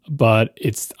 but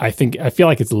I feel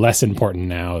like it's less important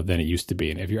now than it used to be.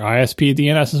 And if your ISP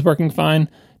DNS is working fine,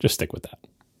 just stick with that.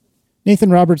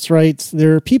 Nathan Roberts writes,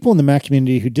 there are people in the Mac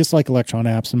community who dislike Electron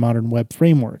apps and modern web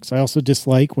frameworks. I also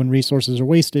dislike when resources are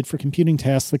wasted for computing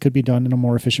tasks that could be done in a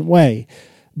more efficient way.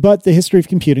 But the history of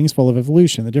computing is full of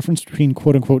evolution. The difference between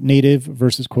quote-unquote native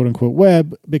versus quote-unquote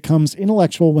web becomes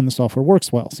intellectual when the software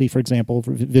works well. See, for example,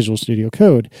 Visual Studio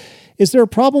Code. Is there a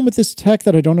problem with this tech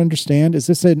that I don't understand? Is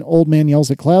this an old man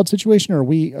yells at cloud situation, or are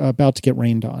we about to get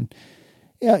rained on?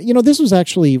 Yeah, this was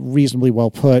actually reasonably well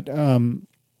put.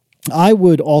 I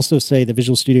would also say that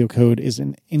Visual Studio Code is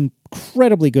an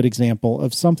incredibly good example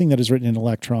of something that is written in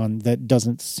Electron that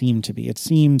doesn't seem to be.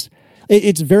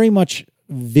 It's very much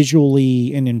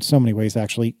visually and in so many ways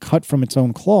actually cut from its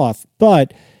own cloth,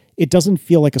 but it doesn't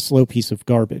feel like a slow piece of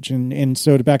garbage. And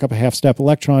so to back up a half step,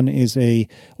 Electron is a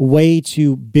way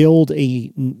to build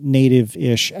a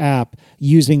native-ish app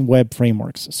using web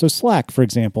frameworks. So Slack, for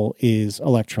example, is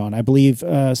Electron. I believe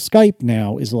Skype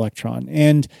now is Electron.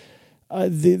 And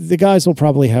the guys will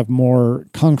probably have more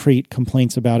concrete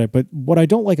complaints about it. But what I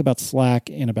don't like about Slack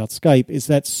and about Skype is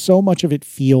that so much of it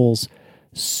feels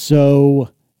so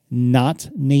not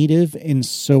native and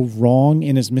so wrong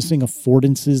and is missing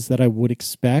affordances that I would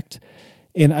expect.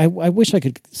 And I wish I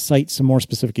could cite some more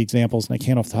specific examples, and I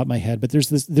can't off the top of my head, but there's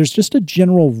just a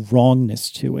general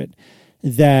wrongness to it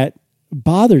that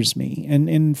bothers me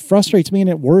and frustrates me, and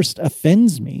at worst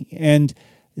offends me.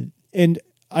 And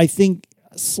I think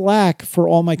Slack, for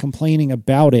all my complaining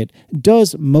about it,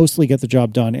 does mostly get the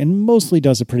job done and mostly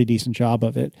does a pretty decent job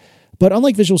of it. But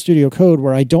unlike Visual Studio Code,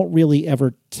 where I don't really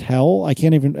ever tell, I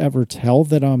can't even ever tell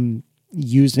that I'm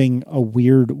using a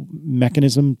weird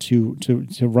mechanism to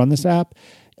run this app,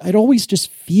 it always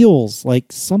just feels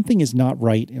like something is not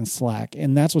right in Slack.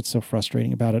 And that's what's so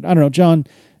frustrating about it. I don't know, John,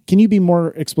 can you be more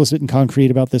explicit and concrete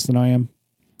about this than I am?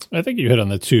 I think you hit on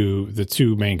the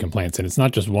two main complaints, and it's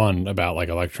not just one about like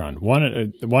Electron.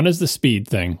 One is the speed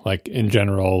thing. Like in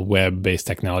general, web-based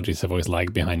technologies have always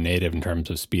lagged behind native in terms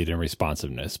of speed and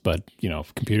responsiveness. But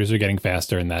computers are getting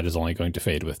faster, and that is only going to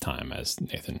fade with time, as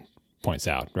Nathan points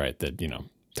out. Right? That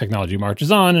technology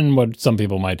marches on, and what some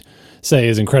people might say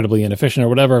is incredibly inefficient or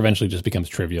whatever eventually just becomes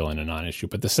trivial and a non-issue.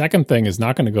 But the second thing is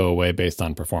not going to go away based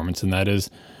on performance, and that is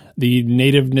the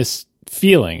nativeness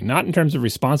feeling, not in terms of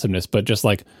responsiveness, but just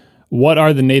like what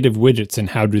are the native widgets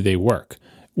and how do they work?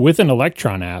 With an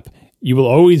Electron app, you will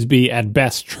always be at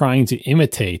best trying to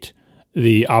imitate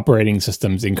the operating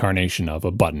system's incarnation of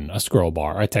a button, a scroll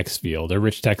bar, a text field, a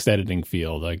rich text editing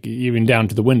field, like even down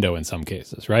to the window in some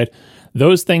cases, right?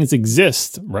 Those things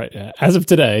exist, right? As of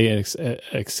today,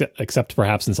 except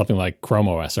perhaps in something like Chrome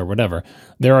OS or whatever,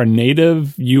 there are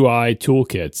native UI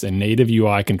toolkits and native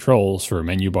UI controls for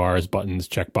menu bars, buttons,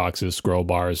 checkboxes, scroll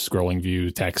bars, scrolling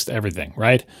view, text, everything,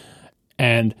 right?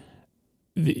 And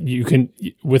you can,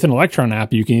 with an Electron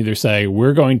app, you can either say,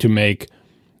 we're going to make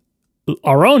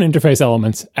our own interface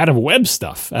elements out of web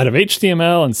stuff, out of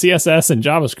HTML and CSS and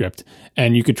JavaScript,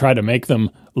 and you could try to make them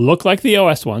look like the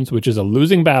OS ones, which is a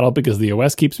losing battle because the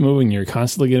OS keeps moving. You're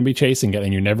constantly going to be chasing it,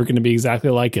 and you're never going to be exactly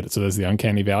like it. So there's the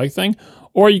uncanny valley thing.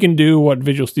 Or you can do what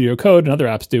Visual Studio Code and other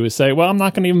apps do, is say, well, I'm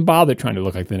not going to even bother trying to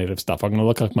look like the native stuff. I'm going to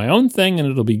look like my own thing, and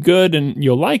it'll be good, and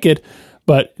you'll like it,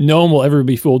 but no one will ever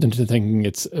be fooled into thinking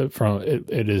it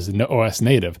is OS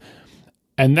native.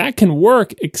 And that can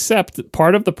work, except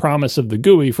part of the promise of the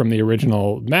GUI from the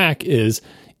original Mac is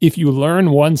if you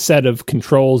learn one set of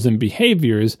controls and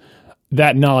behaviors,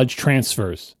 that knowledge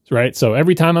transfers, right? So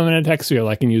every time I'm in a text field,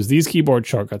 I can use these keyboard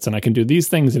shortcuts and I can do these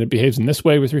things and it behaves in this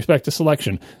way with respect to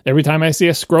selection. Every time I see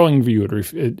a scrolling view,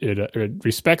 it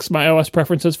respects my OS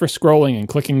preferences for scrolling and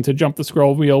clicking to jump the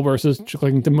scroll wheel versus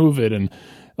clicking to move it and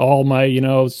all my,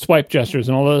 swipe gestures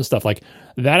and all that stuff. Like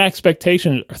that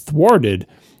expectation are thwarted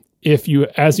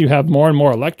as you have more and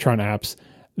more Electron apps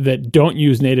that don't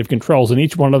use native controls, and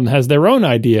each one of them has their own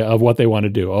idea of what they want to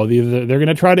do. Oh, they're going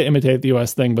to try to imitate the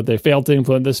OS thing, but they failed to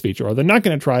implement this feature, or they're not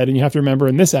going to try it, and you have to remember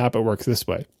in this app it works this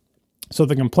way. So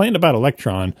the complaint about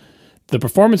Electron, the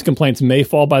performance complaints may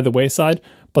fall by the wayside,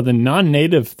 but the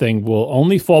non-native thing will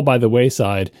only fall by the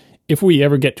wayside if we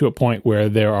ever get to a point where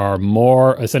there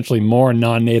are essentially more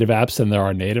non-native apps than there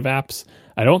are native apps.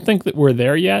 I don't think that we're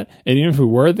there yet, and even if we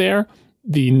were there,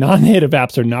 the non-native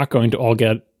apps are not going to all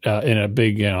get in a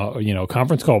big,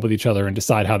 conference call with each other and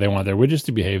decide how they want their widgets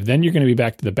to behave. Then you're going to be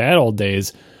back to the bad old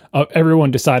days of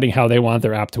everyone deciding how they want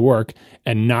their app to work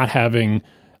and not having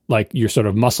like your sort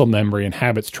of muscle memory and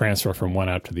habits transfer from one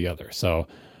app to the other. So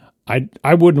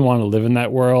I wouldn't want to live in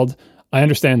that world. I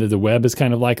understand that the web is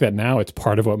kind of like that now. It's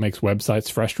part of what makes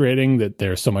websites frustrating, that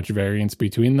there's so much variance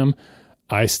between them.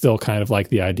 I still kind of like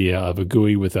the idea of a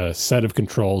GUI with a set of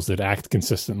controls that act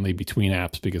consistently between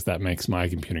apps because that makes my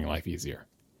computing life easier.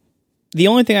 The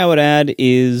only thing I would add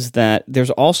is that there's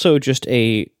also just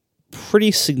a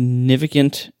pretty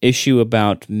significant issue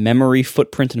about memory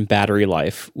footprint and battery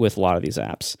life with a lot of these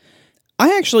apps.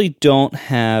 I actually don't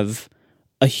have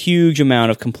a huge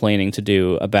amount of complaining to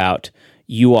do about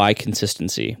UI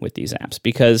consistency with these apps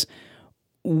because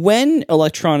when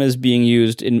Electron is being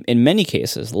used in many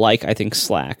cases, like I think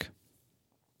Slack,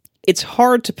 it's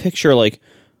hard to picture like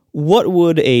what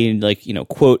would a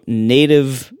quote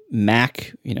native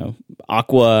Mac,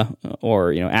 Aqua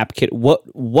or AppKit,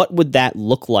 what would that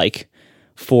look like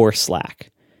for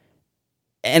Slack?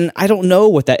 And I don't know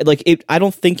what that, like, I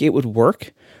don't think it would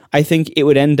work. I think it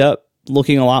would end up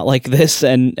looking a lot like this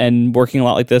and working a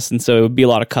lot like this, and so it would be a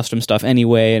lot of custom stuff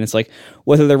anyway. And it's like,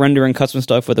 whether they're rendering custom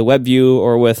stuff with a web view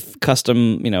or with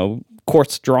custom,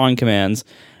 Quartz drawing commands,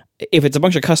 if it's a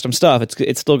bunch of custom stuff,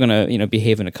 it's still going to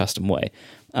behave in a custom way.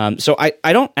 So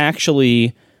I don't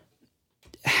actually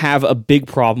have a big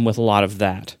problem with a lot of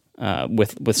that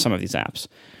with some of these apps.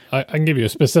 I can give you a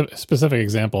specific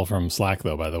example from Slack,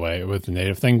 though, by the way, with the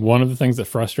native thing. One of the things that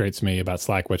frustrates me about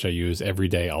Slack, which I use every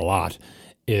day a lot,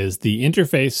 is the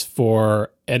interface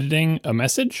for editing a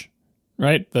message,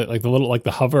 right? The little,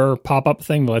 the hover pop-up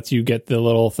thing that lets you get the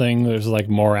little thing. There's like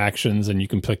more actions, and you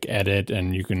can click edit,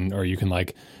 and you can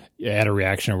like add a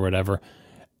reaction or whatever.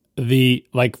 The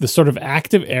sort of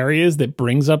active areas that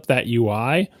brings up that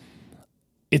UI,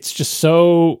 it's just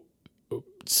so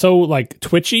like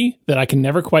twitchy that I can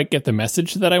never quite get the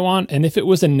message that I want. And if it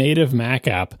was a native Mac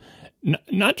app,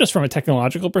 not just from a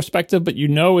technological perspective, but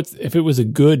if it was a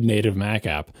good native Mac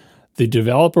app, the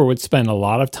developer would spend a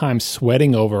lot of time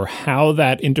sweating over how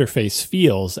that interface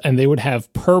feels, and they would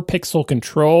have per pixel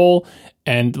control,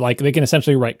 and like they can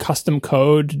essentially write custom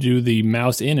code to do the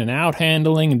mouse in and out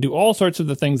handling and do all sorts of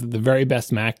the things that the very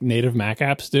best native Mac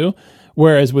apps do.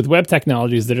 Whereas with web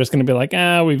technologies, they're just going to be like,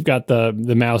 we've got the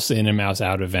mouse in and mouse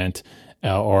out event,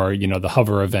 or the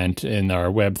hover event in our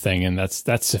web thing, and that's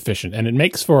sufficient. And it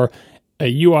makes for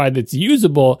a UI that's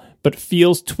usable, but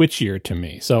feels twitchier to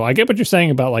me. So I get what you're saying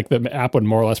about like the app would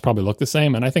more or less probably look the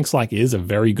same. And I think Slack is a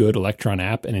very good Electron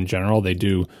app. And in general, they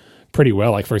do pretty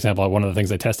well. Like, for example, one of the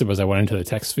things I tested was I went into the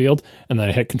text field and then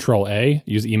I hit Control A,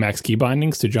 use Emacs key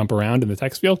bindings to jump around in the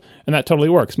text field. And that totally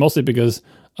works, mostly because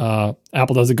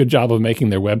Apple does a good job of making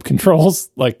their web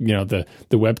controls, like, the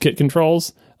WebKit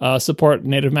controls support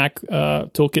native Mac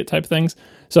toolkit type things.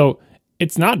 So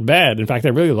it's not bad. In fact, I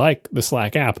really like the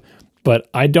Slack app.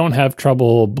 But I don't have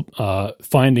trouble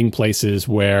finding places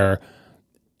where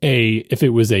if it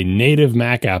was a native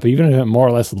Mac app, even if it more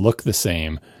or less looked the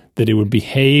same, that it would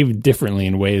behave differently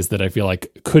in ways that I feel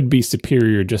like could be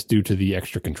superior just due to the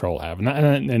extra control have.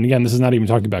 And again, this is not even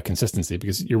talking about consistency,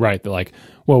 because you're right that like,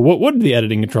 well, what would the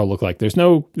editing control look like? There's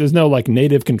no like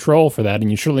native control for that, and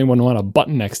you certainly wouldn't want a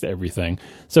button next to everything.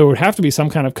 So it would have to be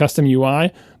some kind of custom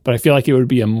UI, but I feel like it would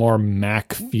be a more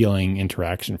Mac feeling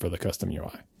interaction for the custom UI.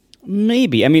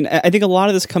 Maybe. I mean, I think a lot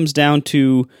of this comes down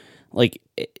to like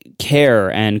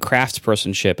care and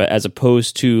craftspersonship as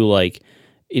opposed to like,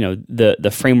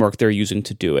 the framework they're using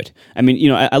to do it. I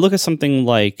mean, I look at something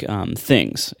like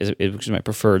Things, which is my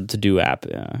preferred to-do app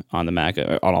on the Mac,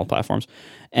 on all platforms.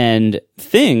 And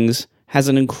Things has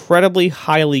an incredibly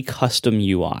highly custom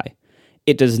UI.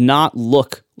 It does not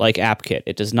look like AppKit.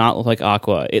 It does not look like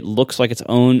Aqua. It looks like its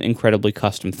own incredibly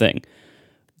custom thing.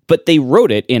 But they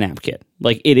wrote it in AppKit.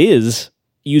 Like, it is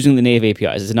using the native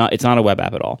APIs. It's not a web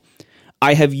app at all.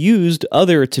 I have used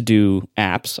other to-do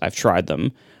apps. I've tried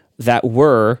them that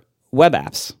were web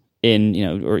apps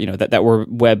that were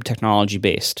web technology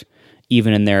based,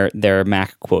 even in their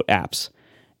Mac quote apps.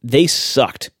 They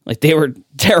sucked. Like, they were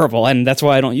terrible, and that's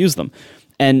why I don't use them.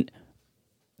 And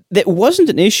that wasn't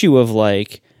an issue of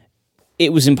like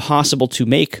it was impossible to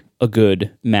make a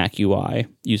good Mac UI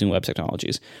using web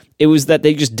technologies. It was that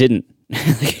they just didn't.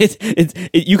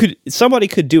 Somebody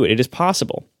could do it. It is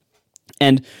possible.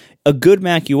 And a good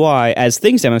Mac UI, as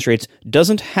Things demonstrates,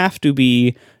 doesn't have to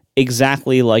be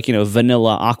exactly like,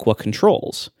 vanilla Aqua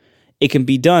controls. It can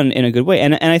be done in a good way.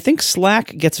 And I think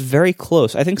Slack gets very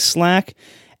close. I think Slack,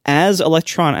 as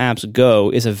Electron apps go,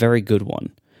 is a very good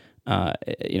one.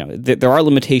 There are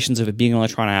limitations of it being an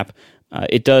Electron app.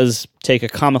 It does take a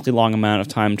comically long amount of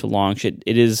time to launch. It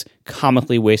is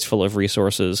comically wasteful of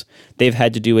resources. They've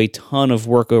had to do a ton of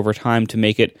work over time to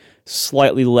make it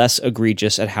slightly less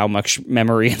egregious at how much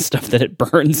memory and stuff that it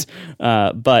burns.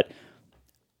 But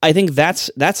I think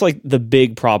that's like the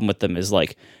big problem with them is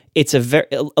like it's a very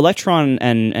Electron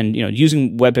and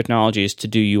using web technologies to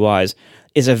do UIs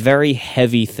is a very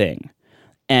heavy thing,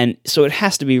 and so it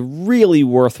has to be really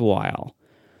worthwhile.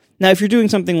 Now, if you're doing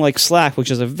something like Slack,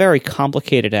 which is a very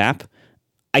complicated app,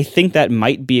 I think that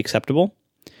might be acceptable.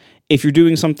 If you're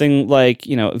doing something like,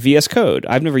 VS Code,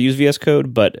 I've never used VS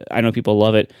Code, but I know people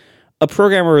love it. A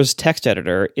programmer's text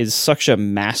editor is such a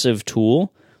massive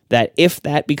tool that if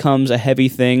that becomes a heavy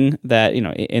thing that,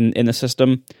 in the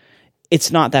system, it's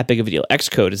not that big of a deal.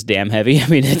 Xcode is damn heavy. I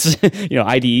mean, it's,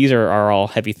 IDEs are all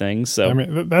heavy things. So I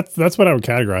mean, that's what I would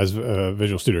categorize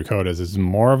Visual Studio Code as. Is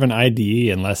more of an IDE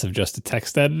and less of just a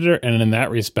text editor. And in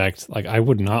that respect, like, I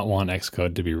would not want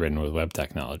Xcode to be written with web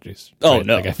technologies. Right? Oh,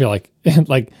 no. Like, I feel like,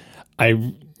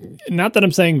 not that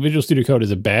I'm saying Visual Studio Code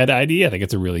is a bad IDE. I think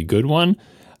it's a really good one.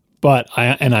 But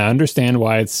I understand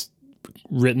why it's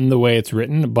written the way it's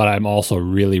written, but I'm also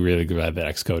really, really glad that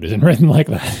Xcode isn't written like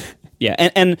that. Yeah,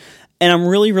 and I'm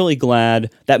really, really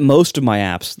glad that most of my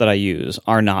apps that I use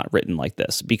are not written like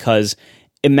this, because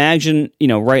imagine,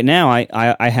 right now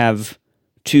I have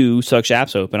two such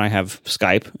apps open. I have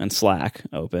Skype and Slack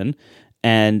open,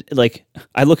 and like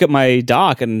I look at my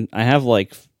dock and I have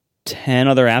like 10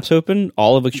 other apps open,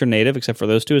 all of which are native except for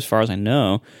those two as far as I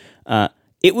know.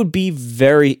 It would be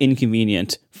very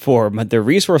inconvenient for the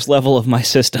resource level of my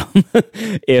system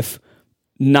if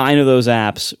 9 of those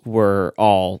apps were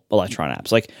all Electron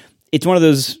apps. Like, it's one of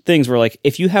those things where, like,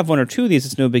 if you have 1 or 2 of these,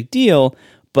 it's no big deal,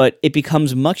 but it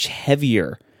becomes much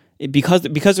heavier. Because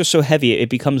they're so heavy, it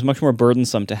becomes much more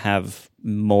burdensome to have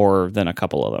more than a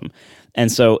couple of them.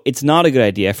 And so it's not a good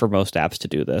idea for most apps to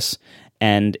do this.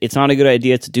 And it's not a good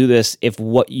idea to do this if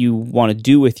what you want to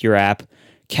do with your app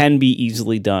can be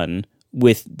easily done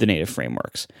with the native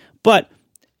frameworks. But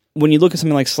when you look at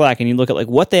something like Slack and you look at like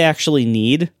what they actually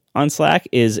need on Slack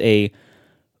is a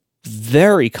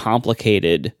very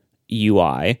complicated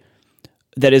UI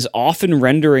that is often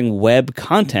rendering web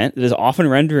content, that is often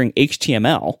rendering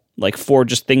HTML, like for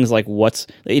just things like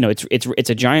it's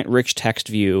a giant rich text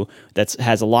view that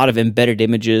has a lot of embedded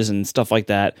images and stuff like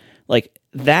that. Like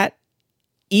that,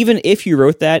 even if you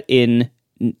wrote that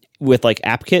with like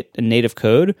AppKit and native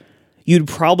code, you'd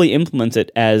probably implement it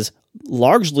as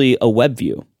largely a web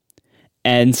view.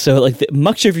 And so like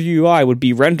much of your UI would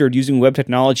be rendered using web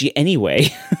technology anyway.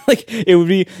 Like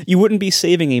you wouldn't be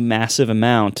saving a massive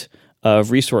amount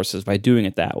of resources by doing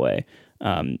it that way.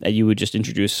 You would just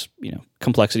introduce,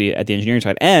 complexity at the engineering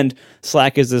side. And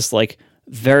Slack is this like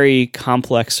very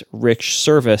complex, rich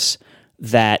service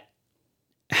that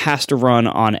has to run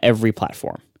on every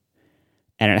platform.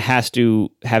 And it has to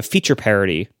have feature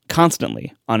parity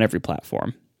constantly on every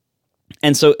platform.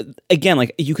 And so, again,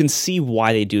 like you can see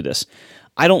why they do this.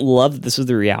 I don't love that this is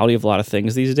the reality of a lot of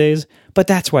things these days, but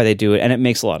that's why they do it, and it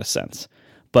makes a lot of sense.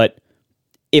 But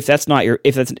if that's not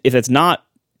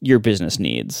your business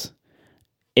needs,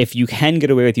 if you can get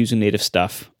away with using native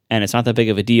stuff and it's not that big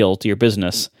of a deal to your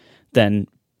business, then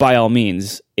by all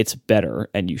means, it's better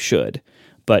and you should.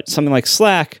 But something like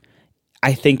Slack,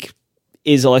 I think,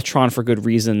 is Electron for good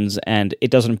reasons, and it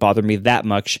doesn't bother me that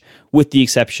much, with the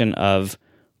exception of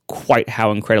quite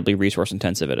how incredibly resource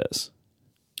intensive it is.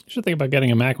 You should think about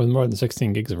getting a Mac with more than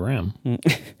 16 gigs of RAM.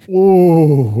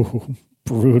 Ooh,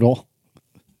 brutal.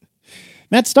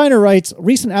 Matt Steiner writes,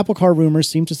 recent Apple Car rumors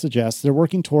seem to suggest they're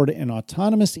working toward an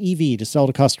autonomous EV to sell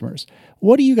to customers.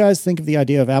 What do you guys think of the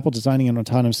idea of Apple designing an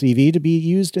autonomous EV to be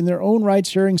used in their own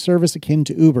ride-sharing service akin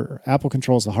to Uber? Apple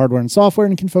controls the hardware and software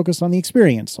and can focus on the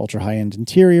experience, ultra-high-end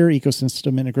interior,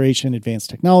 ecosystem integration, advanced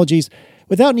technologies,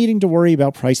 without needing to worry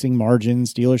about pricing,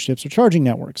 margins, dealerships, or charging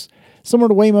networks. Similar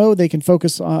to Waymo, they can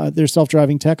focus their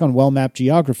self-driving tech on well-mapped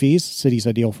geographies, cities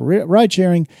ideal for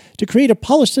ride-sharing, to create a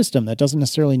polished system that doesn't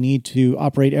necessarily need to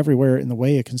operate everywhere in the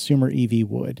way a consumer EV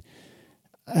would.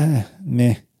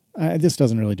 This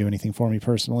doesn't really do anything for me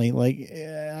personally. Like,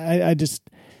 I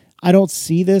don't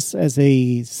see this as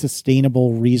a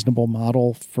sustainable, reasonable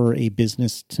model for a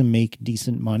business to make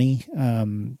decent money.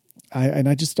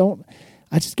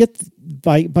 I just get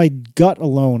by gut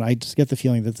alone, I just get the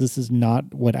feeling that this is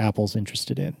not what Apple's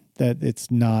interested in. That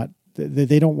it's not,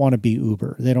 they don't want to be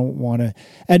Uber. They don't want to,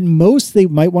 at most they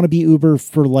might want to be Uber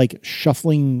for like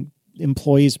shuffling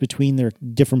employees between their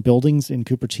different buildings in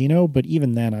Cupertino. But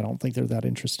even then, I don't think they're that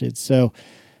interested. So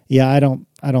yeah, I don't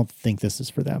think this is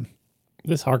for them.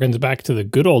 This harkens back to the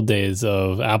good old days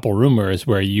of Apple rumors,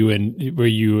 where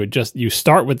you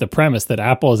start with the premise that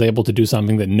Apple is able to do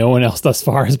something that no one else thus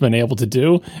far has been able to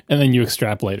do, and then you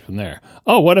extrapolate from there.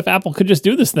 Oh, what if Apple could just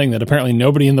do this thing that apparently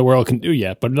nobody in the world can do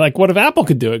yet? But like, what if Apple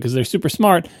could do it because they're super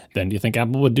smart? Then do you think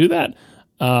Apple would do that?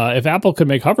 If Apple could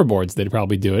make hoverboards, they'd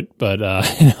probably do it. But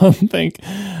I don't think,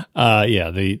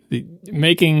 the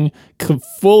making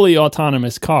fully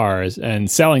autonomous cars and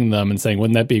selling them and saying,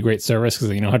 wouldn't that be a great service? Because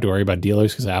you don't have to worry about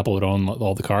dealers because Apple would own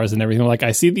all the cars and everything. Like,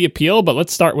 I see the appeal, but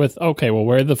let's start with, okay, well,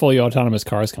 where did the fully autonomous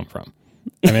cars come from?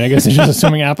 I mean, I guess it's just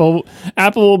assuming Apple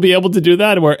will be able to do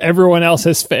that where everyone else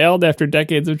has failed after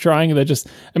decades of trying.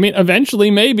 Eventually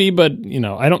maybe, but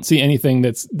I don't see anything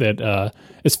that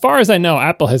as far as I know,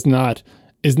 Apple is not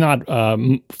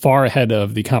far ahead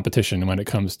of the competition when it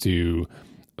comes to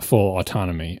full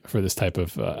autonomy for this type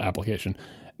of application.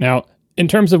 Now, in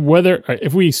terms of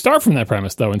if we start from that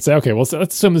premise, though, and say, okay, well, so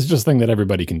let's assume this is just a thing that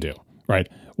everybody can do, right?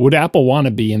 Would Apple want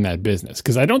to be in that business?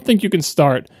 Because I don't think you can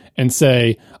start and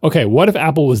say, okay, what if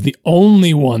Apple was the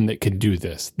only one that could do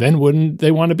this? Then wouldn't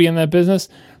they want to be in that business?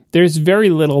 there's very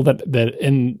little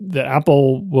that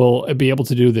Apple will be able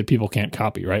to do that people can't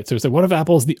copy, right? So it's like, what if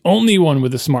Apple's the only one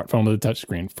with a smartphone with a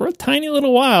touchscreen? For a tiny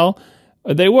little while,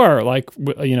 they were like,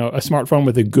 you know, a smartphone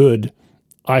with a good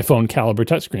iPhone caliber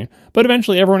touchscreen, but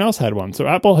eventually everyone else had one. So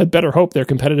Apple had better hope their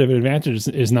competitive advantage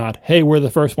is not, hey, we're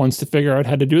the first ones to figure out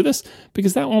how to do this,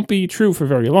 because that won't be true for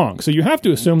very long. So you have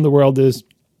to assume the world is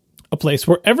a place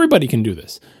where everybody can do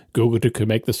this. Google can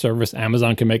make this service,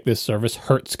 Amazon can make this service,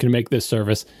 Hertz can make this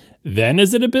service. Then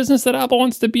is it a business that Apple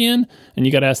wants to be in? And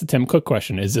you got to ask the Tim Cook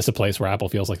question. Is this a place where Apple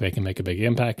feels like they can make a big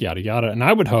impact? Yada, yada. And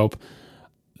I would hope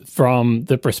from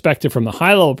the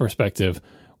high level perspective,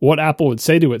 what Apple would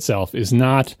say to itself is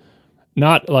not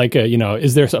like,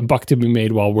 is there a buck to be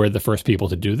made while we're the first people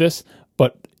to do this?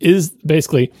 But is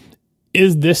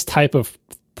this type of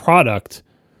product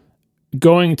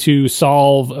going to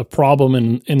solve a problem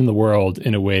in the world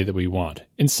in a way that we want?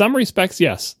 In some respects,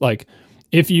 yes. Like,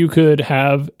 if you could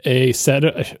have a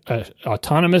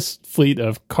autonomous fleet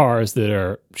of cars that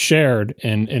are shared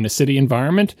in a city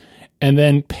environment, and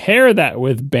then pair that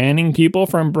with banning people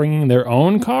from bringing their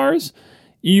own cars,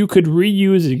 you could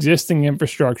reuse existing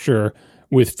infrastructure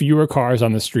with fewer cars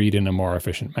on the street in a more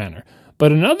efficient manner.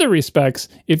 But in other respects,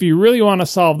 if you really want to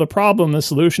solve the problem, the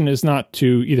solution is not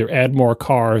to either add more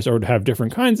cars or to have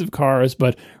different kinds of cars,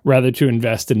 but rather to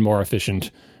invest in more efficient,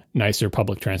 nicer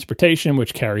public transportation,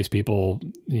 which carries people,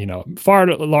 far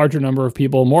larger number of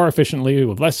people more efficiently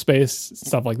with less space,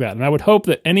 stuff like that. And I would hope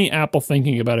that any Apple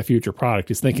thinking about a future product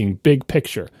is thinking big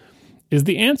picture. Is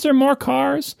the answer more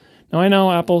cars? Now, I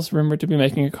know Apple's rumored to be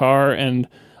making a car, and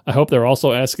I hope they're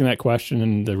also asking that question.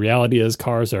 And the reality is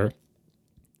cars are,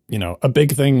 a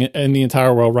big thing in the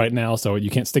entire world right now. So you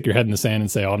can't stick your head in the sand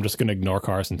and say, I'm just going to ignore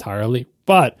cars entirely.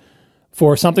 But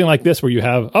for something like this, where you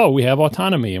have, we have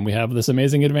autonomy and we have this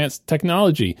amazing advanced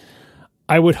technology,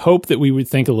 I would hope that we would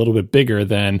think a little bit bigger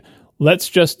than let's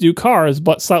just do cars,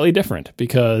 but slightly different,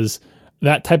 because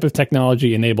that type of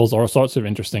technology enables all sorts of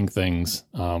interesting things,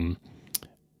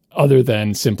 other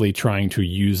than simply trying to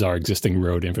use our existing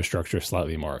road infrastructure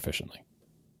slightly more efficiently.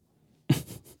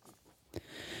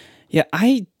 Yeah,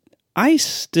 I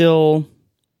still,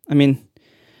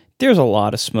 there's a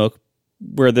lot of smoke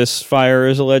where this fire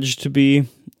is alleged to be.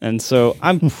 And so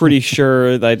I'm pretty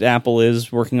sure that Apple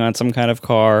is working on some kind of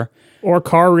car. Or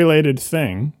car-related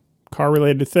thing,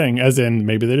 as in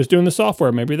maybe they're just doing the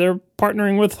software. Maybe they're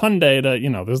partnering with Hyundai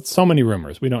to, there's so many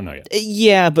rumors. We don't know yet.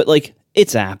 Yeah, but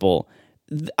it's Apple.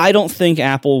 I don't think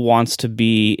Apple wants to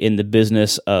be in the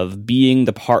business of being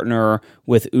the partner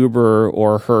with Uber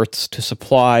or Hertz to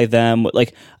supply them.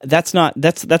 That's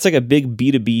like a big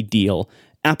B2B deal.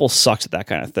 Apple sucks at that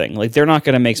kind of thing. They're not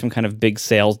going to make some kind of big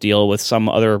sales deal with some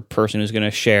other person who's going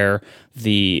to share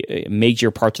the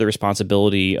major parts of the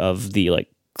responsibility of the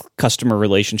customer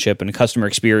relationship and customer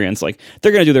experience.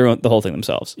 They're going to do the whole thing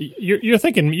themselves. You're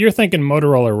thinking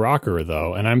Motorola Rocker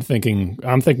though, and I'm thinking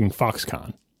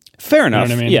Foxconn. Fair enough.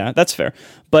 You know what I mean? Yeah, that's fair.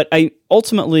 But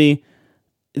ultimately,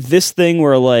 this thing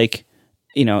where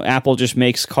Apple just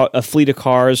makes a fleet of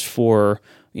cars for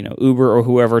Uber or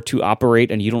whoever to operate,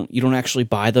 and you don't actually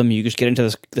buy them. You just get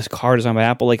into this car designed by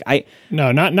Apple.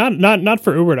 No, not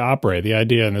for Uber to operate. The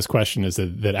idea in this question is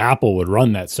that Apple would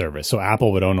run that service, so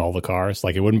Apple would own all the cars.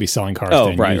 It wouldn't be selling cars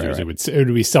to end users. Right. It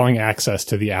would be selling access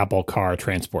to the Apple car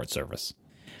transport service.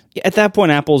 At that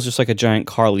point, Apple's just like a giant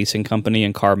car leasing company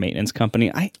and car maintenance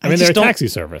company. They're a taxi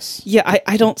service. Yeah,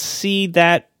 I don't see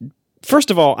that.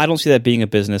 First of all, I don't see that being a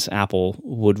business Apple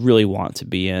would really want to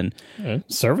be in.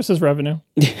 Services revenue.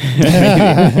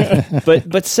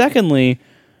 But secondly,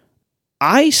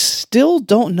 I still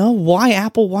don't know why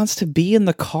Apple wants to be in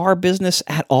the car business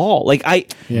at all.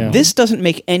 This doesn't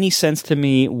make any sense to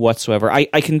me whatsoever. I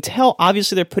can tell,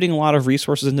 obviously, they're putting a lot of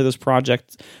resources into this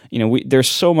project. There's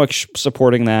so much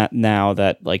supporting that now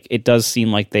that it does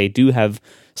seem like they do have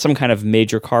some kind of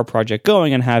major car project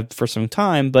going and have for some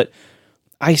time. But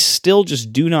I still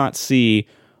just do not see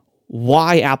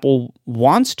why Apple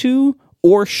wants to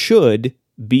or should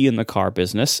be in the car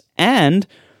business. And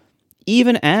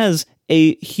even as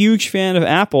a huge fan of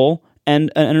Apple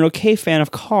and an okay fan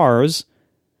of cars,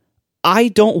 I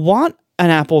don't want an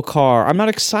Apple car. I'm not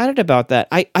excited about that.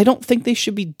 I don't think they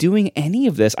should be doing any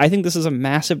of this. I think this is a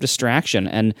massive distraction,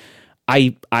 and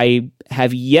I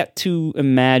have yet to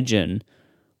imagine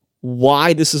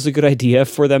why this is a good idea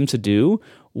for them to do,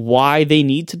 why they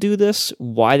need to do this,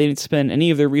 why they need to spend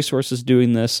any of their resources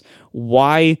doing this,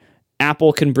 why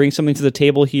Apple can bring something to the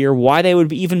table here, why they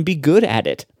would even be good at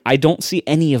it. I don't see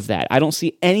any of that. I don't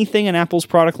see anything in Apple's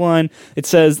product line. It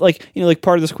says,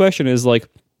 part of this question is,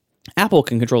 Apple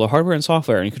can control the hardware and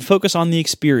software, and you can focus on the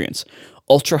experience.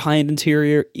 Ultra high-end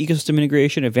interior, ecosystem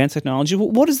integration, advanced technology.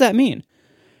 What does that mean?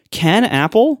 Can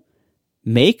Apple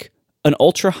make an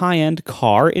ultra high-end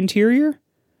car interior?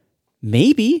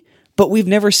 Maybe, but we've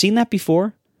never seen that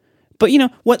before. But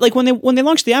when they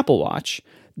launched the Apple Watch,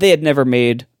 they had never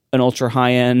made an ultra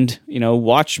high-end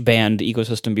watch band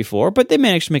ecosystem before, but they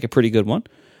managed to make a pretty good one.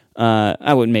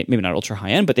 I wouldn't maybe not ultra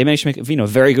high end, but they managed to make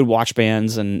very good watch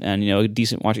bands and a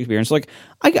decent watch experience. Like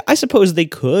I suppose they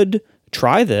could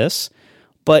try this,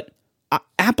 but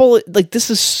Apple, like, this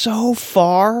is so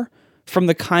far from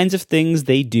the kinds of things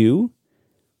they do.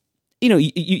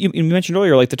 You mentioned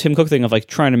earlier, like the Tim Cook thing of like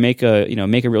trying to make a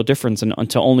real difference and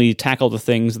to only tackle the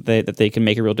things that they can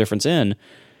make a real difference in.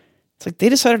 It's like they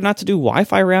decided not to do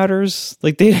Wi-Fi routers.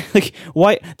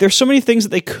 Why? There's so many things that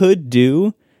they could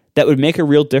do that would make a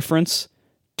real difference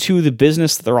to the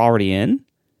business that they're already in.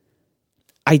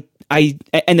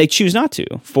 And they choose not to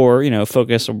for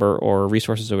focus or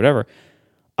resources or whatever.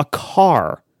 A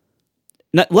car,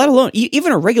 let alone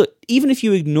even if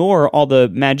you ignore all the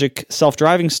magic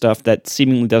self-driving stuff that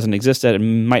seemingly doesn't exist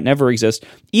and might never exist,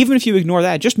 even if you ignore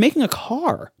that, just making a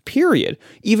car, period,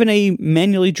 even a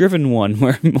manually driven one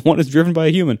where one is driven by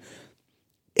a human,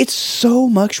 it's so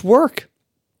much work.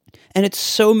 And it's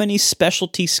so many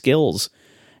specialty skills,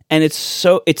 and it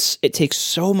takes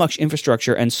so much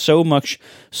infrastructure and so much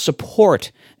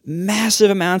support,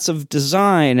 massive amounts of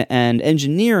design and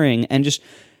engineering, and just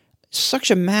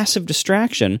such a massive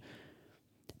distraction.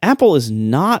 Apple is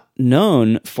not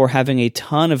known for having a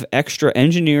ton of extra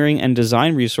engineering and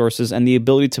design resources and the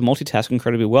ability to multitask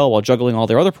incredibly well while juggling all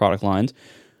their other product lines.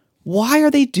 Why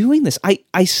are they doing this? I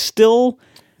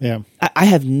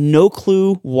have no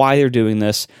clue why they're doing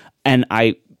this. And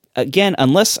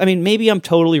maybe I'm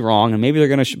totally wrong, and maybe they're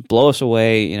going to blow us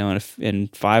away, in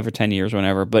 5 or 10 years or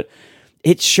whenever. But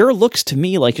it sure looks to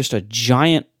me like just a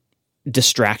giant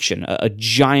distraction, a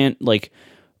giant, like,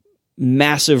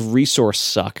 massive resource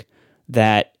suck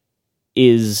that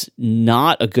is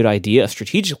not a good idea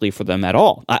strategically for them at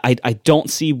all. I don't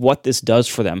see what this does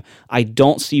for them. I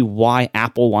don't see why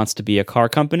Apple wants to be a car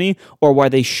company or why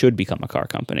they should become a car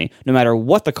company. No matter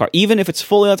what the car, even if it's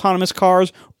fully autonomous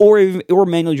cars or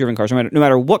manually driven cars, no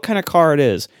matter what kind of car it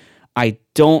is, I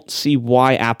don't see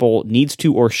why Apple needs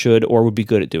to or should or would be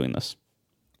good at doing this.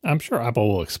 I'm sure Apple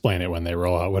will explain it when they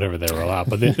roll out whatever they roll out.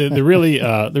 But the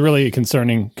really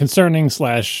concerning /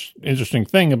 interesting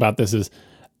thing about this is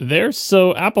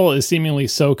Apple is seemingly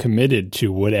so committed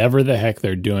to whatever the heck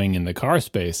they're doing in the car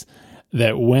space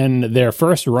that when their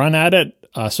first run at it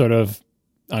sort of,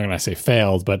 I'm going to say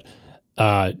failed, but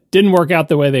didn't work out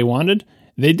the way they wanted,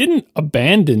 they didn't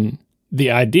abandon the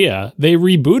idea. They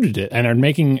rebooted it and are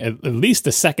making at least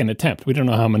a second attempt. We don't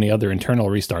know how many other internal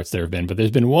restarts there have been, but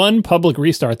there's been one public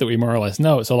restart that we more or less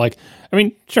know. So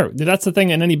sure, that's the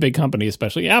thing in any big company,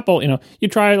 especially Apple. You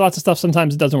try lots of stuff.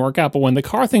 Sometimes it doesn't work out. But when the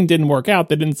car thing didn't work out,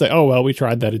 they didn't say, oh, well, we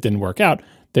tried that. It didn't work out.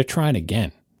 They're trying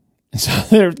again.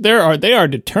 So they are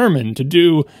determined to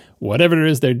do whatever it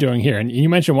is they're doing here. And you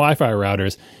mentioned Wi-Fi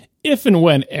routers. If and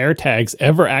when AirTags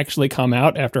ever actually come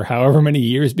out after however many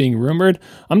years being rumored,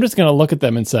 I'm just going to look at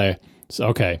them and say,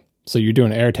 so you're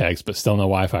doing AirTags, but still no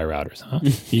Wi-Fi routers, huh?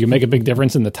 You can make a big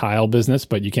difference in the tile business,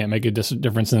 but you can't make a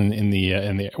difference in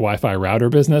the Wi-Fi router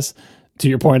business. To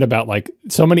your point about like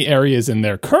so many areas in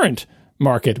their current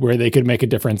market where they could make a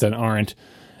difference and aren't.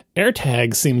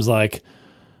 AirTags seems like,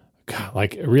 God,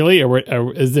 like really?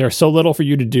 Is there so little for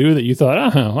you to do that you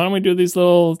thought, why don't we do these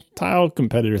little tile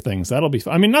competitor things? That'll be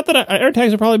fun. I mean, not that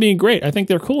AirTags are probably being great. I think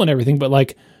they're cool and everything, but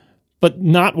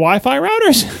not Wi-Fi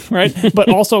routers, right? But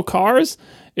also cars.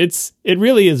 It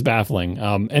really is baffling.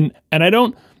 And I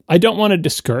don't want to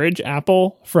discourage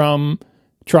Apple from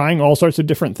trying all sorts of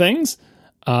different things.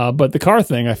 But the car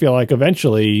thing, I feel like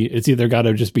eventually it's either got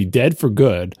to just be dead for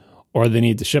good or they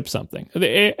need to ship something.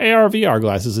 The AR/VR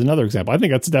glasses is another example. I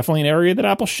think that's definitely an area that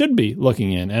Apple should be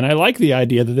looking in. And I like the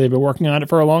idea that they've been working on it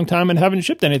for a long time and haven't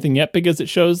shipped anything yet because it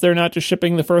shows they're not just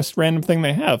shipping the first random thing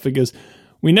they have, because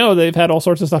we know they've had all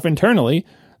sorts of stuff internally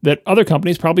that other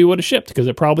companies probably would have shipped because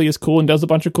it probably is cool and does a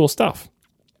bunch of cool stuff.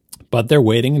 But they're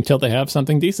waiting until they have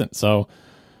something decent. So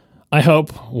I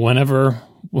hope whatever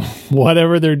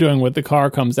they're doing with the car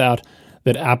comes out,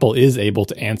 that Apple is able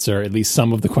to answer at least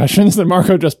some of the questions that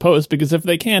Marco just posed, because if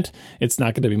they can't, it's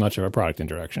not going to be much of a product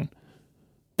introduction.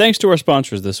 Thanks to our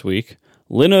sponsors this week,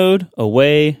 Linode,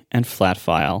 Away, and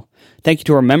Flatfile. Thank you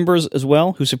to our members as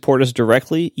well who support us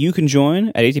directly. You can join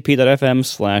at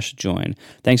atp.fm/join.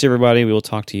 Thanks, everybody. We will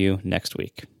talk to you next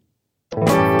week.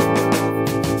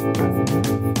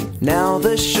 Now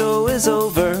the show is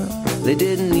over. They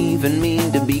didn't even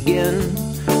mean to begin.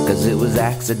 'cause it was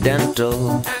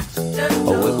accidental.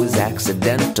 Oh, it was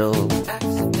accidental.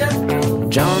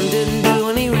 John didn't do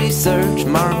any research,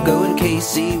 Marco and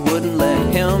Casey wouldn't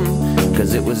let him,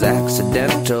 'cause it was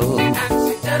accidental.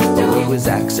 Oh, it was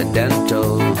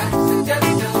accidental.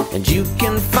 And you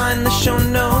can find the show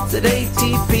notes at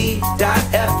atp.fm.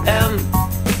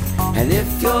 And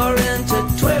if you're into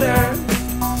Twitter,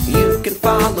 you can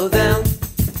follow them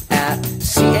at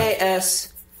CASEYLISS.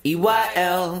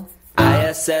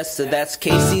 So that's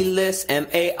Casey Liss,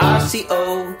 MARCOARMENT,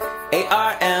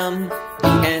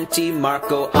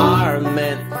 Marco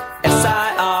Arment,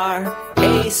 SIRAC,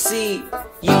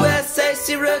 USA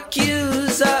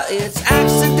Syracuse. It's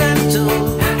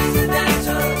accidental.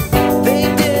 They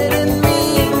didn't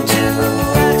mean to.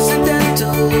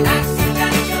 Accidental.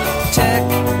 Tech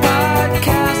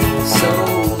podcast so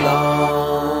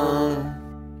long.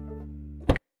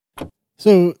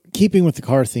 So, keeping with the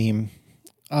car theme,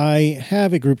 I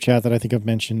have a group chat that I think I've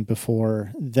mentioned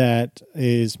before that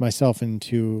is myself and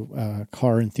two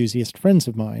car enthusiast friends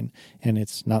of mine, and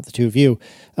it's not the two of you.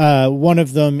 One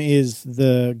of them is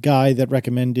the guy that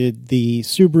recommended the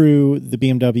Subaru, the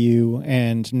BMW,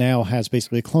 and now has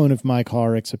basically a clone of my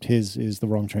car, except his is the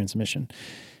wrong transmission.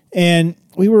 And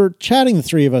we were chatting, the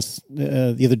three of us,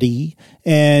 the other day,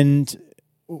 and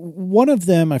one of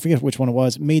them, I forget which one it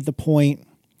was, made the point,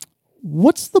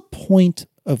 what's the point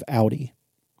of Audi?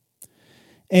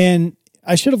 And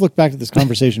I should have looked back at this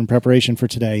conversation in preparation for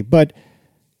today, but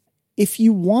if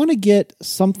you want to get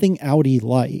something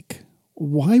Audi-like,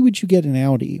 why would you get an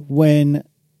Audi when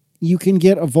you can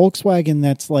get a Volkswagen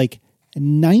that's like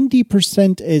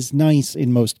 90% as nice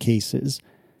in most cases,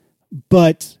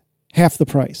 but half the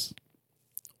price?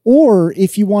 Or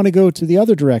if you want to go to the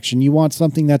other direction, you want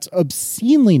something that's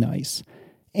obscenely nice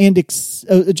and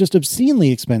just obscenely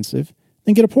expensive,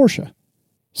 then get a Porsche.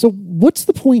 So what's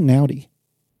the point in Audi?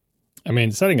 I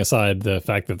mean, setting aside the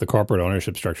fact that the corporate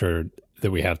ownership structure that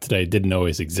we have today didn't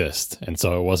always exist, and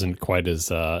so it wasn't quite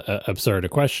as absurd a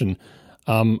question.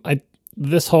 I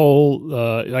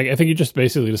think you just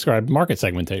basically described market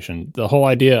segmentation. The whole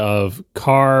idea of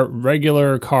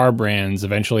regular car brands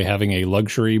eventually having a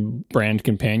luxury brand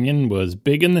companion was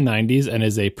big in the 90s and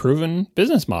is a proven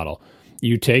business model.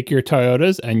 You take your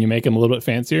Toyotas and you make them a little bit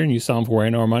fancier and you sell them for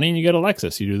way more money and you get a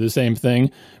Lexus. You do the same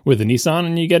thing with a Nissan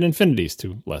and you get Infinitis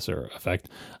to lesser effect.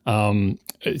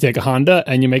 Take a Honda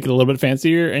and you make it a little bit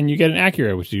fancier and you get an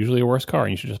Acura, which is usually a worse car,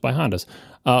 and you should just buy Hondas.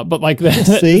 But like that,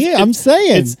 see, I'm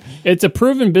saying it's a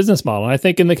proven business model. And I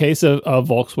think in the case of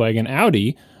Volkswagen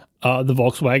Audi, the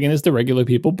Volkswagen is the regular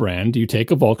people brand. You take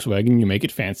a Volkswagen, you make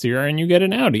it fancier, and you get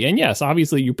an Audi. And yes,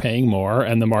 obviously you're paying more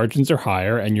and the margins are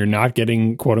higher and you're not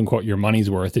getting, quote unquote, your money's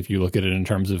worth if you look at it in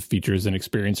terms of features and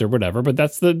experience or whatever. But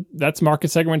that's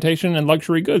market segmentation and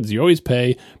luxury goods. You always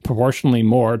pay proportionally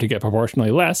more to get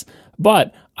proportionally less.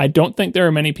 But I don't think there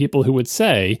are many people who would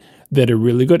say that a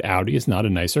really good Audi is not a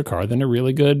nicer car than a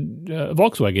really good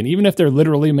Volkswagen, even if they're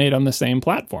literally made on the same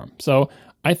platform. So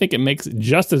I think it makes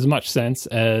just as much sense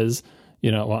as,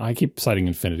 I keep citing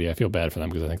Infiniti. I feel bad for them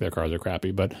because I think their cars are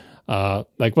crappy. But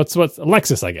what's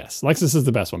Lexus, I guess. Lexus is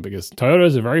the best one because Toyota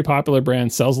is a very popular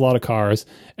brand, sells a lot of cars,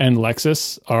 and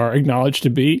Lexus are acknowledged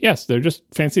to be, yes, they're just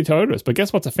fancy Toyotas. But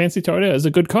guess what's a fancy Toyota is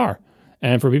a good car.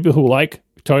 And for people who like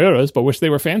Toyotas but wish they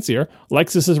were fancier,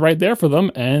 Lexus is right there for them,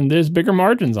 and there's bigger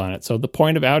margins on it. So the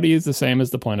point of Audi is the same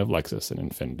as the point of Lexus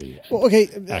and Infiniti. Well, okay,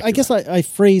 Acura. I guess I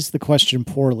phrased the question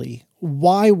poorly.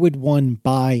 Why would one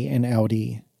buy an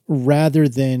Audi rather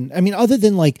than, other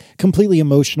than like completely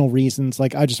emotional reasons,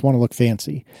 like I just want to look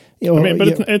fancy?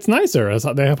 It's nicer.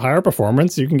 They have higher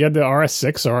performance. You can get the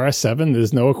RS6 or RS7.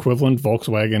 There's no equivalent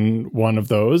Volkswagen one of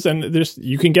those. And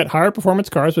you can get higher performance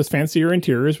cars with fancier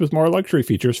interiors with more luxury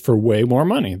features for way more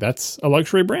money. That's a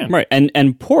luxury brand. Right. And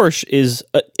Porsche is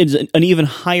an even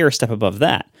higher step above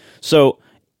that. So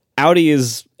Audi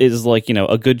is like,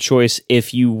 a good choice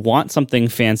if you want something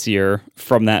fancier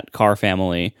from that car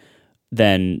family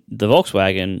than the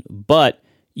Volkswagen, but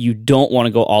you don't want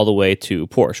to go all the way to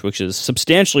Porsche, which is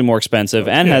substantially more expensive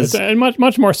and has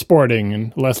much more sporting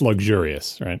and less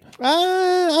luxurious, right?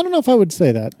 I don't know if I would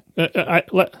say that.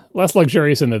 Less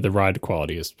luxurious in that the ride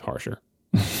quality is harsher.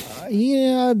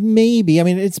 Yeah, maybe.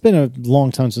 It's been a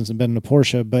long time since I've been in a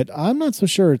Porsche, but I'm not so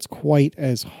sure it's quite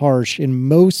as harsh in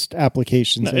most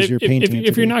applications as you're painting it.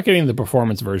 If you're not getting the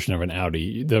performance version of an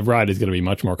Audi, the ride is going to be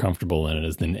much more comfortable in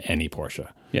it than any Porsche.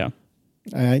 Yeah.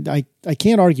 I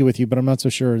can't argue with you, but I'm not so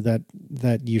sure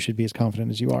that you should be as confident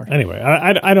as you are. Anyway,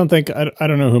 I don't think I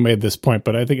don't know who made this point,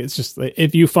 but I think it's just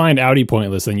if you find Audi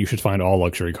pointless, then you should find all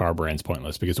luxury car brands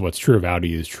pointless, because what's true of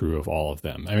Audi is true of all of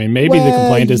them. I mean, maybe the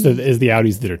complaint is the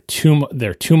Audis that are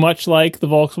they're too much like the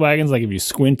Volkswagens. Like if you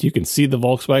squint, you can see the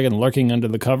Volkswagen lurking under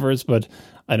the covers, but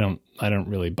I don't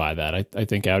really buy that. I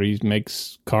think Audi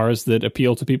makes cars that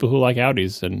appeal to people who like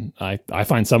Audis, and I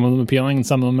find some of them appealing and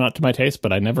some of them not to my taste,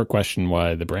 but I never question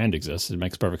why the brand exists. It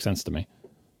makes perfect sense to me.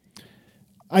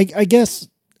 I guess,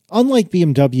 unlike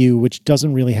BMW, which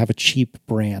doesn't really have a cheap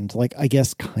brand, like I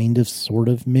guess kind of sort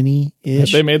of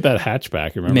Mini-ish. They made that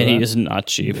hatchback, remember Mini that? is not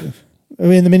cheap. I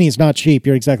mean, the Mini is not cheap.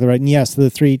 You're exactly right. And yes, the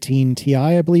 318 Ti,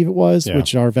 I believe it was,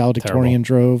 which our valedictorian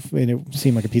drove, and it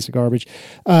seemed like a piece of garbage.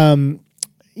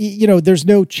 There's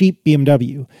no cheap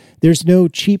BMW. There's no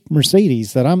cheap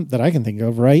Mercedes that I can think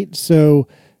of, right? So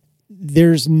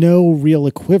there's no real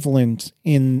equivalent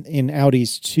in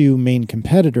Audi's two main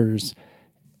competitors.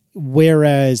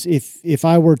 Whereas if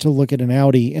I were to look at an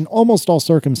Audi in almost all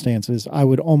circumstances, I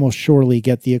would almost surely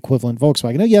get the equivalent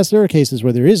Volkswagen. Now, yes, there are cases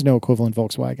where there is no equivalent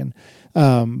Volkswagen,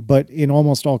 but in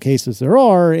almost all cases there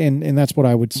are, and that's what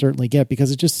I would certainly get,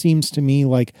 because it just seems to me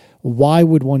like, why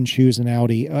would one choose an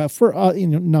Audi for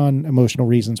non-emotional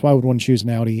reasons? Why would one choose an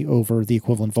Audi over the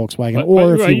equivalent Volkswagen?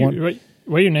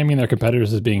 Why are you naming their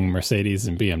competitors as being Mercedes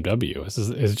and BMW? Is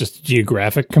it just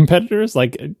geographic competitors?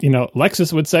 Like,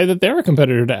 Lexus would say that they're a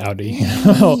competitor to Audi.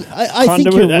 I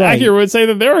think you're right. Acura would say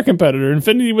that they're a competitor.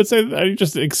 Infiniti would say that,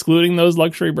 just excluding those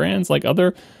luxury brands, like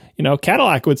other,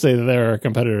 Cadillac would say that they're a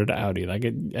competitor to Audi. Like,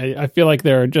 I feel like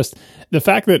they're just the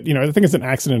fact that, I think it's an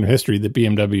accident of history that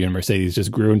BMW and Mercedes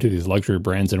just grew into these luxury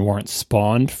brands and weren't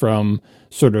spawned from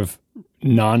sort of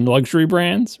non-luxury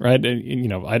brands, right?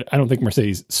 And, I don't think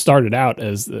Mercedes started out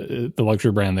as the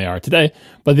luxury brand they are today,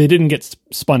 but they didn't get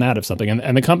spun out of something.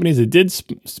 And the companies that did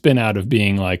spin out of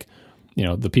being like,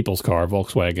 the people's car,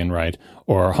 Volkswagen, right?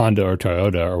 Or Honda or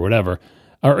Toyota or whatever,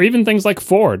 or even things like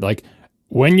Ford, like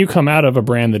when you come out of a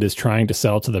brand that is trying to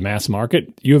sell to the mass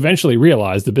market, you eventually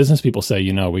realize the business people say,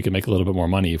 we could make a little bit more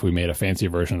money if we made a fancier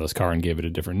version of this car and gave it a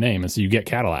different name. And so you get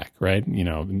Cadillac, right?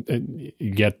 You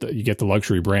get the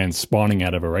luxury brand spawning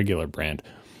out of a regular brand.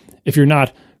 If you're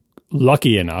not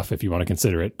lucky enough, if you want to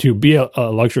consider it, to be a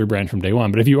luxury brand from day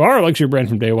one. But if you are a luxury brand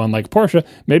from day one, like Porsche,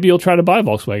 maybe you'll try to buy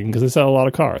Volkswagen because they sell a lot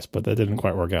of cars, but that didn't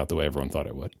quite work out the way everyone thought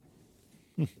it would.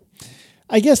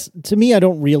 I guess, to me, I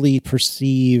don't really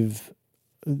perceive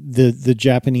the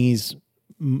Japanese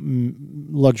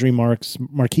luxury makers,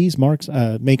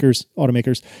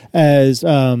 automakers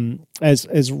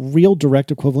as real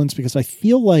direct equivalents, because I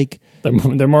feel like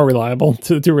they're more reliable,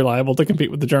 too reliable to compete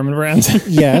with the German brands.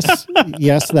 yes,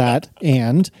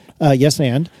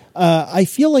 I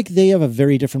feel like they have a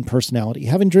very different personality.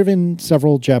 Having driven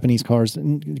several Japanese cars,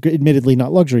 admittedly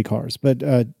not luxury cars, but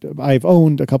I've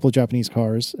owned a couple of Japanese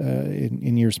cars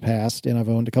in years past, and I've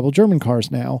owned a couple of German cars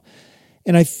now.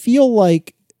 And I feel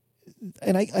like,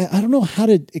 and I don't know how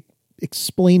to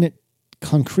explain it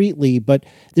concretely, but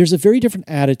there's a very different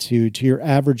attitude to your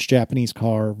average Japanese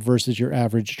car versus your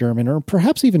average German or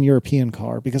perhaps even European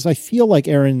car, because I feel like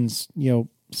Aaron's,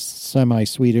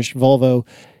 semi-Swedish Volvo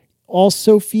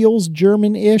also feels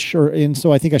German-ish, and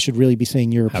so I think I should really be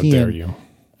saying European. How dare you?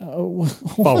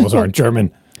 Volvos aren't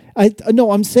German.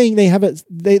 I'm saying they have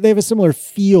a similar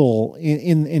feel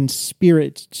in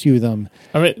spirit to them.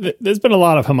 I mean, there's been a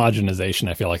lot of homogenization,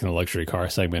 I feel like, in the luxury car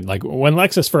segment. Like when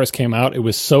Lexus first came out, it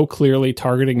was so clearly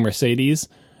targeting Mercedes.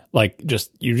 Like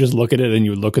you just look at it and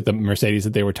you look at the Mercedes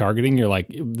that they were targeting. You're like,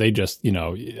 they just,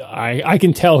 I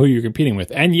can tell who you're competing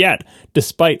with. And yet,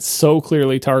 despite so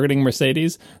clearly targeting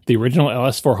Mercedes, the original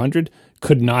LS400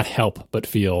 could not help but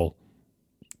feel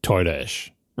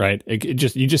Toyota-ish. Right? You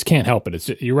just can't help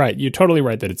it. You're right. You're totally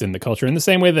right that it's in the culture. In the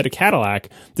same way that a Cadillac,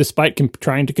 despite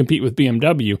trying to compete with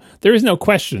BMW, there is no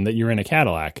question that you're in a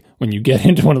Cadillac when you get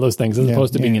into one of those things as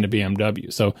opposed to being in a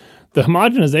BMW. So the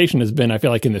homogenization has been, I feel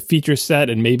like, in the feature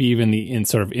set and maybe even in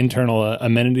sort of internal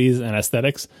amenities and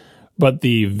aesthetics. But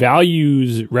the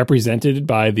values represented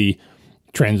by the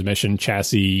transmission,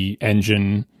 chassis,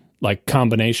 engine, like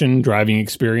combination, driving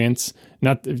experience,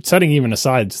 not setting even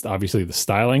aside, obviously, the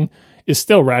styling, is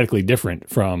still radically different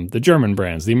from the German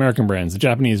brands, the American brands, the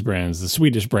Japanese brands, the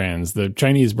Swedish brands, the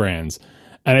Chinese brands.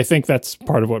 And I think that's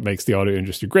part of what makes the auto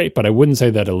industry great, but I wouldn't say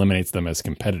that eliminates them as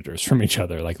competitors from each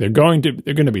other. Like they're going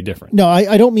to be different. No,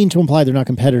 I don't mean to imply they're not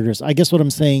competitors. I guess what I'm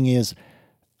saying is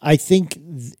I think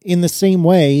in the same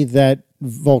way that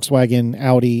Volkswagen,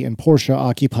 Audi, and Porsche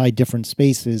occupy different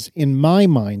spaces, in my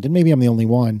mind, and maybe I'm the only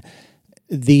one,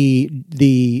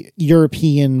 the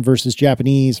European versus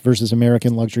Japanese versus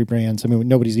American luxury brands. I mean,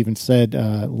 nobody's even said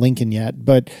Lincoln yet,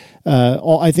 but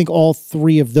I think all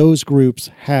three of those groups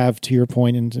have, to your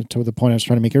point and to the point I was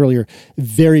trying to make earlier,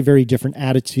 very, very different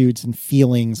attitudes and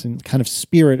feelings and kind of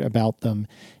spirit about them.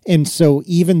 And so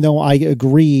even though I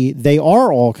agree they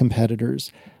are all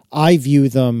competitors, I view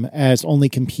them as only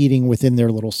competing within their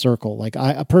little circle. Like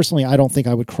I personally, I don't think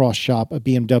I would cross shop a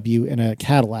BMW and a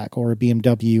Cadillac or a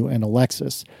BMW and a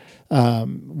Lexus.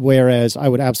 Whereas I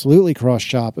would absolutely cross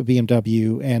shop a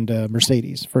BMW and a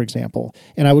Mercedes, for example.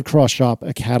 And I would cross shop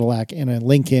a Cadillac and a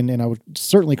Lincoln, and I would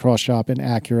certainly cross shop an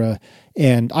Acura.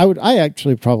 And I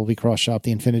actually probably cross shop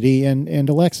the Infiniti and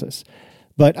a Lexus.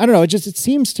 But I don't know, it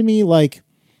seems to me like,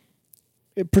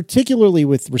 particularly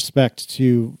with respect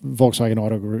to Volkswagen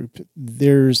Auto Group,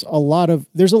 there's a lot of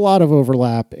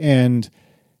overlap, and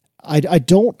I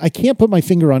can't put my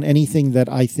finger on anything that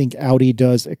I think Audi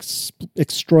does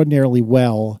extraordinarily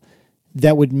well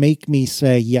that would make me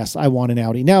say, yes, I want an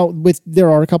Audi. Now, there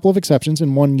are a couple of exceptions,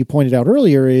 and one you pointed out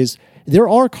earlier is there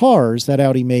are cars that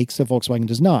Audi makes that Volkswagen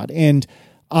does not, and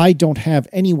I don't have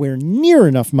anywhere near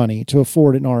enough money to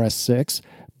afford an RS6,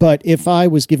 but if I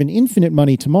was given infinite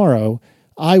money tomorrow,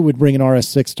 I would bring an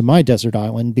RS6 to my desert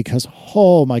island because,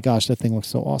 oh my gosh, that thing looks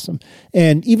so awesome.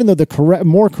 And even though the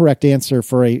more correct answer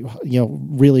for a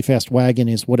really fast wagon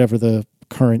is whatever the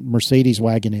current Mercedes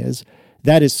wagon is,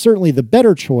 that is certainly the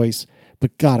better choice.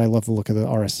 But God, I love the look of the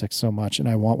RS6 so much, and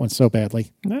I want one so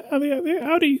badly.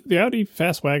 The Audi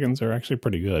fast wagons are actually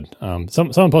pretty good.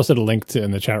 Someone posted a link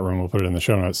in the chat room. We'll put it in the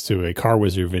show notes to a Car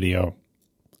Wizard video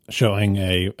showing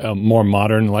a more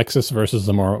modern Lexus versus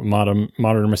a more modern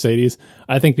Mercedes.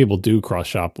 I think people do cross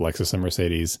shop Lexus and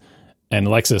Mercedes, and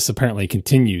Lexus apparently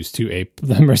continues to ape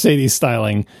the Mercedes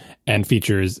styling and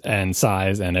features and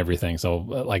size and everything. So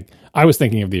like I was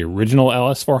thinking of the original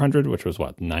LS400, which was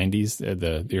what, 90s,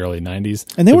 the early 90s.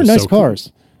 And they were nice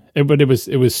cars. But it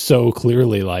was so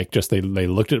clearly like just they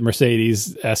looked at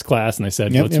Mercedes S-Class and they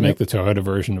said, let's make the Toyota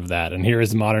version of that. And here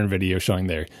is a modern video showing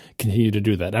they continue to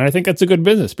do that. And I think that's a good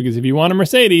business because if you want a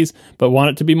Mercedes but want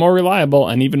it to be more reliable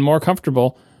and even more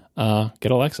comfortable,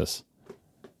 get a Lexus.